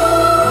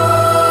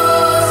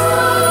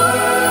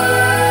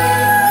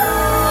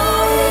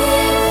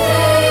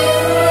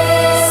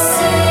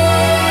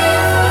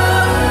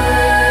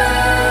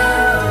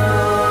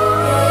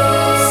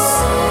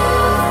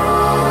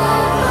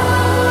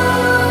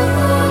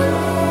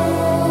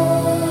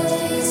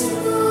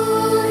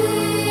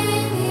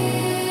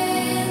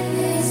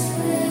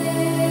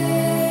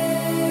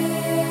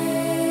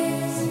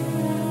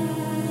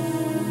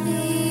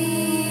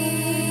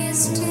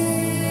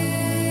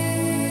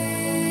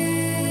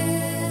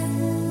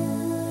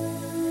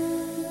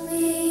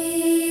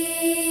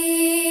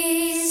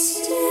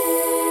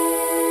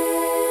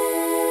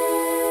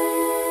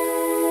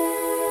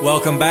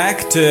Welcome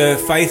back to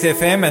Faith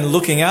FM and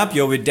Looking Up.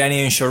 You're with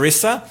Danny and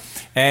Sharissa,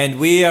 and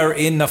we are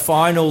in the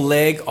final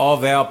leg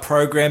of our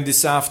program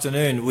this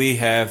afternoon. We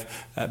have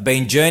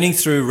been journeying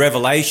through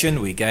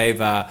Revelation. We gave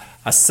a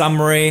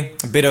summary,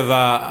 a bit of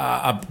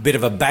a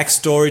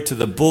backstory to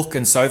the book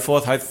and so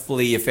forth.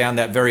 Hopefully you found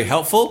that very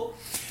helpful.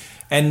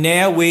 And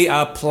now we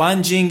are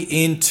plunging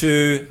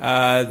into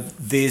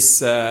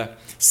this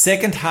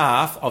second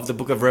half of the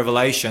book of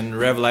Revelation,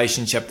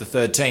 Revelation chapter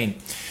 13.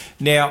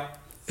 Now,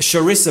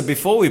 Sharissa,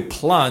 before we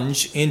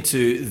plunge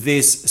into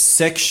this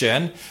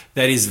section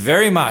that is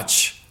very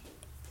much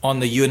on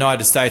the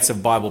United States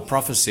of Bible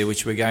prophecy,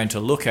 which we're going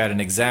to look at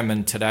and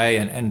examine today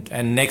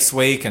and next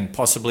week and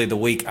possibly the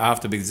week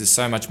after, because there's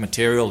so much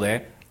material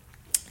there.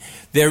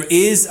 There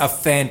is a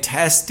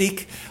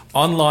fantastic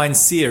online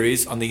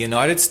series on the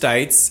United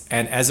States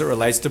and as it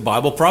relates to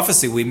Bible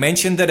prophecy. We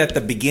mentioned that at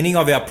the beginning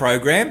of our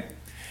program.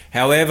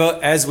 However,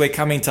 as we're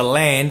coming to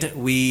land,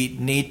 we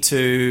need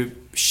to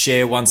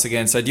share once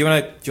again. So do you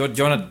want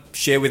to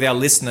share with our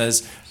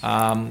listeners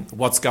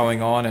what's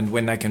going on and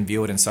when they can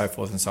view it and so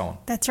forth and so on?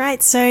 That's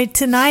right. So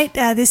tonight,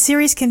 this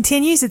series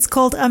continues. It's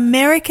called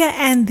America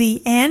and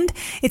the End.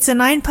 It's a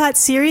 9-part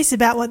series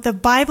about what the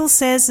Bible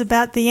says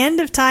about the end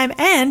of time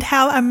and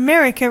how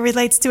America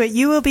relates to it.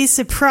 You will be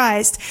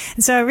surprised.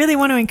 And so I really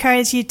want to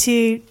encourage you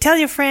to tell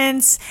your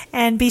friends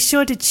and be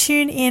sure to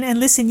tune in and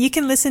listen. You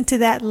can listen to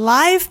that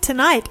live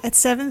tonight at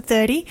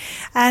 7:30,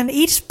 and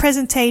each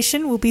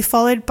presentation will be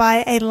followed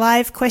by a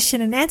live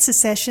question and answer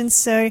session.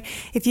 So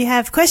if you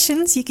have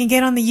questions, you can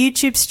get on the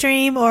YouTube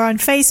stream or on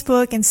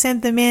Facebook and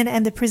send them in,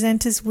 and the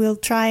presenters will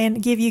try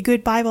and give you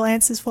good Bible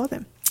answers for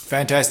them.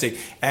 Fantastic.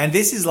 And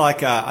this is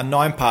like a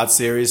 9-part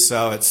series,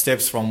 so it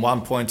steps from one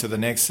point to the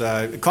next.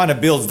 It kind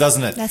of builds,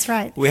 doesn't it? That's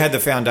right. We had the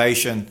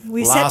foundation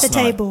We last set the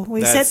night. table.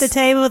 We set the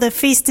table. The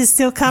feast is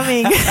still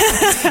coming.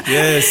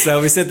 Yes,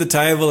 so we set the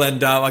table,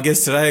 and I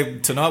guess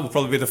tonight will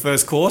probably be the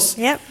first course.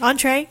 Yep,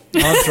 entree.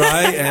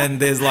 Entree, and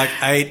there's like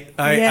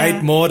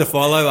eight more to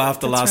follow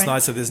after That's last right.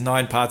 night, so there's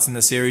 9 parts in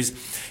the series.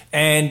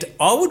 And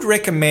I would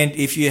recommend,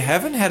 if you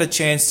haven't had a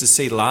chance to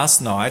see last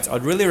night,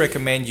 I'd really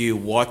recommend you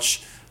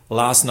watch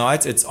last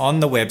night. It's on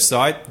the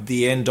website,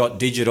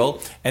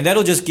 theend.digital, and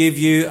that'll just give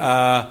you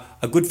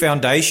a good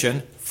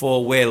foundation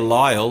for where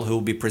Lyle, who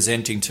will be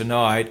presenting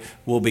tonight,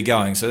 will be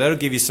going. So that'll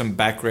give you some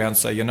background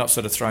so you're not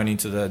sort of thrown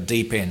into the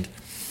deep end.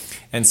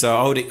 And so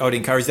I would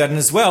encourage that. And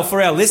as well,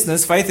 for our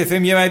listeners, Faith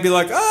FM, you may be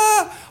like,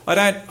 I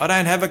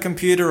don't have a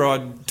computer, or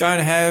don't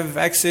have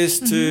access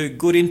to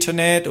good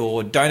internet,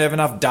 or don't have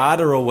enough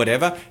data, or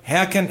whatever.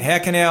 How can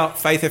our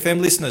Faith FM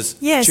listeners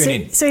tune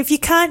in? So if you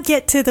can't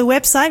get to the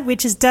website,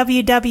 which is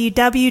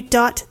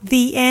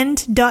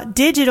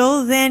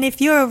www.theend.digital, then if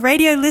you're a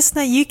radio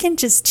listener, you can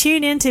just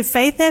tune in to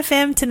Faith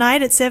FM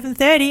tonight at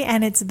 7:30,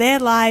 and it's there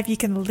live. You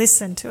can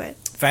listen to it.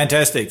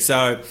 Fantastic.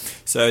 So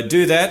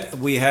do that.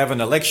 We have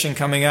an election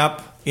coming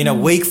up in a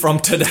week from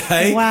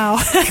today. Wow.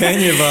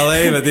 Can you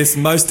believe it? This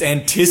most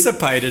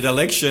anticipated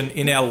election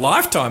in our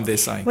lifetime, they're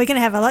saying. We're going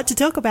to have a lot to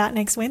talk about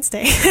next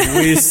Wednesday.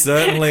 We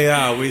certainly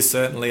are. We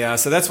certainly are.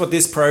 So that's what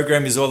this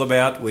program is all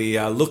about. We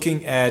are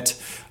looking at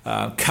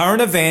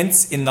current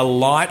events in the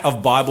light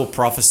of Bible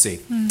prophecy,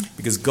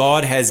 because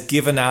God has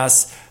given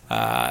us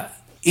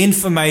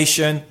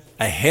information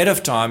ahead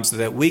of time so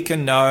that we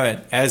can know,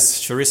 and as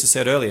Charissa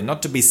said earlier,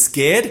 not to be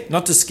scared,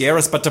 not to scare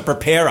us, but to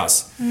prepare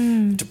us,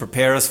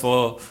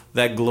 for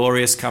that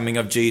glorious coming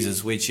of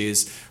Jesus, which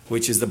is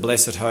the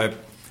blessed hope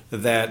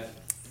that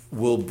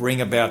will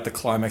bring about the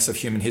climax of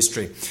human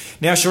history.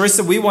 Now,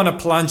 Charissa, we want to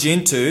plunge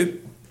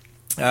into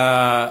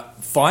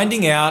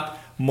finding out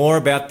more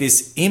about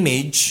this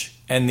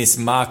image and this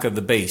mark of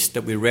the beast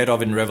that we read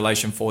of in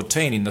Revelation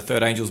 14 in the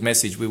third angel's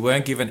message. We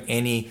weren't given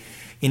any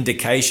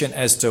indication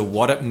as to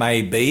what it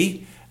may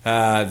be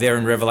there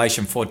in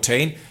Revelation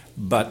 14,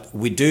 but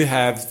we do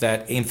have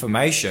that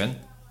information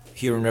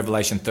here in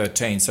Revelation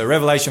 13. So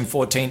Revelation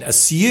 14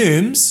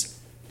 assumes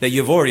that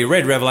you've already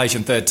read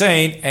Revelation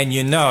 13 and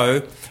you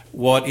know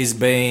what is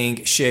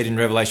being shared in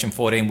Revelation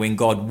 14 when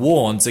God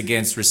warns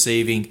against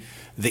receiving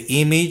the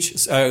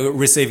image,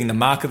 receiving the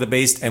mark of the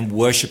beast and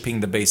worshipping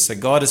the beast. So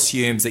God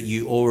assumes that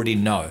you already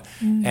know.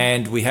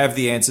 And we have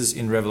the answers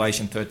in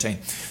Revelation 13.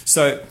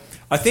 So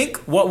I think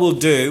what we'll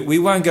do, we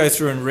won't go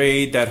through and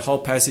read that whole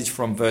passage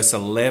from verse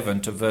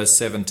 11 to verse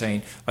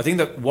 17. I think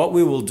that what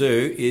we will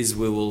do is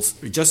we will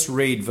just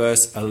read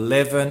verse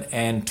 11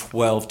 and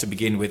 12 to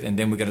begin with, and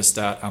then we're going to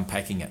start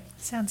unpacking it.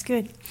 Sounds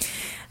good.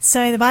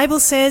 So the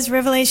Bible says,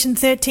 Revelation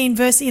 13,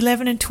 verse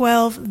 11 and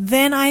 12,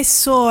 "Then I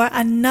saw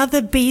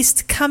another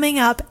beast coming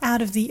up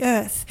out of the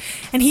earth,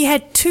 and he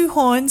had 2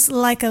 horns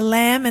like a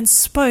lamb and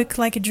spoke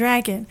like a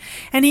dragon.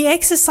 And he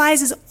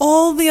exercises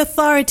all the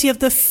authority of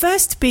the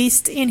first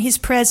beast in his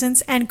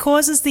presence, and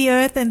causes the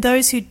earth and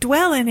those who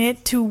dwell in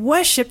it to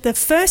worship the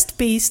first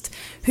beast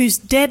whose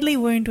deadly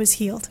wound was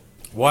healed."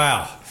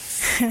 Wow.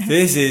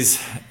 This is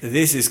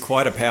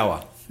quite a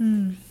power.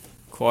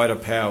 Quite a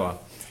power.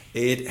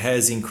 It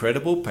has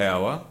incredible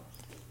power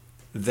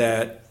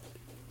that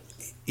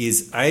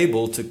is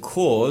able to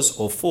cause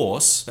or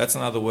force, that's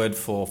another word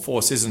for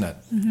force, isn't it?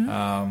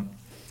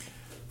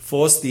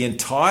 Force the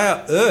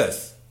entire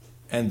earth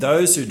and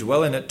those who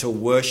dwell in it to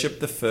worship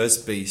the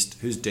first beast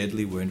whose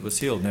deadly wound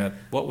was healed. Now,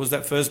 what was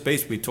that first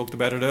beast? We talked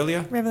about it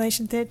earlier.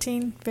 Revelation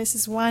 13,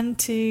 verses 1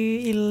 to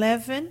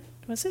 11.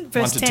 Was it?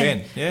 Verse 1 to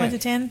 10, yeah. 1 to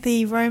 10,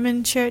 the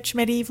Roman church,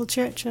 medieval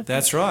church.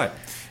 That's right.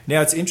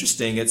 Now, it's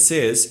interesting. It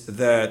says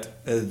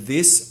that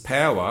this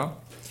power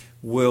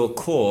will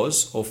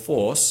cause or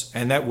force,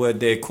 and that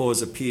word there,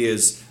 cause,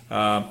 appears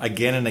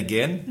again and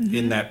again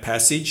in that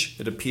passage.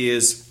 It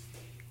appears,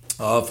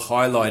 I've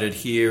highlighted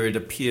here, it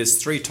appears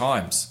 3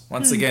 times.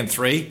 Once again,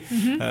 3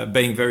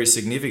 being very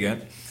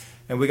significant.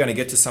 And we're going to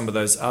get to some of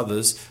those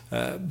others.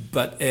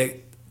 But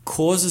it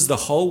causes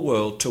the whole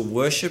world to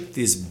worship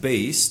this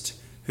beast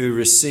who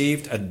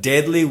received a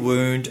deadly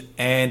wound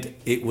and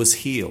it was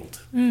healed.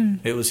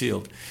 It was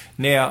healed.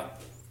 Now,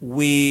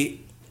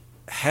 we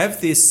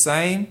have this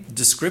same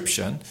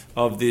description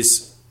of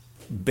this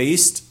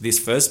beast, this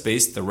first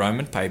beast, the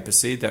Roman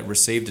papacy, that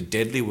received a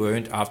deadly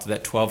wound after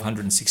that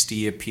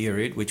 1260-year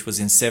period, which was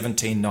in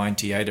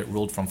 1798. It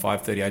ruled from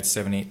 538 to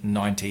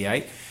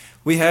 1798.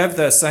 We have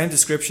the same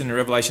description in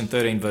Revelation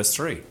 13, verse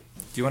 3. Do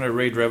you want to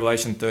read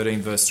Revelation 13,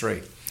 verse 3?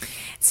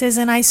 It says,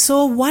 "And I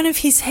saw one of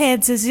his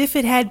heads as if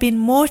it had been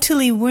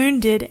mortally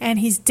wounded, and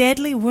his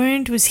deadly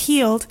wound was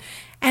healed,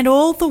 and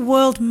all the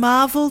world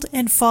marveled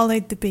and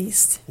followed the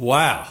beast."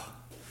 Wow.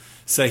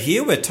 So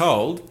here we're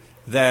told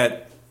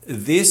that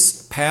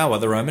this power,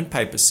 the Roman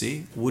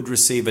papacy, would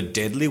receive a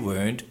deadly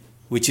wound,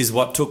 which is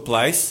what took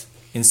place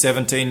in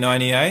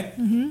 1798.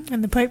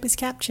 And the Pope was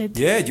captured.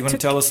 Yeah, do you want to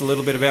tell us a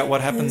little bit about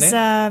what happened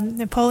there?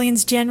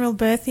 Napoleon's general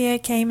Berthier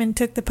came and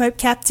took the Pope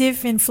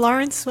captive in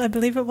Florence, I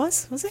believe it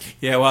was it?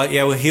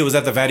 Well, he was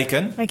at the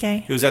Vatican.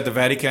 Okay. He was at the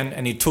Vatican,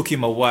 and he took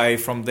him away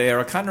from there.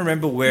 I can't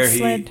remember where He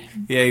fled.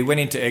 he went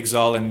into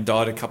exile and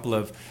died a couple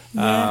of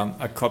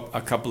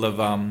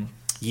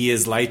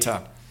years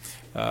later.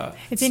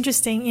 It's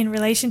interesting in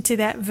relation to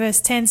that.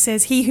 Verse 10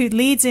 says, "He who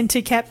leads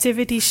into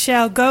captivity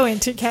shall go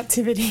into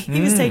captivity."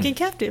 He was taken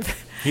captive.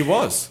 He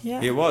was.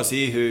 Yeah. He was.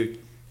 He who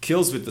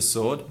kills with the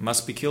sword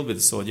must be killed with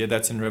the sword. Yeah,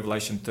 that's in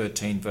Revelation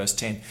 13, verse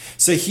 10.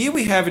 So here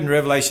we have in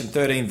Revelation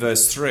 13,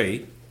 verse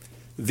 3,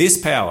 this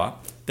power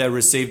that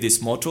received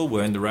this mortal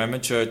wound, the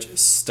Roman Church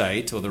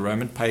state or the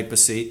Roman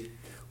papacy,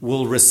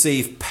 will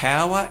receive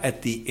power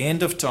at the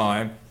end of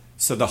time.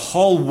 So the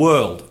whole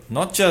world,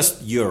 not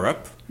just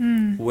Europe,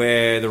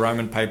 where the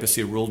Roman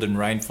papacy ruled and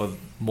reigned for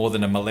more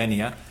than a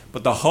millennia,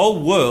 but the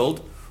whole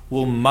world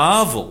will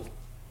marvel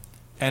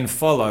and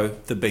follow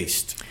the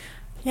beast.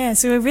 Yeah,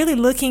 so we're really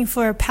looking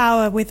for a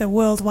power with a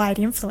worldwide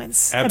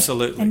influence.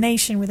 Absolutely. A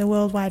nation with a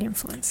worldwide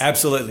influence.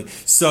 Absolutely.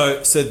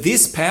 So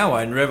this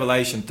power in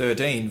Revelation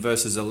 13,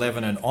 verses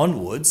 11 and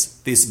onwards,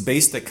 this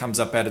beast that comes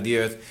up out of the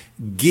earth,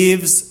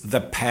 gives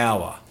the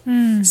power.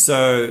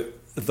 So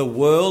the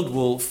world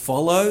will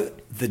follow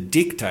the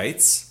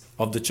dictates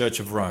of the Church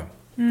of Rome.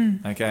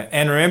 Okay,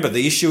 and remember,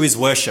 the issue is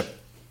worship.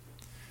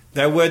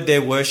 That word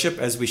there, worship,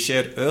 as we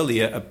shared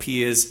earlier,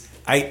 appears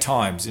 8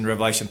 times in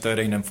Revelation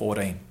 13 and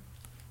 14.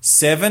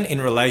 7 in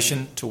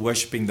relation to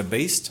worshipping the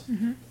beast,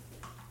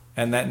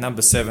 and that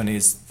number 7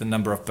 is the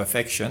number of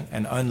perfection,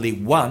 and only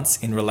once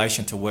in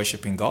relation to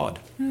worshipping God.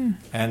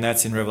 And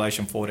that's in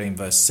Revelation 14,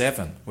 verse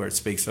 7, where it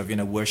speaks of,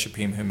 worship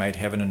him who made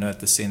heaven and earth,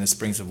 the sea and the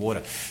springs of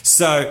water.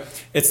 So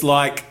it's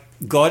like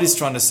God is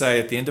trying to say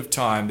at the end of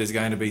time, there's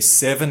going to be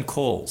 7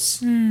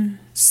 calls,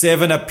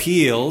 7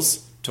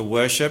 appeals to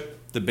worship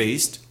the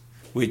beast,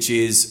 which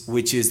is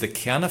the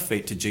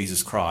counterfeit to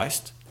Jesus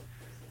Christ.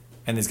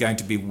 And there's going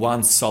to be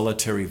one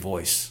solitary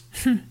voice,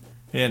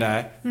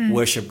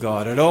 worship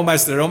God. It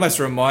almost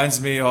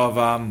reminds me of,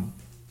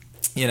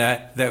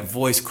 that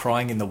voice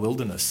crying in the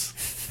wilderness,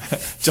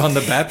 John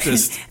the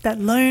Baptist.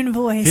 That lone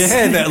voice.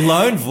 Yeah, that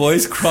lone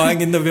voice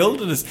crying in the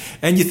wilderness.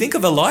 And you think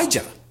of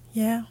Elijah.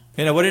 Yeah.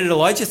 What did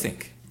Elijah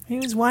think? He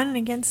was one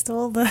against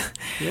all the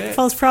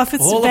false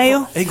prophets of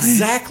Baal.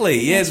 Exactly.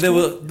 Yeah, there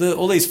were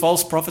all these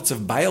false prophets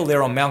of Baal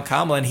there on Mount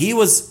Carmel, and he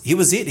was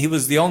it. He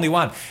was the only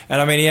one.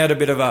 And I mean, he had a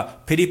bit of a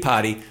pity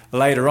party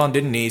later on,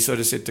 didn't he? He sort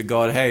of said to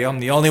God, "Hey, I'm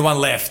the only one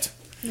left."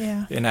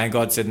 Yeah. And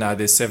God said, "No,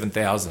 there's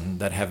 7,000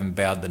 that haven't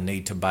bowed the knee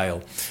to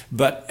Baal."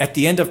 But at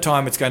the end of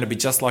time, it's going to be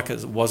just like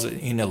it was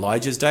in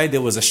Elijah's day.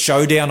 There was a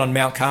showdown on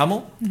Mount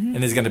Carmel, and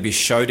there's going to be a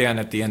showdown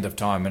at the end of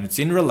time. And it's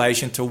in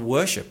relation to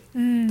worship,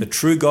 the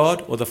true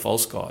God or the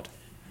false God.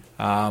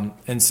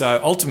 And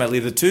so ultimately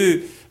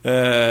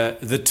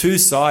the two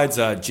sides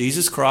are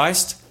Jesus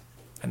Christ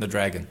and the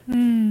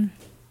dragon.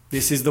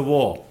 This is the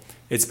war.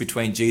 It's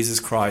between Jesus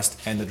Christ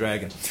and the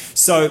dragon.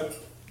 So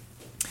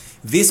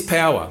this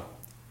power,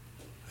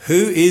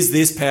 who is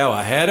this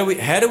power? How do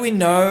we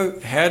know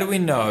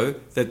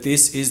that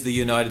this is the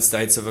United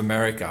States of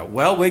America?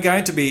 Well, we're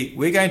going to be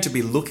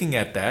looking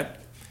at that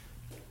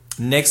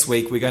next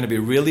week. We're going to be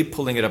really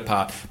pulling it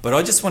apart. But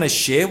I just want to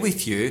share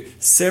with you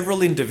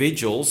several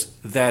individuals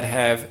that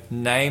have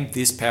named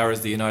this power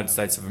as the United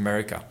States of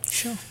America.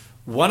 Sure.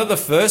 One of the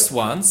first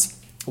ones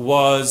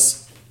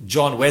was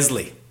John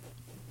Wesley.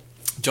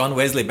 John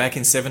Wesley, back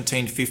in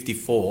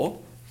 1754,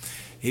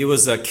 he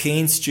was a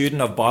keen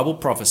student of Bible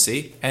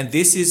prophecy, and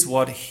this is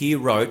what he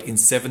wrote in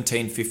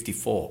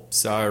 1754.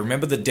 So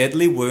remember, the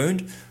deadly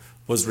wound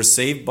was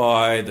received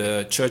by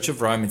the Church of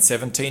Rome in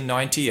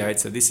 1798.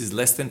 So this is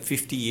less than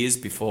 50 years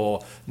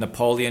before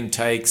Napoleon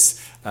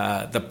takes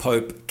the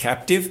Pope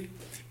captive.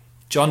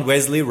 John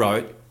Wesley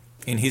wrote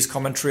in his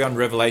commentary on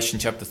Revelation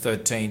chapter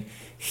 13,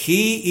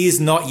 "He is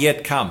not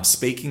yet come,"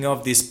 speaking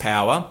of this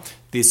power,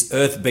 this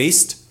earth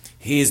beast.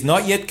 "He is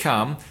not yet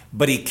come,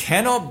 but he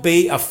cannot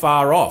be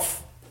afar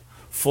off,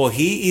 for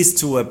he is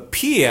to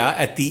appear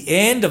at the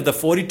end of the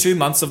 42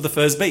 months of the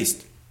first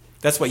beast."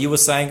 That's what you were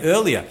saying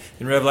earlier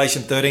in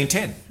Revelation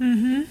 13:10.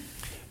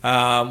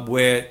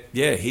 Where,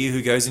 he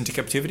who goes into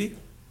captivity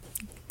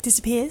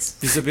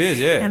Disappears,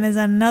 yeah. And there's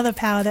another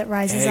power that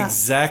rises up.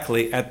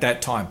 Exactly, at that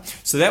time.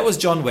 So that was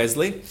John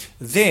Wesley.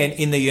 Then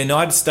in the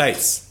United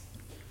States,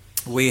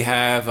 we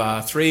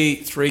have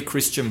three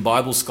Christian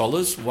Bible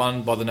scholars,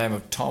 one by the name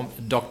of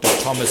Dr.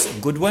 Thomas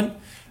Goodwin,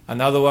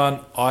 another one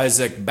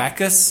Isaac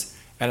Backus,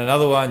 and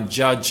another one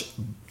Judge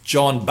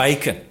John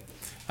Bacon.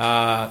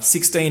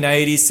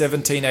 1680,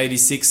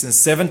 1786, and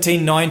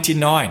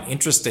 1799.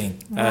 Interesting.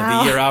 Wow.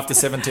 The year after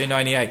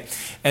 1798.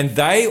 And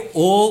they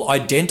all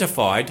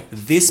identified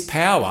this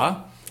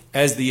power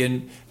as they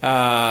didn't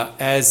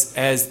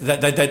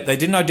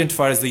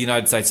identify it as the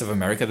United States of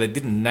America. They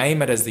didn't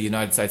name it as the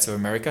United States of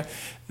America.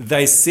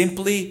 They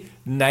simply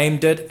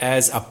named it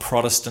as a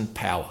Protestant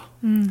power.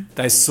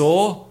 They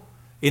saw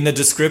in the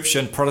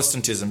description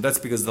Protestantism. That's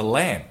because the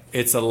lamb.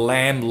 It's a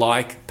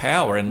lamb-like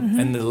power,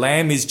 and the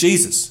lamb is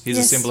Jesus. He's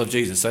a Yes. symbol of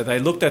Jesus. So they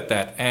looked at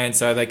that, and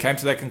so they came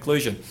to that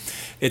conclusion.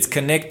 It's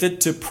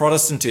connected to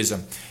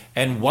Protestantism.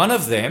 And one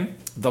of them,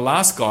 the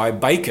last guy,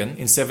 Bacon,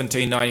 in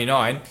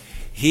 1799,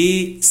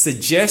 he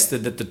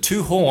suggested that the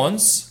two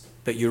horns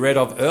that you read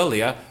of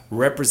earlier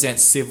represent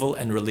civil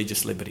and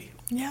religious liberty.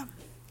 Yeah.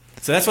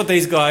 So that's what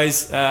these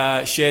guys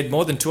shared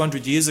more than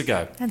 200 years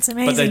ago. That's But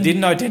they amazing.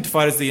 didn't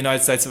identify it as the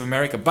United States of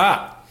America.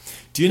 But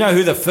do you know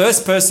who the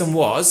first person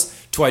was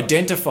to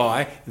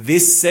identify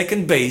this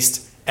second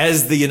beast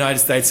as the United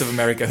States of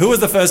America? Who was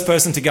the first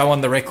person to go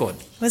on the record?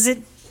 Was it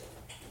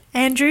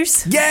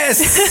Andrews?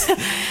 Yes!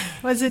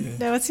 Was it?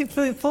 No, what's his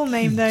full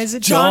name though? Is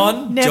it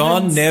John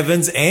Nevins?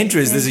 Nevins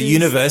Andrews. There's a Andrews.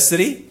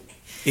 university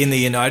in the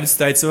United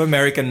States of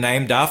America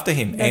named after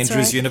him, That's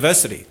Andrews right.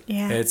 University.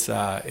 Yeah. It's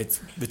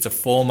a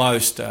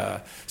foremost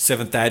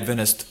Seventh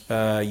Adventist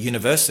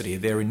university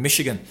there in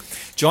Michigan.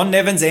 John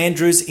Nevins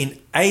Andrews in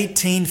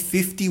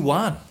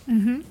 1851,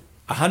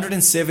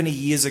 170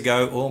 years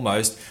ago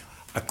almost,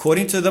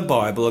 according to the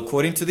Bible,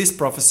 according to this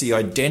prophecy,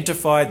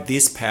 identified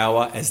this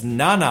power as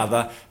none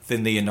other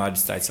than the United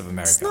States of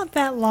America. It's not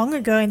that long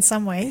ago in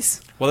some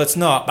ways. Well, it's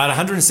not, but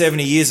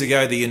 170 years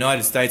ago, the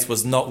United States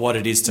was not what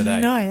it is today.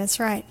 No, that's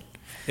right.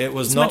 It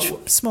was It's not.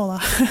 much smaller.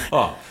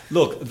 Oh,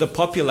 look, the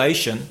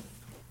population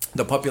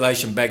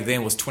back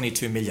then was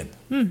 22 million.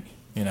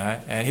 You know,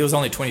 and he was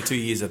only 22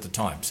 years at the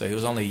time, so he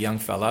was only a young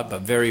fella,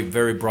 but very,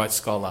 very bright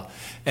scholar.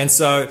 And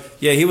so,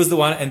 yeah, he was the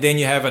one. And then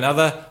you have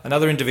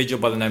another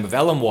individual by the name of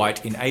Ellen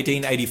White in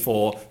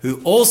 1884, who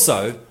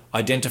also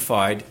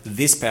identified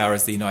this power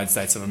as the United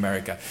States of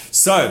America.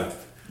 So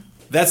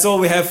that's all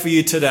we have for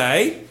you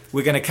today.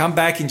 We're going to come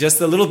back in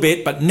just a little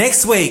bit, but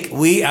next week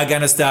we are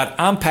going to start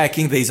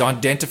unpacking these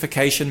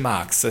identification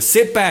marks. So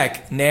sit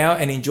back now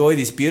and enjoy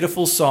this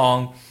beautiful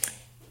song,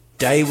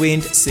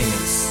 Daywind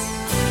Singers.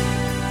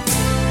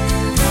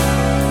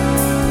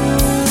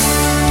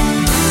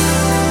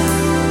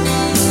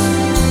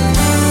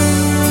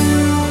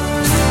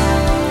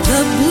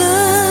 The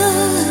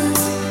blood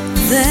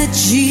that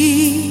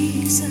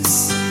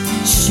Jesus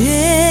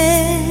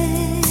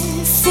shed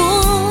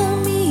for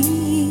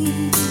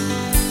me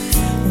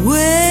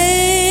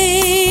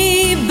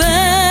way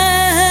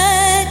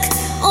back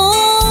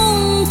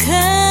on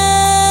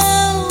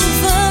Calvary,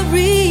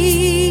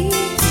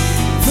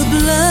 the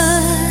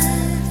blood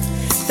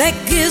that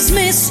gives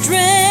me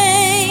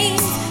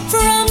strength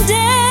from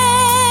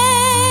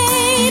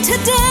day to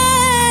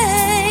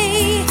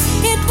day.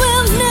 It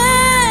will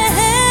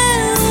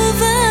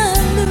never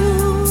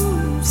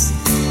lose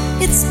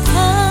its power,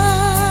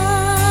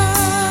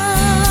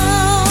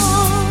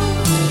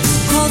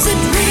 'cause it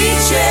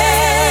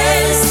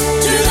reaches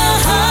to the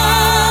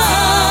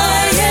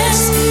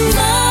highest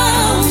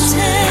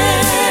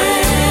mountain,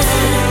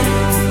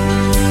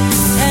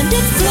 and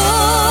it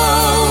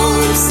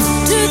flows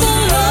to the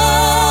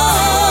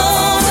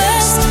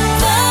lowest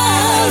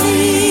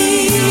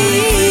valley.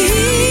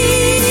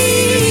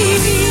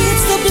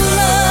 It's the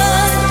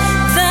blood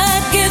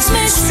that gives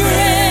me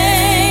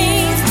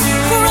strength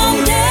from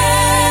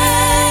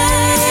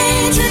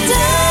day to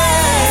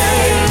day.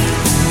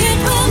 It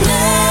will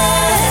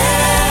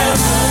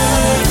never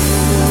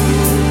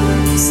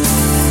lose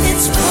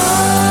its power.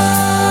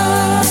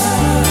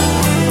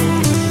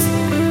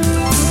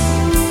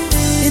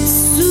 It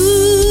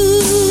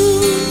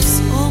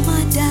soothes all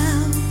my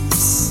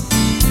doubts,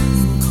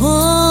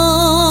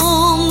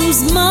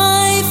 calms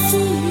my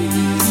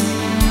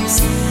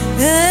fears,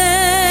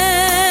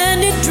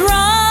 and it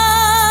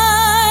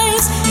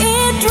dries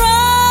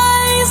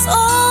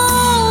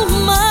all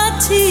my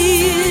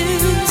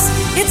tears.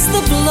 It's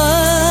the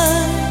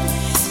blood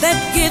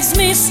that gives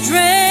me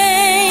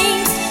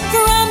strength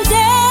from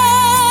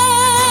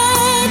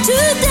day to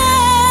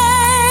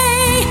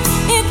day.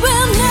 It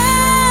will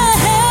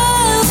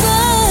never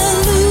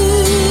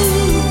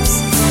lose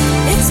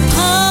its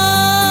power,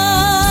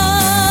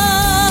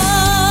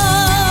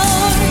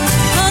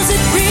 'cause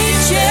it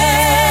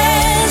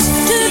reaches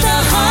to the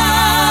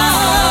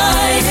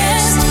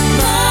highest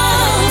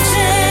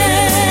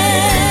mountain,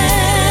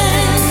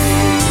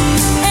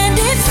 and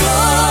it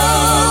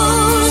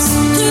flows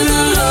to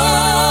the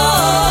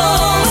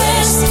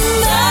lowest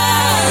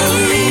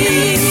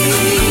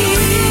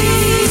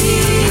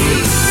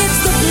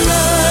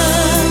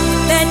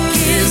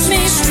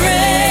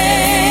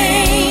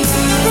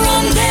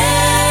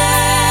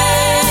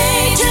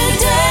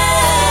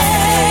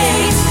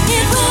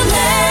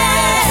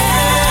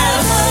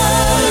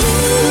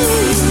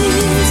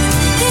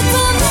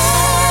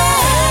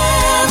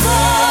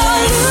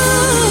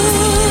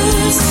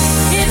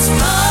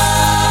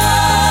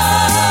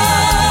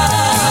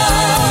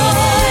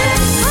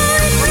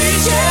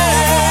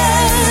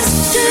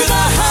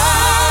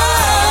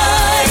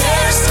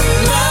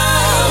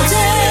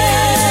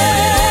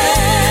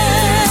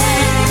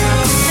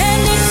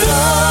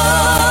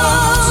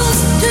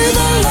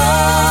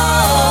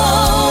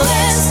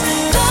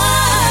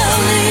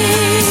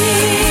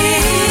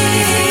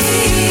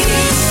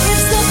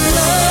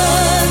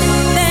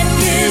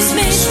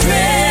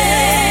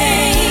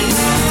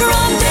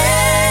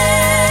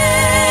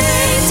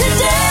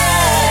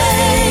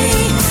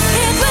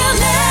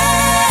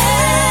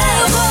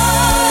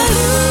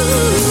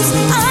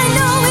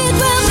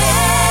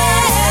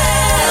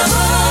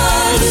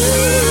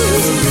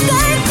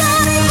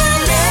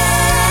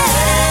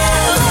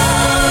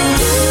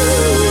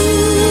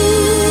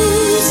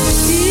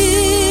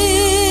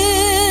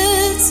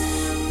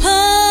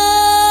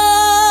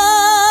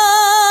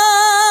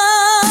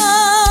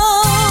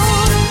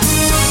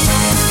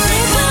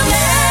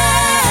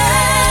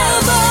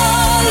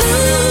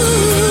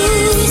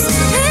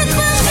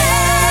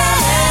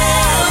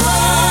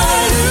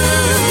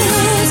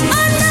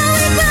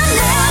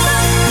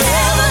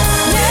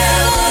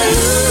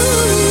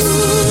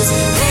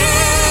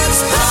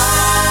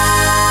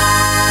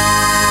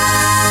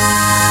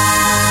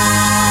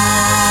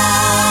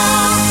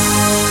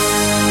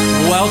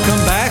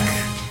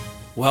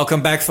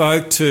Welcome back,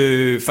 folk,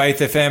 to Faith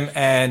FM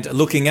and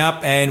Looking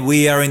Up. And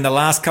we are in the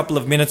last couple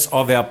of minutes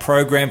of our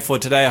program for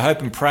today. I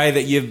hope and pray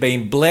that you've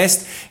been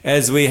blessed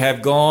as we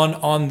have gone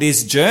on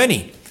this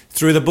journey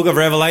through the book of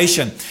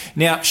Revelation.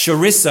 Now,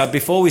 Sharissa,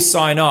 before we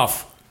sign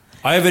off,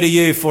 over to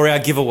you for our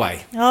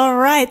giveaway. All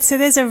right. So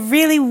there's a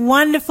really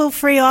wonderful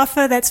free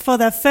offer that's for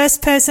the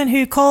first person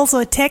who calls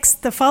or texts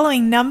the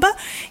following number.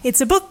 It's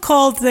a book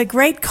called The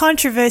Great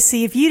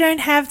Controversy. If you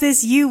don't have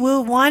this, you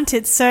will want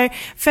it. So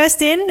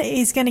first in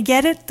is going to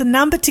get it. The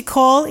number to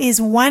call is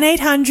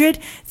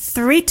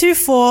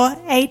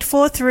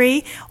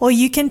 1-800-324-843, or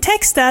you can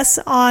text us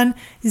on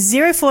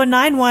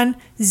 0491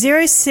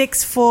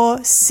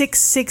 064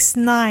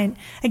 669.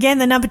 Again,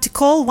 the number to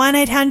call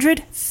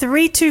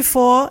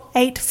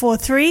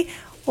 1-800-324-843,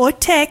 or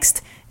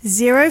text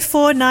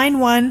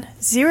 0491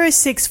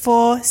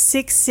 064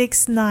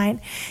 669.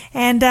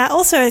 And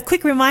also a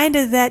quick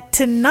reminder that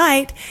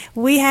tonight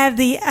we have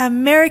the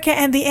America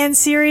and the End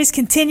series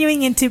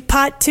continuing into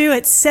part 2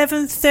 at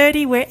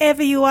 7:30.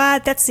 Wherever you are,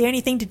 that's the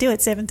only thing to do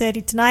at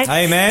 7:30 tonight.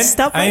 Amen.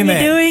 Stop what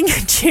Amen. you're doing,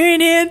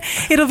 tune in.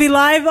 It'll be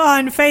live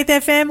on Faith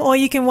FM, or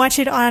you can watch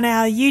it on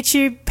our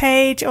YouTube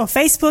page or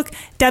Facebook,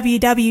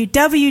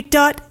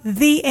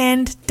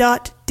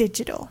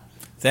 www.theend.digital.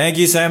 Thank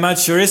you so much,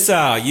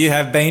 Sharissa. You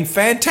have been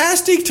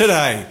fantastic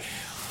today.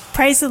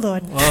 Praise the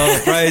Lord.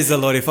 Oh, praise the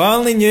Lord. If I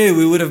only knew,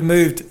 we would have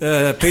moved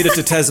Peter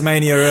to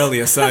Tasmania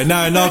earlier. So,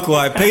 no, not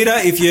quite. Peter,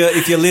 if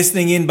you're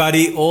listening in,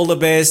 buddy, all the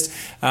best.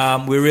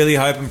 We really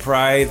hope and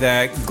pray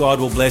that God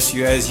will bless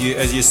you as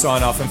you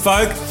sign off. And,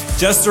 folk,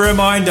 just a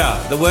reminder,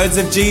 the words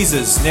of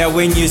Jesus. Now,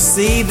 when you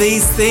see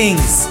these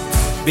things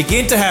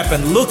begin to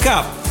happen, look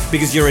up,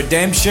 because your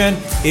redemption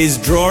is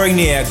drawing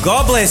near.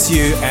 God bless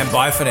you, and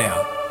bye for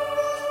now.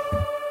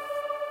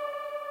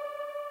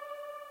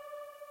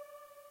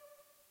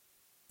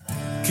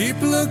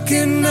 Keep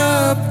looking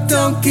up,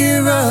 don't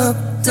give up,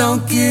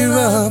 don't give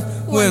up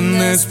when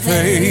there's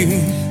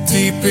pain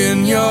deep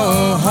in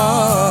your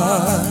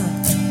heart.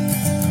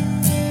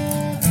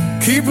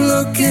 Keep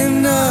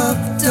looking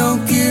up,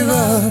 don't give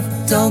up,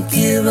 don't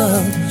give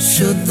up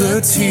should the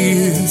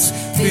tears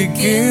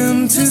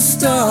begin to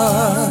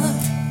start.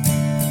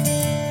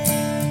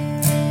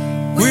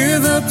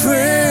 With a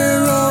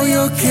prayer all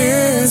your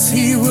cares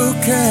He will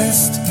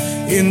cast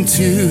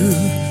into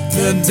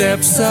the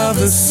depths of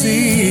the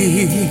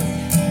sea.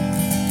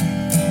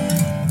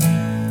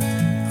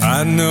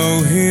 I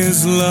know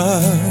His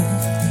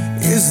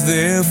love is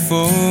there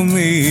for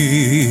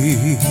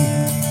me.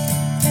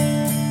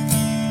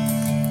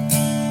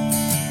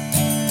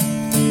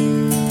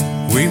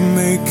 We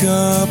make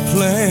our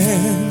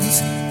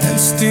plans, and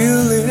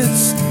still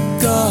it's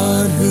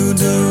God who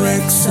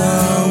directs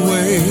our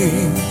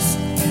ways.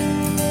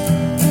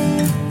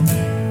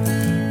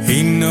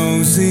 He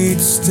knows each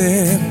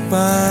step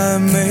I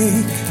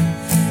make.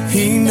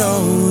 He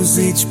knows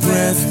each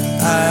breath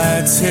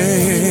I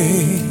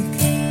take.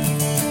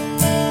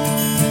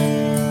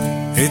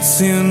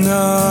 It's in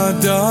our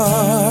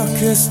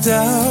darkest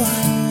hour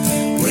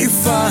we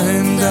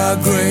find our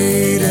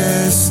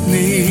greatest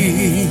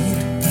need.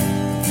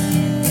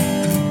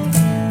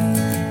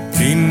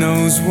 He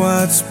knows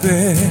what's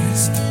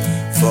best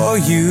for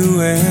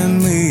you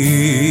and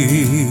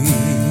me.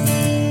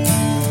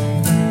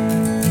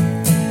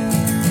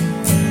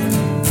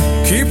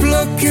 Keep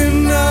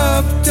looking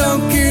up,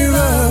 don't give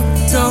up,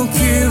 don't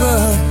give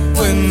up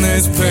when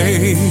there's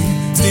pain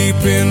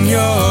deep in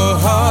your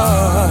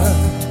heart.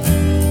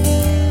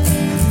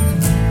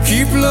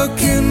 Keep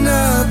looking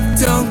up,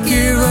 don't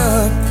give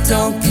up,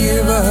 don't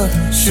give up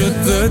should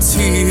the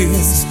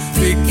tears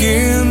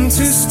begin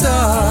to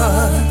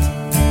start.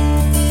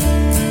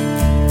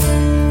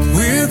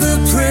 With a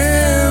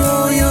prayer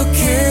all your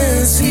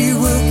cares He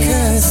will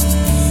cast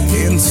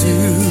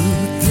into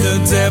the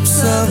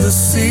depths of the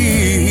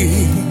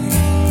sea.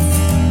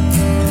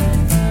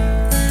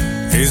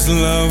 His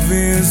love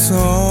is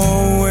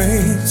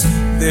always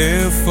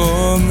there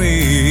for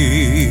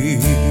me.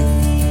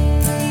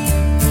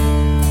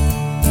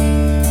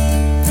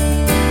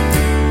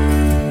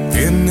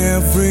 In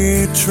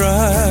every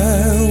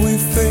trial we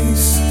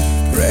face,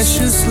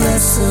 precious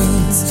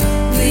lessons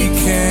we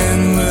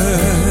can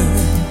learn.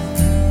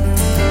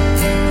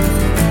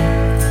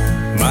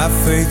 My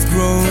faith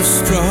grows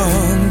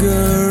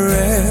stronger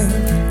and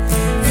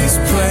His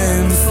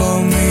plan for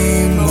me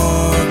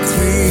more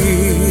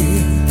clear.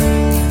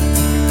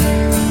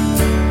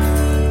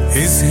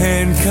 His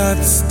hand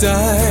cuts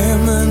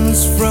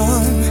diamonds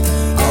from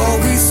all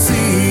we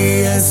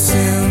see as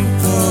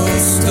simple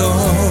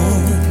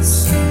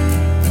stones.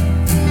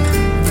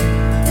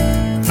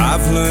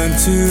 I've learned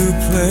to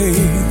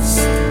place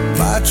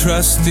my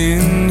trust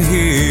in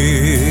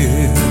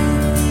Him.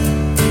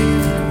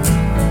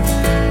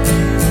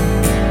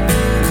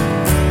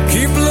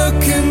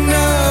 Looking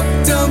up,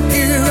 don't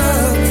give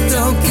up,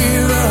 don't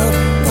give up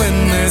when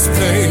there's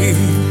pain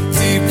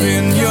deep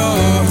in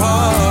your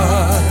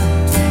heart.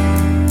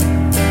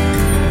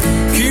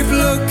 Keep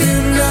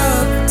looking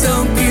up,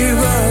 don't give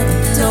up,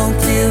 don't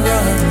give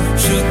up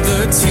should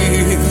the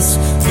tears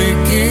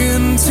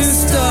begin to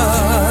start.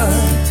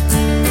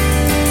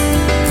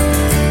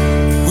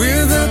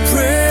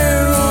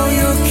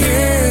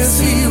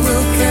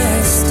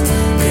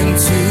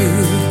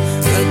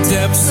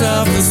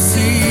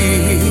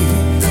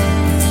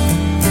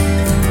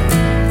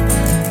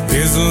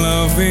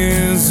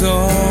 is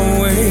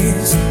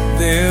always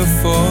there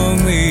for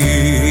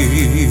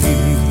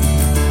me.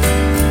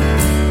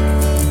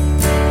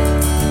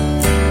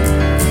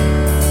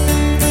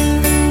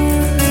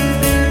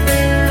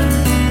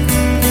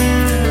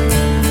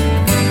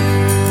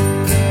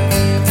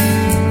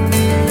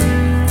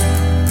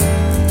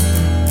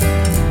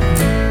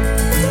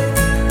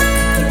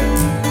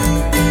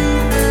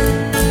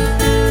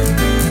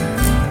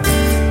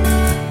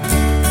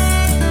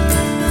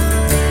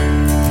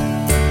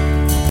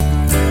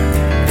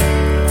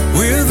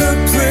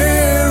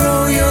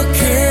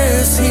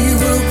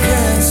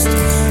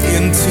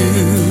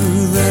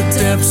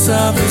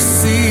 Of the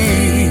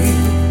sea,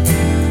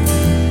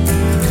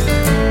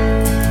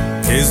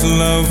 His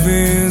love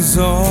is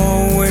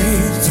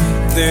always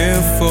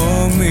there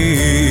for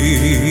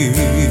me.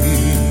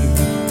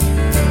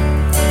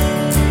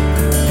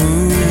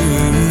 Ooh,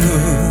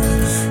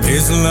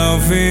 His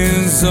love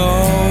is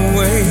always